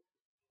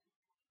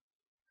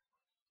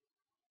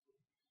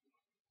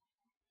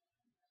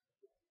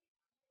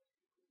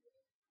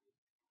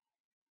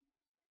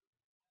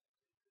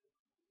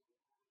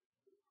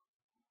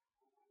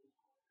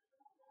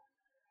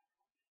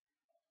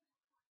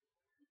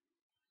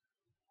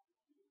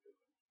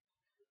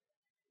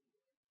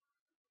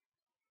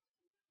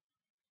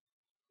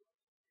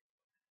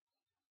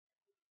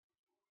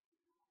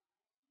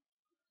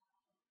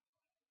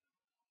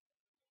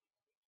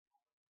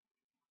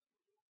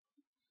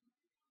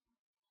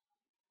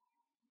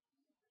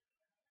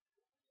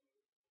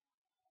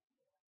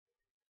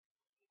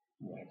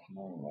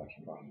 Lakshmana,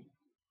 Lakshmana.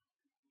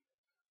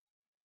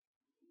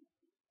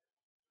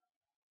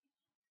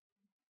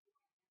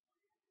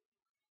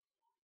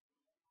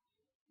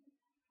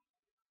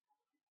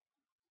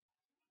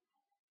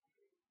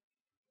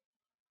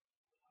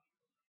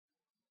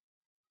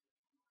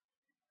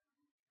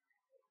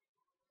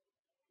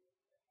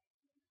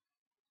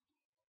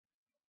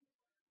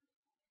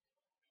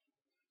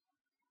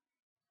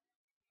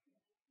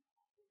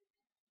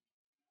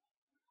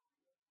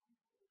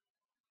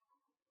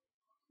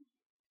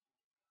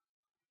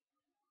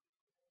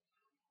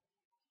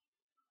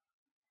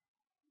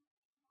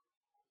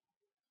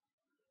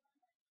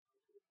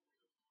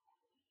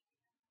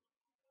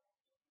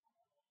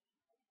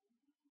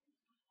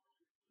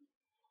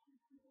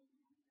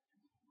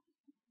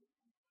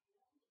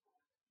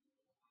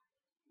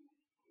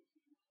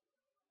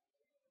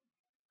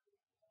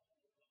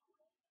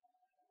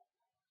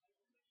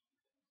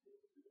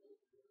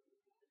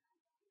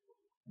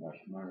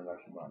 Rashomon,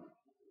 Rashomon.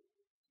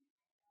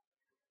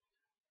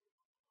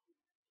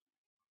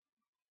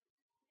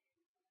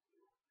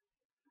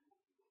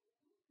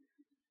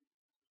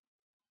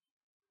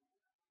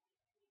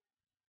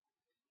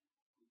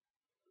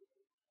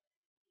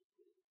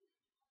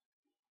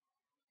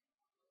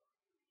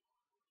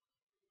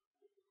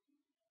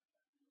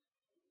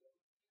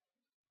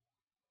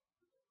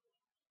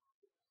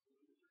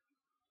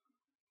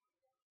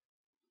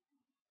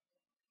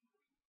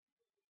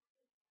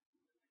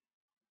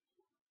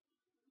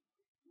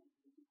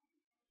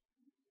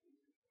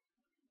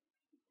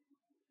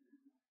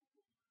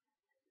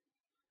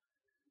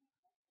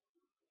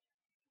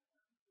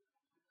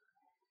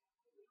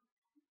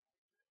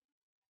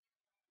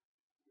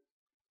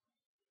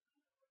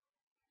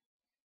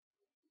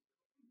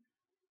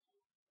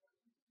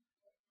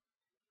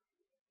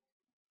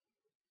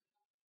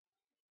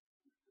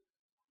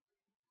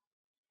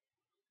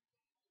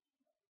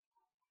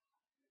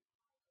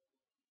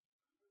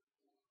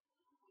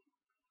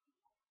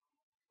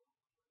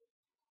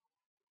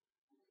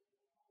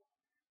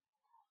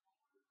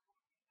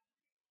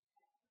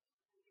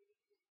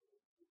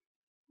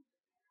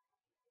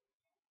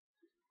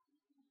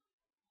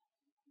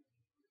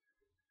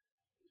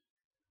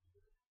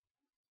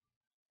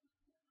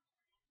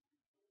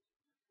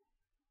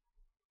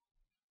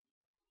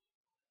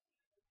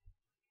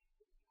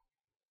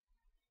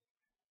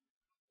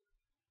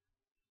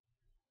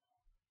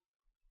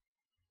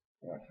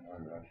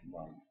 Rashomon,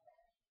 Rashomon.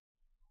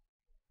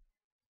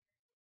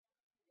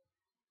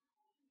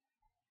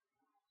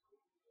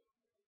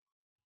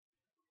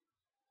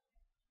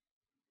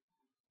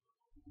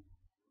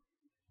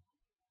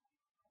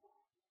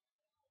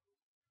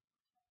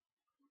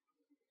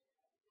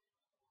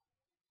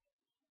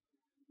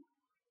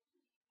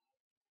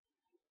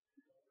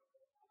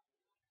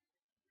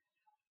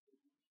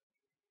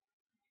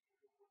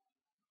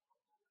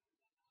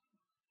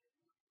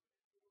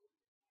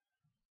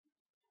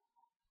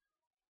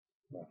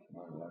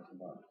 Rashomon,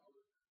 Rashomon.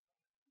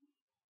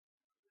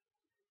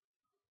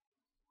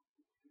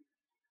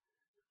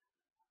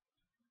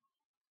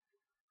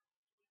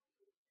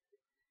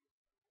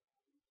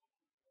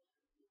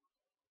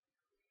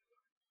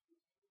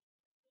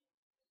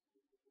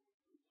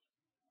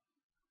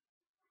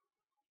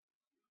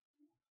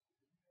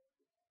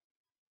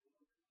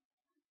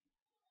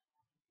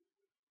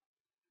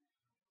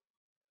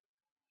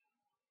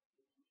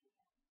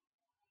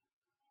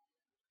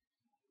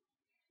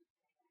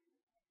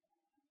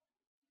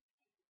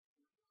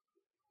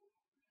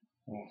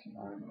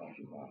 Rashomon,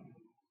 Rashomon.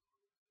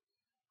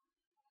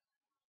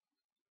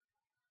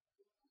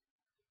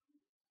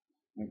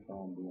 My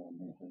phone beyond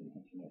the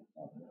internet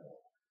out there.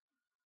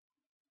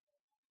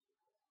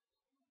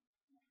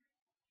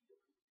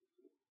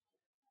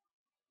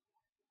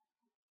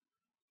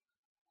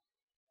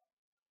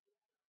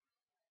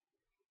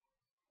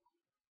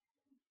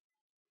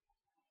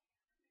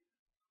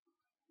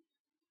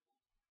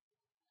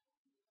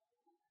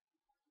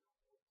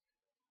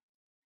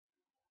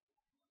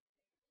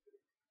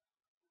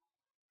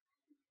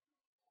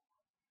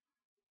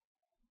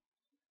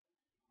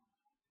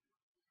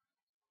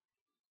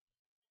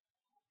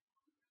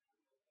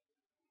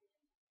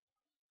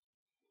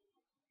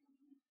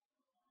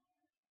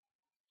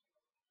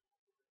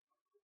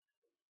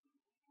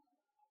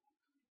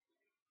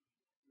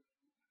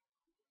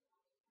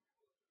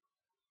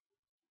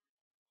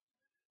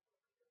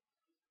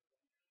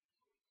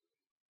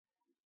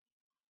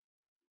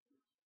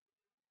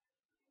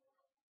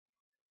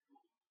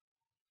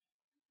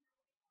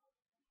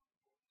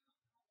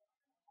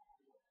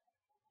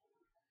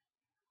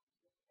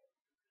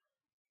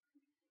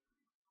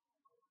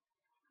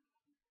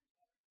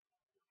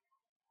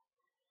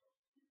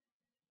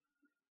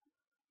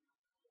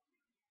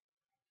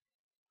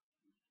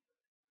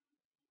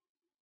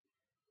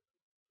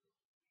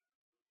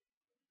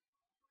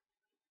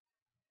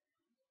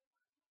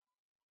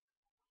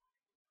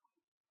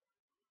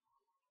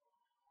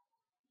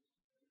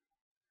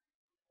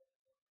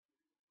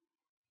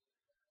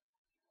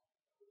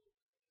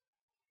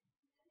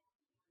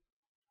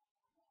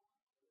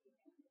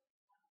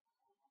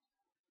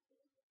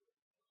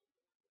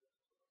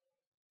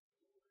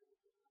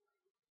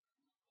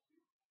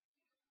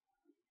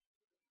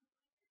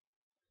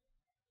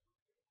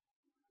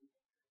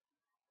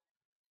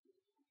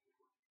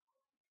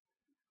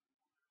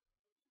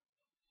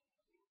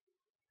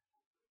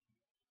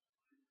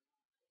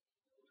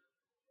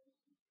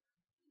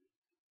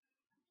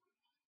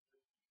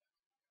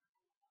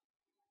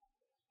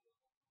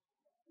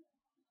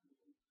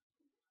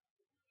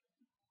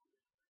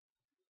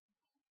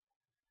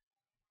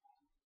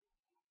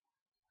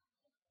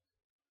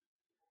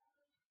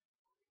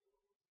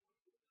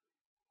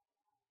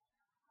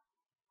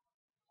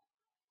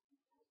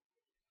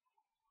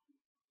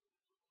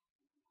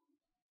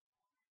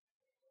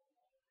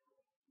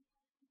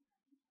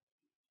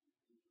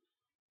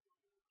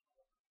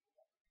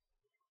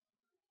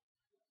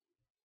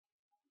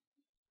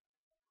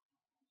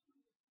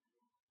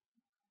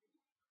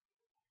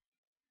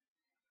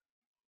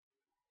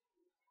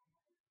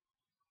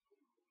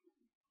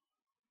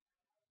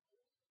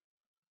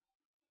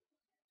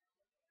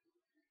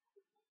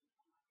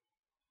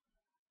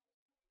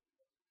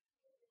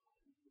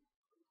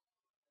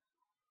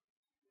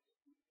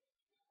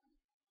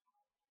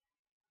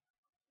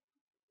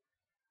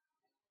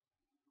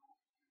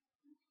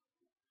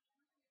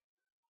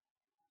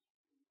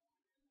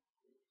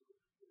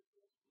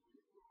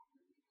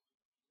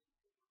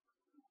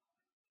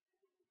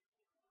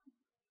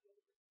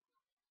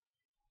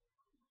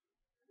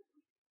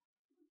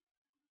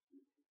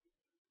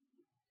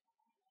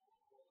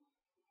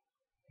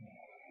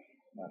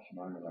 Relax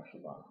your mind, relax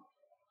your body.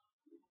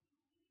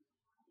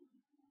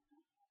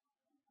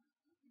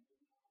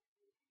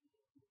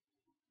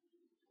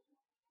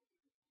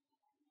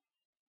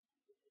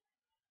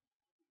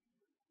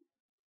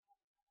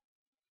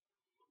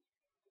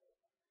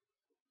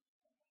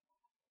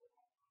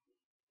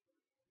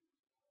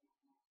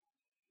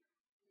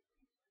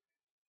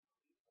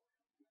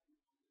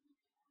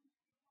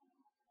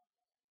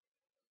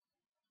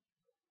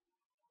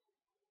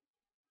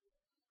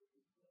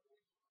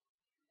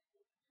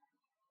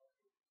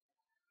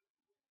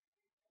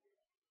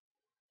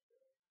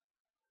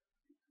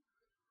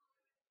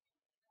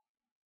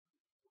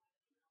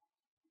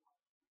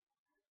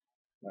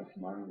 Relax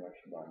your mind, relax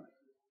your body.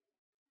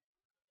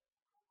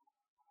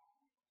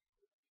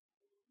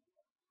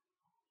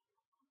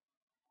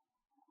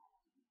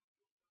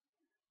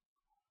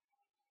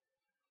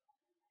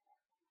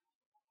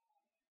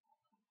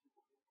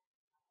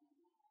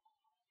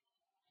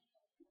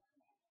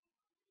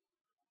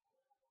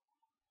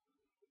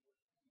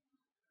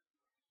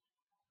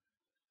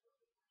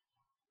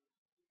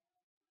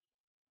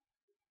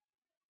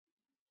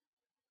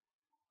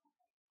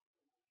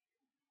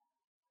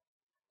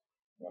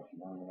 Relax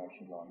your mind, relax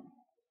your body.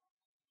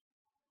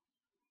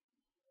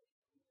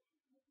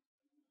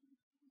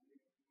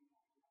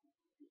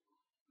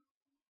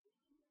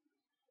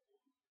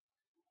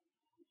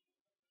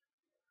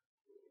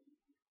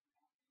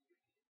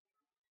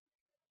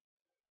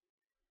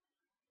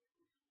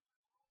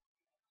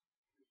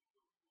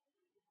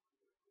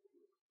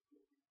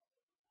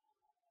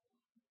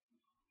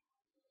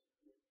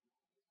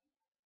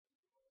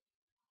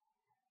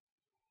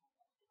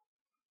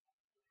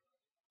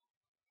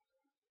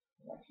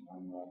 Relax your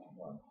mind, relax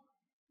your body.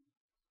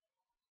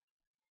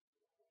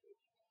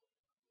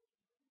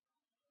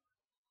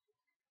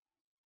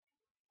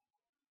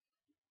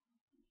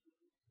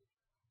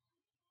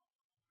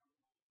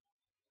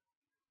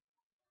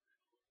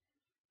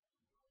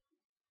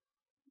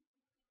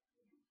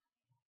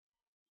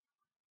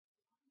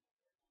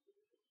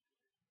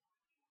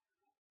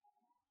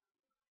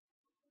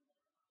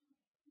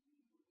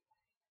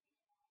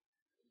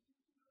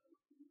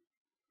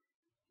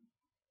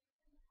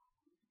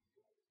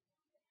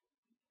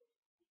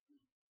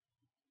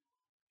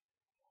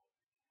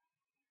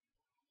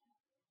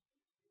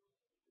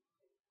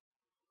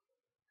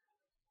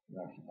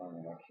 Relax your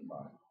mind, relax your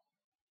body.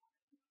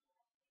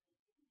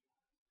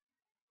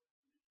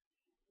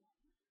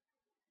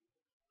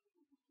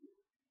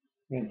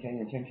 Maintain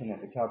your attention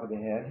at the top of the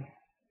head.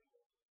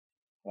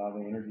 Allow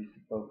the energies to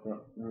flow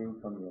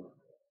through from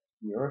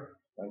the earth,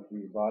 right through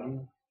your body.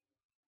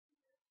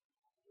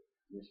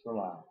 Just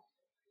relax.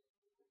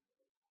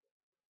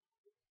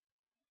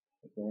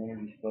 Let the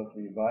energies flow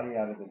through your body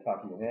out of the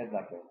top of your head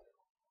like a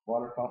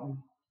water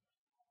fountain.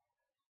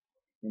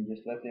 And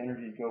just let the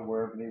energies go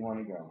wherever they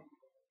want to go.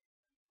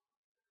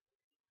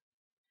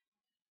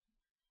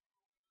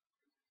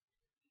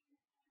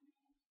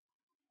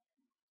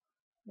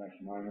 Relax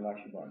your mind, relax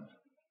your body.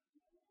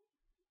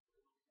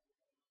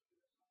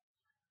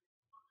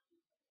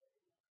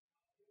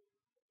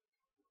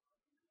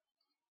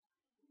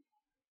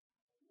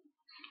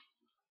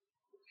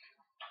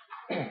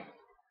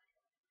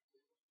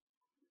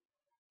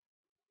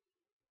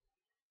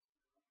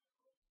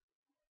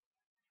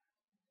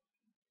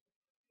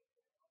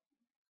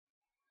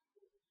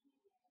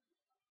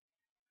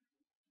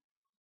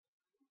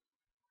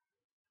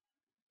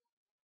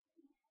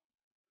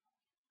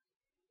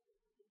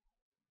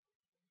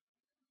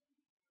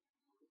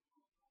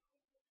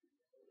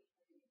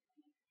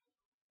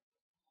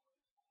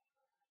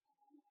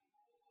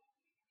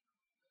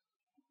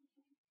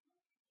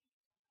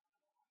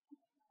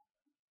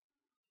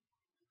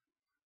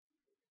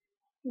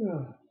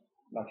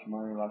 Relax your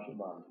mind, relax your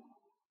body.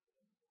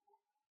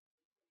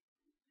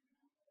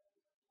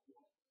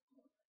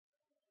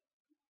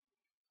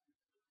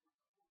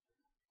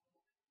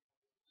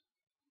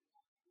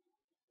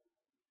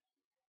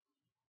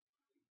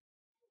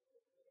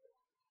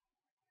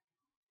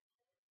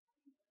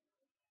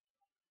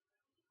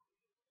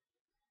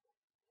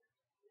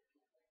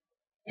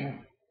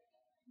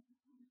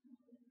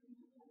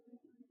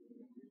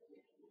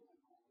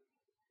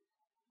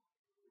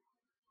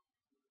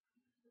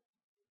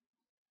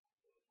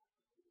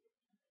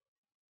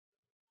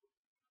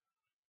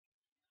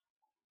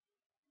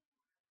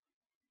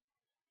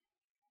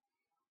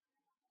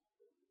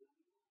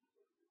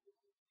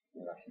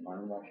 Relax your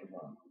mind, relax your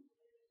body.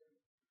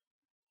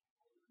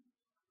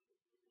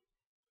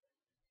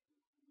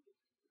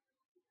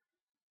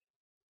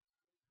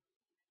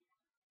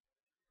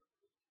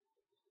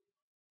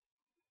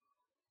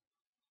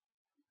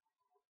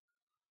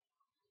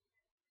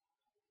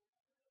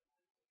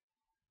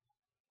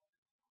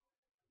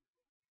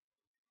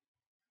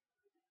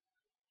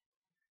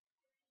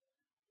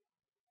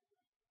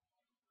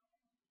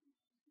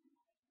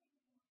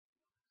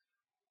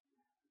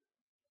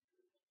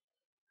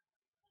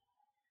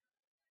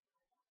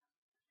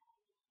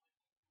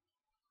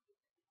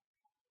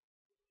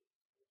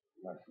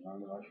 Relax your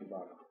mind, relax your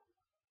body.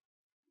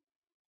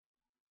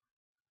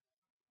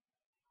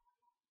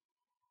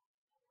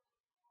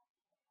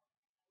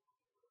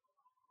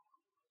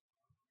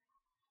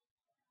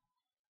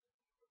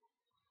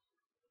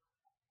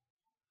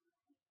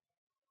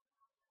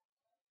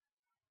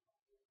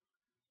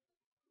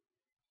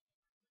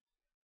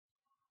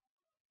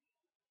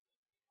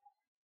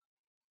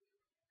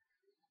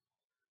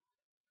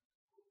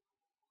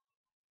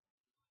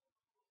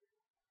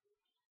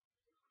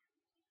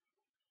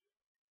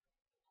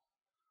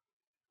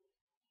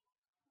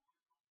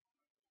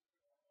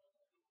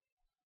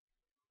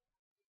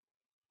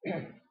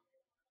 Relax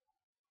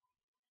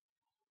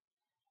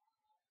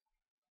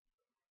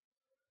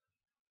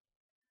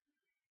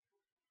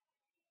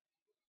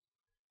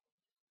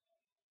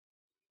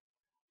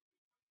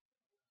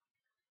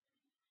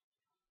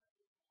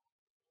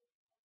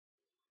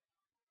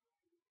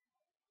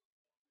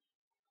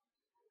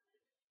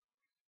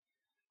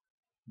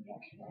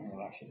your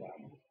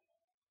body.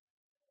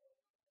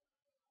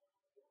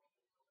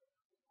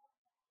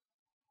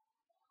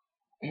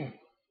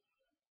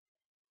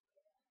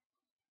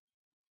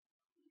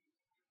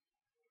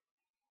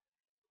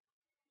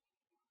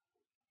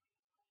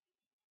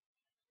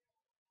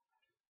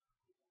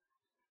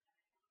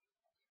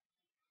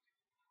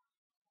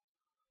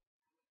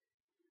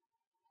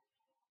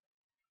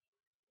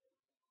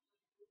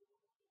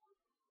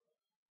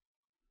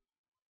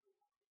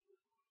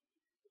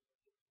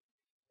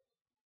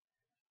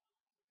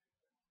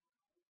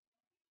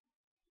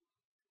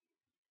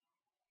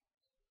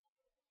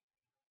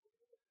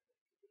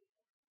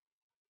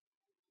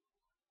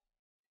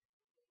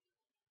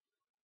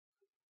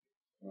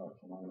 Relax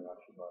your mind,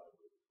 relax your body.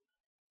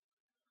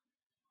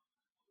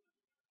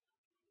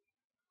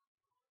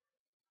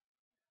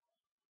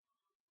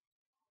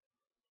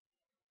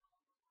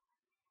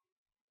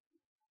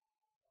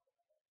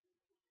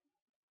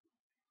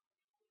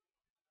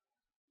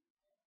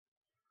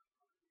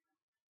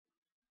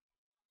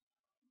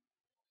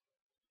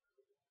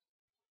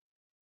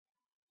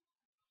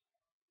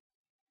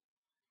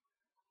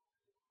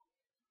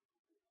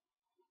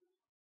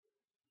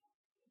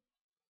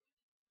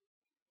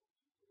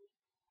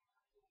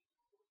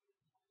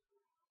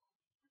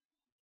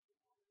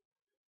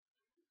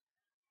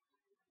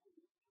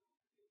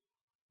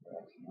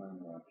 Relax your mind,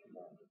 relax your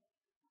body.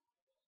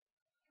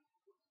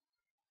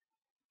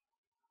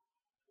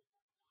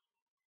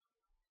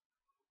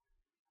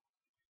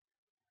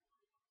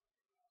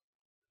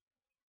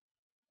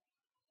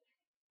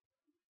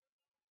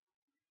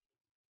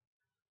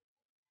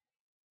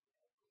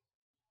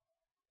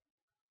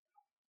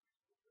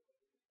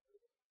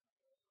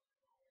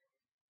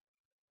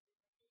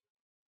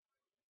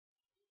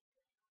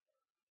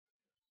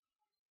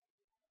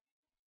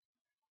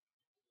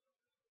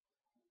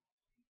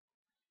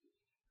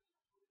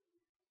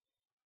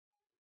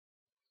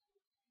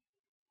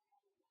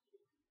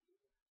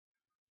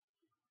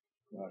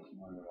 Relax your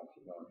mind, relax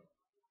your body.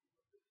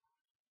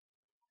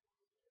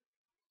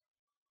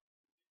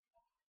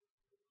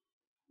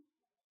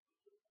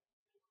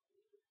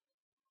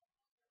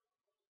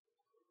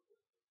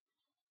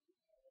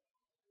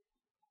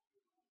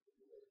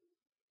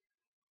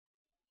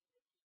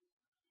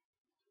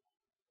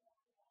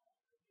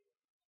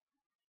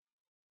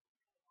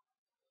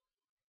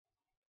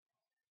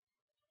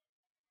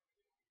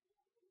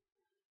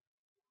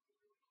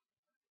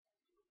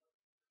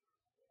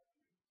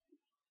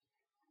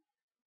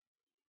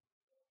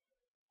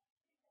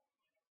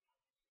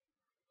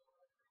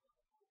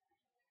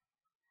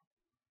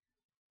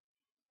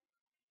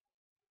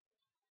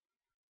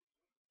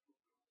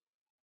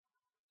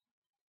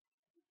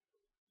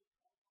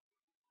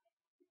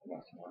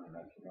 Relax your mind,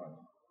 relax your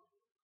body.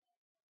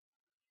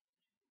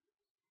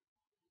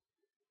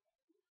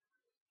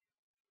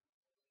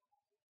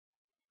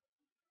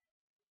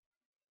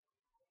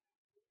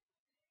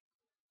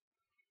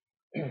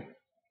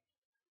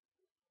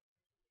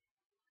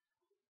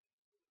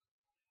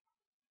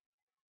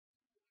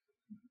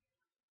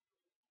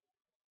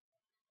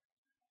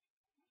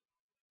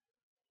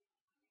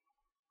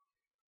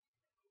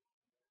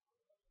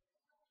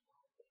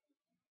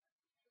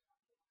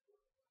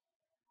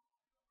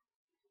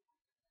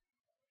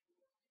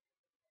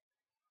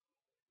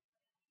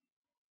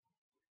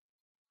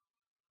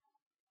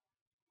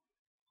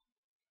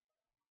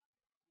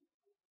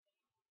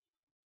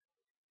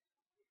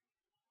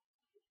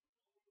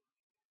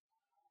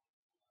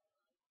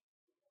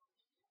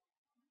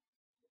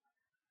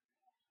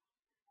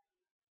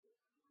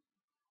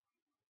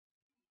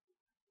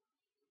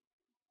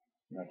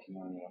 Relax your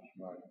mind, relax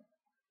your body.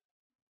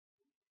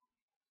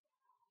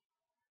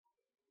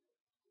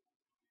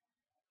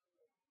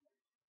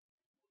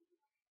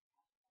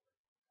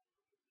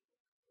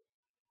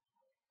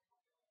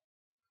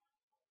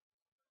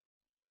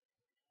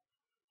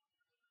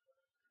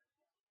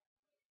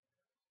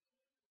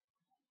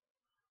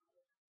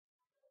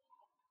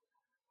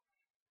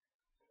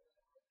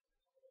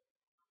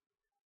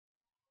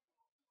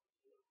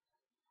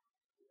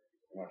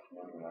 Relax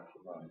your mind, relax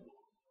your body.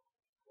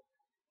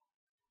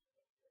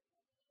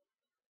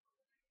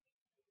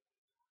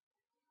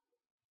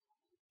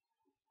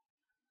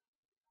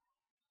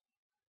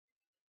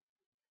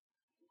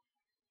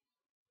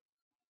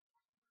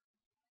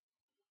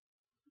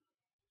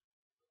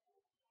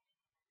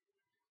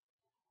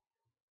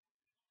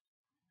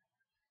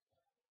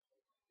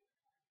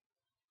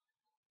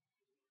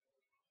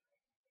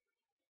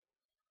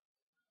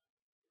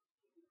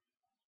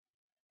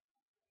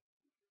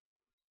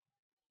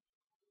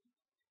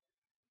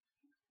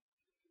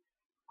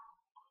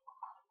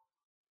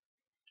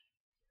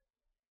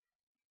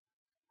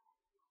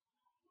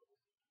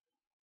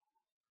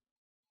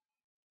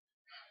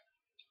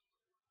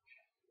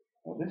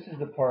 Well, this is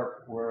the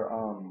part where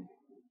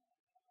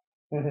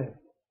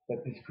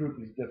that this group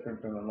is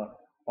different from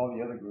all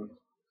the other groups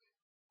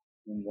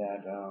in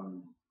that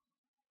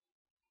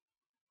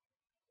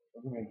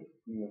we're going to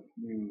do a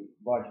few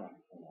bhajans.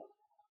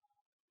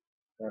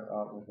 Start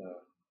out with a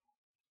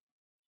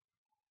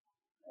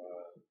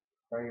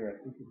prayer. I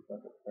think it's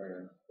like a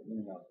prayer, but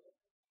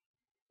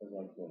it's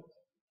like this.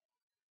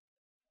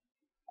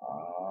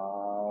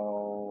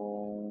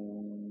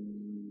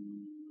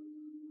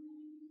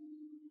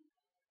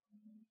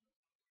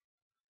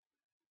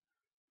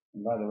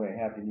 And by the way,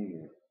 Happy New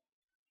Year.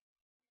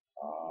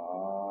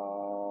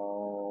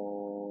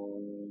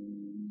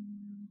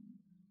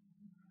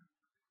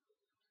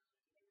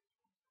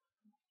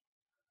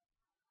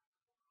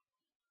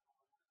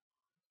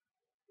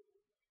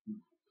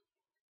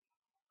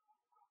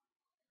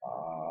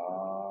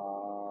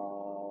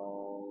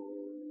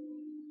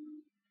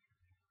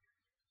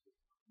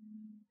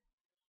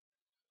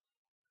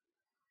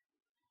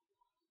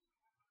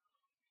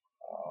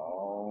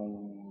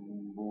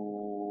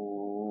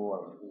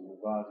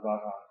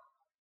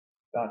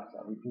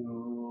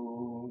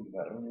 Tatsavitu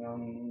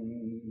Dharmyam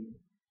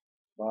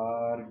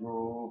Bhargo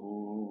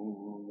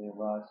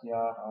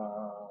Devasya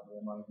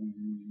Demahi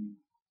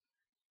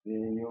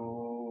Deyo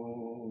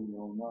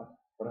Yoma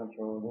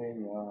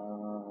Prachodeya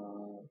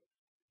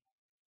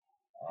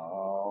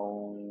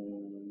Aum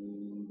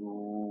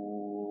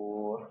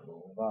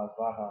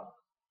Vasaha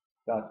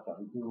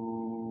Tatsavitu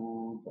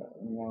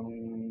Dharmyam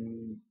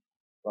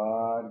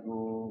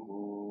Bhargo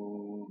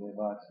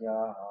Devasya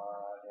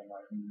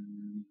Demahi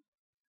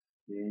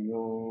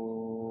Deyo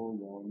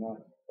Yoma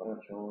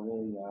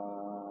Prachodeya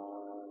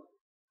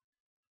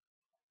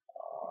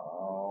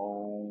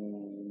Aum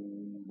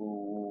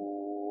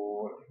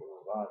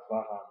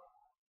Vasaha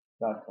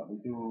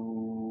Tatsavitu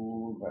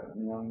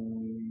Dharmyam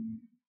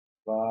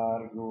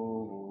Bhargo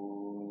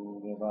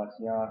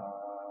Devasya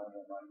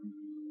Demahi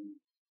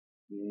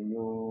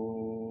Deyo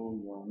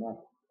Yoma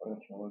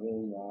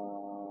Prachodeya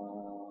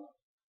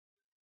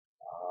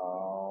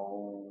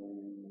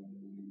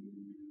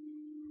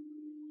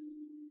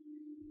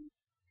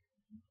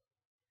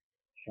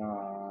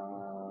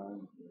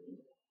Shanti,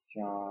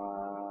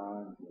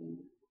 Shanti,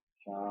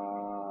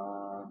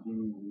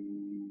 Shanti.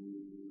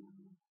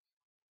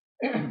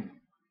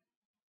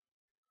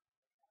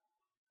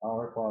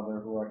 Our Father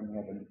who art in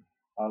heaven,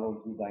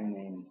 hallowed be thy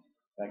name.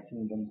 Thy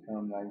kingdom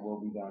come, thy will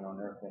be done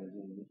on earth as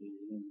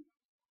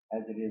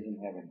it is in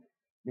heaven.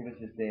 Give us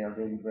this day our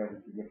daily bread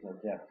and forgive us our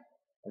debts,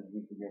 as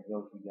we forgive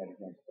those who debt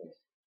against us.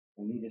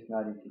 And lead us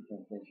not into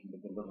temptation,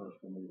 but deliver us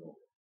from evil.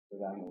 For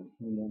thine is the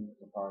kingdom,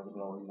 the power, the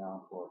glory, now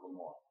and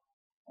forevermore.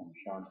 Om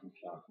Shanti,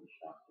 Shanti,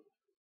 Shanti.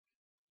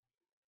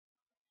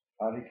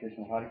 Hare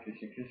Krishna,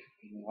 Krishna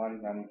Krishna,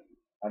 Hare Hare,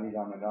 Hare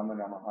Rama, Rama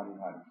Rama, Hare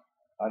Hare.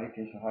 Hare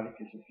Krishna,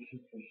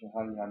 Krishna Krishna,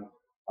 Hare Hare,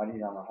 Hare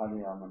Rama,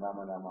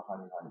 Rama Rama,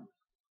 Hare Hare.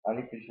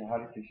 Hare Krishna,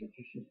 Krishna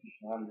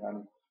Krishna, Hare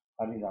Hare,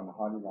 Hare Rama,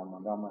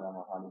 Rama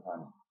Rama, Hare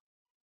Hare.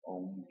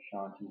 Om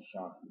Shanti,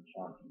 Shanti,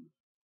 Shanti.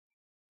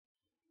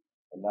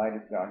 The light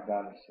of God,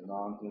 Goddess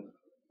surrounds us.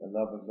 The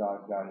love of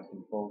God, Goddess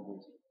enfolds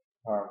us. The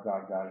power of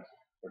God, Goddess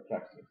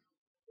protects us.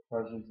 The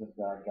presence of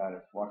God,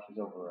 Goddess watches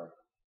over us.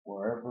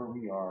 Wherever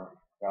we are,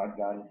 God,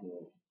 Goddess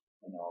is,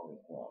 and all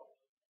is well.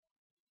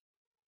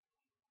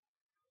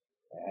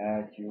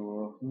 At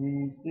your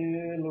feet,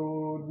 dear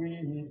Lord,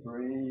 we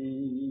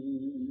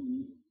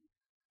pray.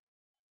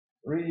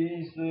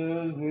 Grace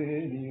us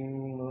with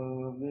your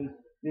love this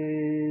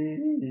day.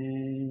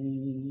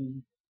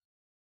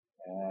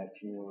 At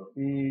your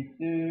feet,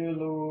 dear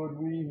Lord,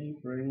 we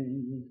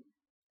pray.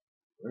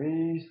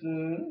 Grace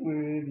us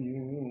with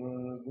your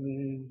love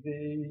this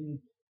day.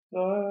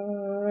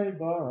 Sai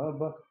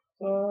Baba,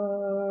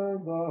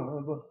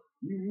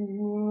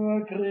 you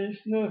are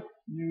Krishna,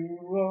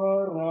 you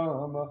are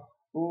Rama.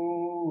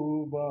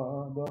 Oh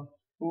Baba,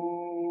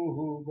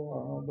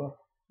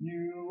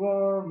 you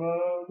are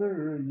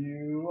Mother,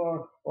 you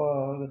are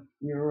Father,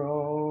 your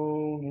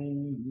own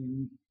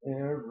in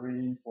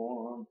every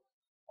form.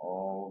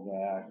 All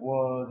that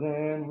was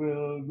and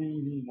will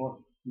be more,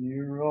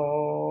 your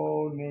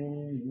own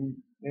in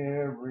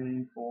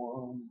every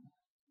form.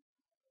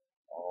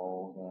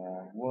 All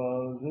that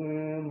was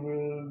and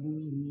will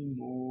be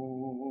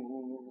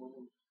more.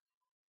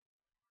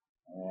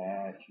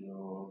 At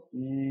your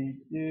feet,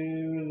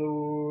 dear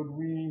Lord,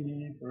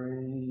 we pray.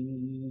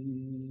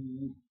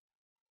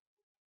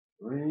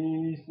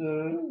 Grace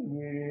us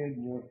with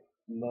your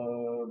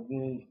love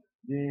this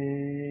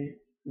day.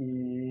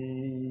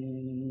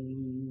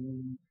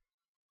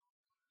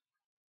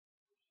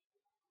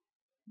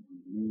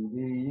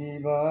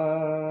 Deva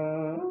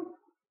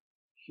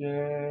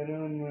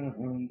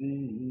Sharanam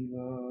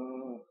Deva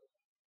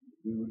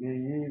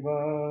Gurudeva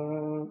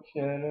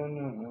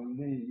Sharanam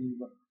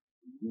Deva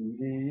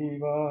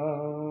Gurudeva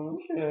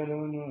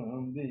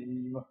Sharanam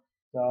Deva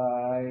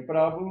Sai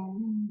Prabhu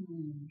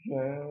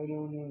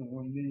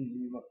Sharanam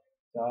Deva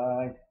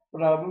Sai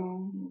Prabhu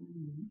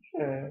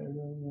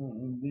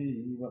Sharanam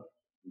Deva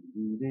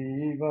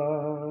Gurudeva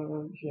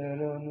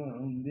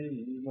Sharanam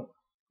Deva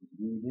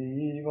Gurudeva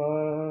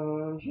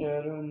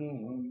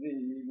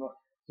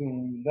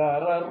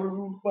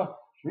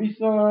Sri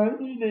Sai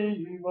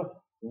Deva,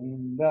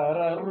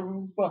 Sundara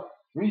Rupa,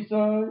 Sri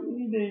Sai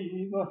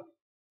Deva,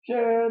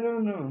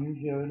 Sharanam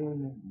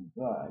Sharanam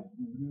Sai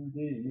Guru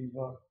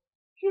Deva,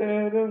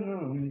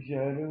 Sharanam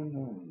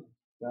Sharanam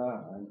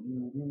Sai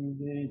Guru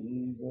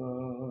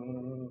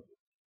Deva,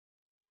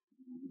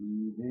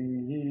 Guru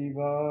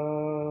Deva,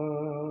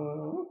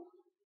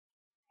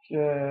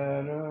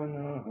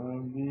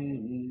 Sharanam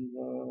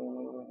Deva.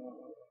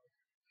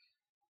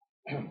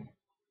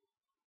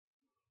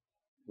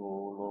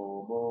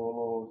 Bolo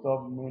bolo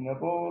sabmina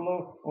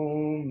bolo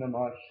Om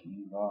Namah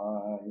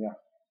Shivaya.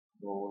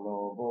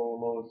 Bolo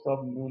bolo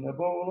sabmina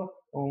bolo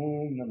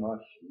Om Namah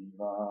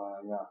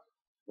Shivaya.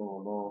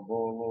 Bolo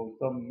bolo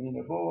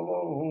sabmina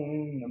bolo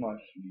Om Namah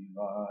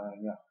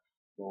Shivaya.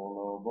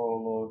 Bolo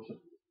bolo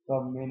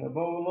sabmina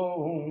bolo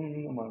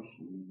Om Namah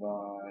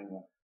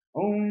Shivaya.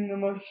 Om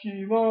Namah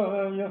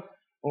Shivaya.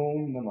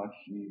 Om Namah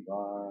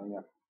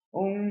Shivaya.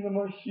 Om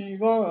Namah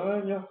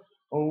Shivaya.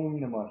 Om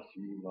Namah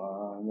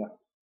Shivaya.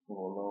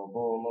 Bolo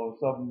bolo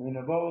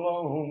sabmina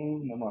bolo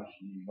Om Namah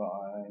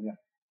Shivaya.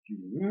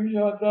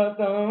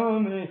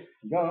 Jujatatame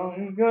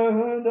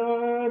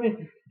Gangadari,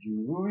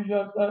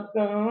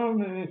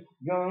 Jujatatame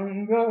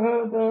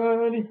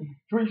Gangadari,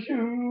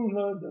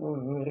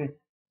 Trishuladari,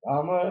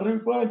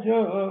 Amarupa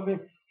Jave,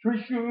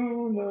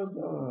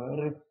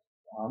 Trishuladari,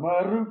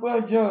 Amarupa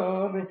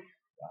Jave,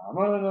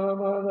 Dama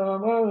Dama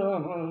Dama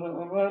Dama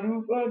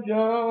Amarupa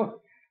Jave,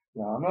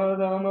 Dama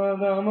Dama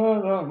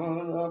Dama Dama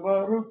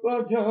Amarupa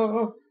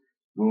Jave,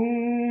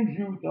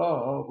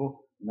 Gunjutavo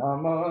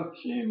Namah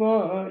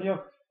Shivaya,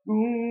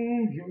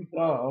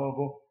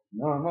 Gunjutavo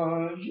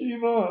Namah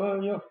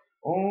Shivaya,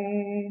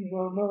 Om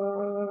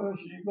Namah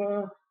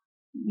Shivaya,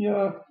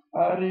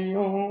 Hari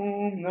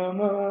Om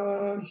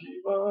Namah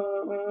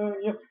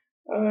Shivaya,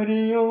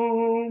 Hari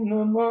Om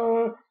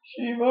Namah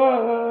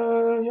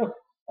Shivaya,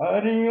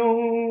 Hari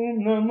Om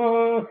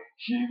Namah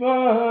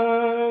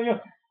Shivaya,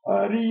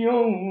 Hari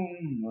Om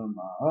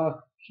Namah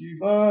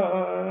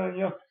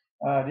Shivaya,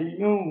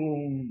 Hari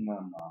Om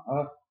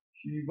Namah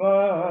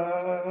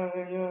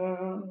Shivaya.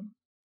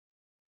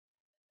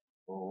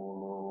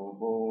 Bolo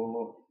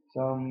bolo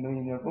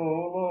Samina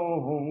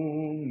bolo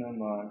Om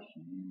Namah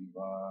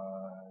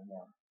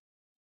Shivaya.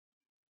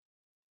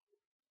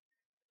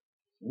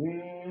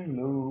 Sing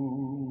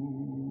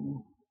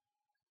low,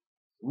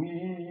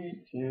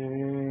 sweet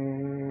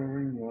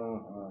chariot,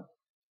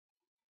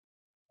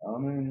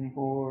 coming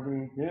for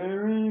to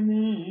carry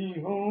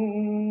me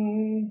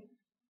home.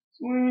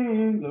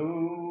 Swing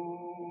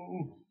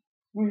low,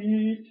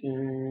 sweet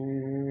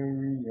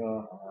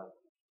chariot,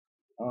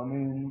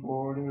 coming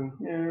for to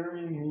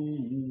carry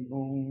me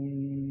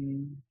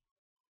home.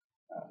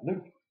 I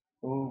looked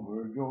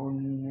over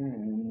Jordan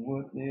and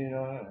what did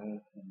I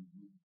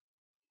see?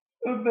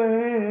 A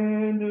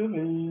band of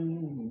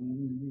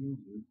angels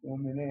were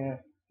coming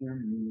after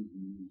me,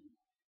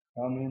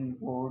 coming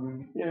for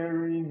to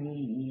carry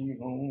me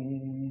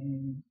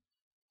home.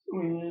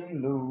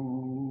 Swing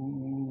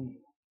low,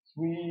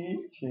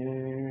 sweet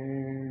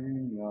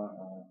chariot,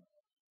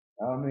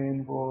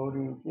 coming for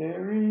to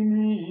carry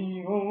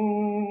me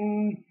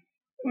home.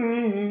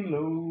 Swing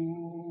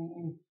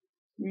low,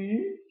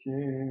 sweet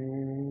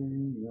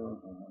chariot,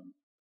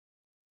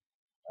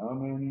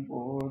 coming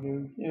for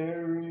to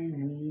carry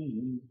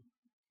me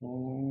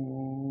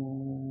home.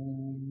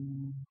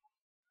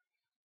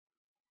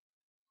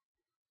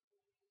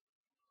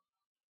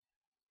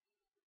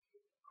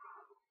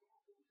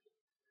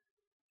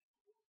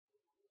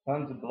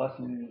 Tons of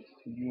blessings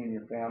to you and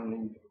your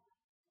family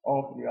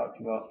all throughout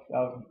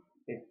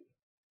 2018.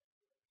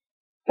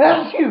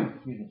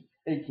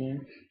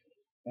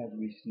 As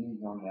we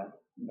sneeze on that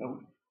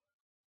note,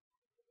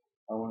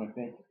 I want to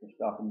thank you for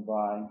stopping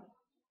by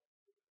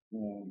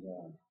and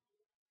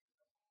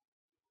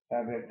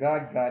have a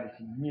God guided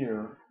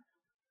year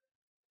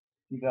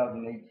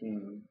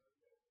 2018.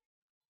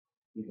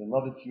 Be the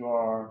love that you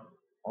are,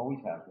 always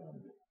have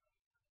been,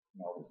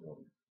 and always will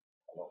be.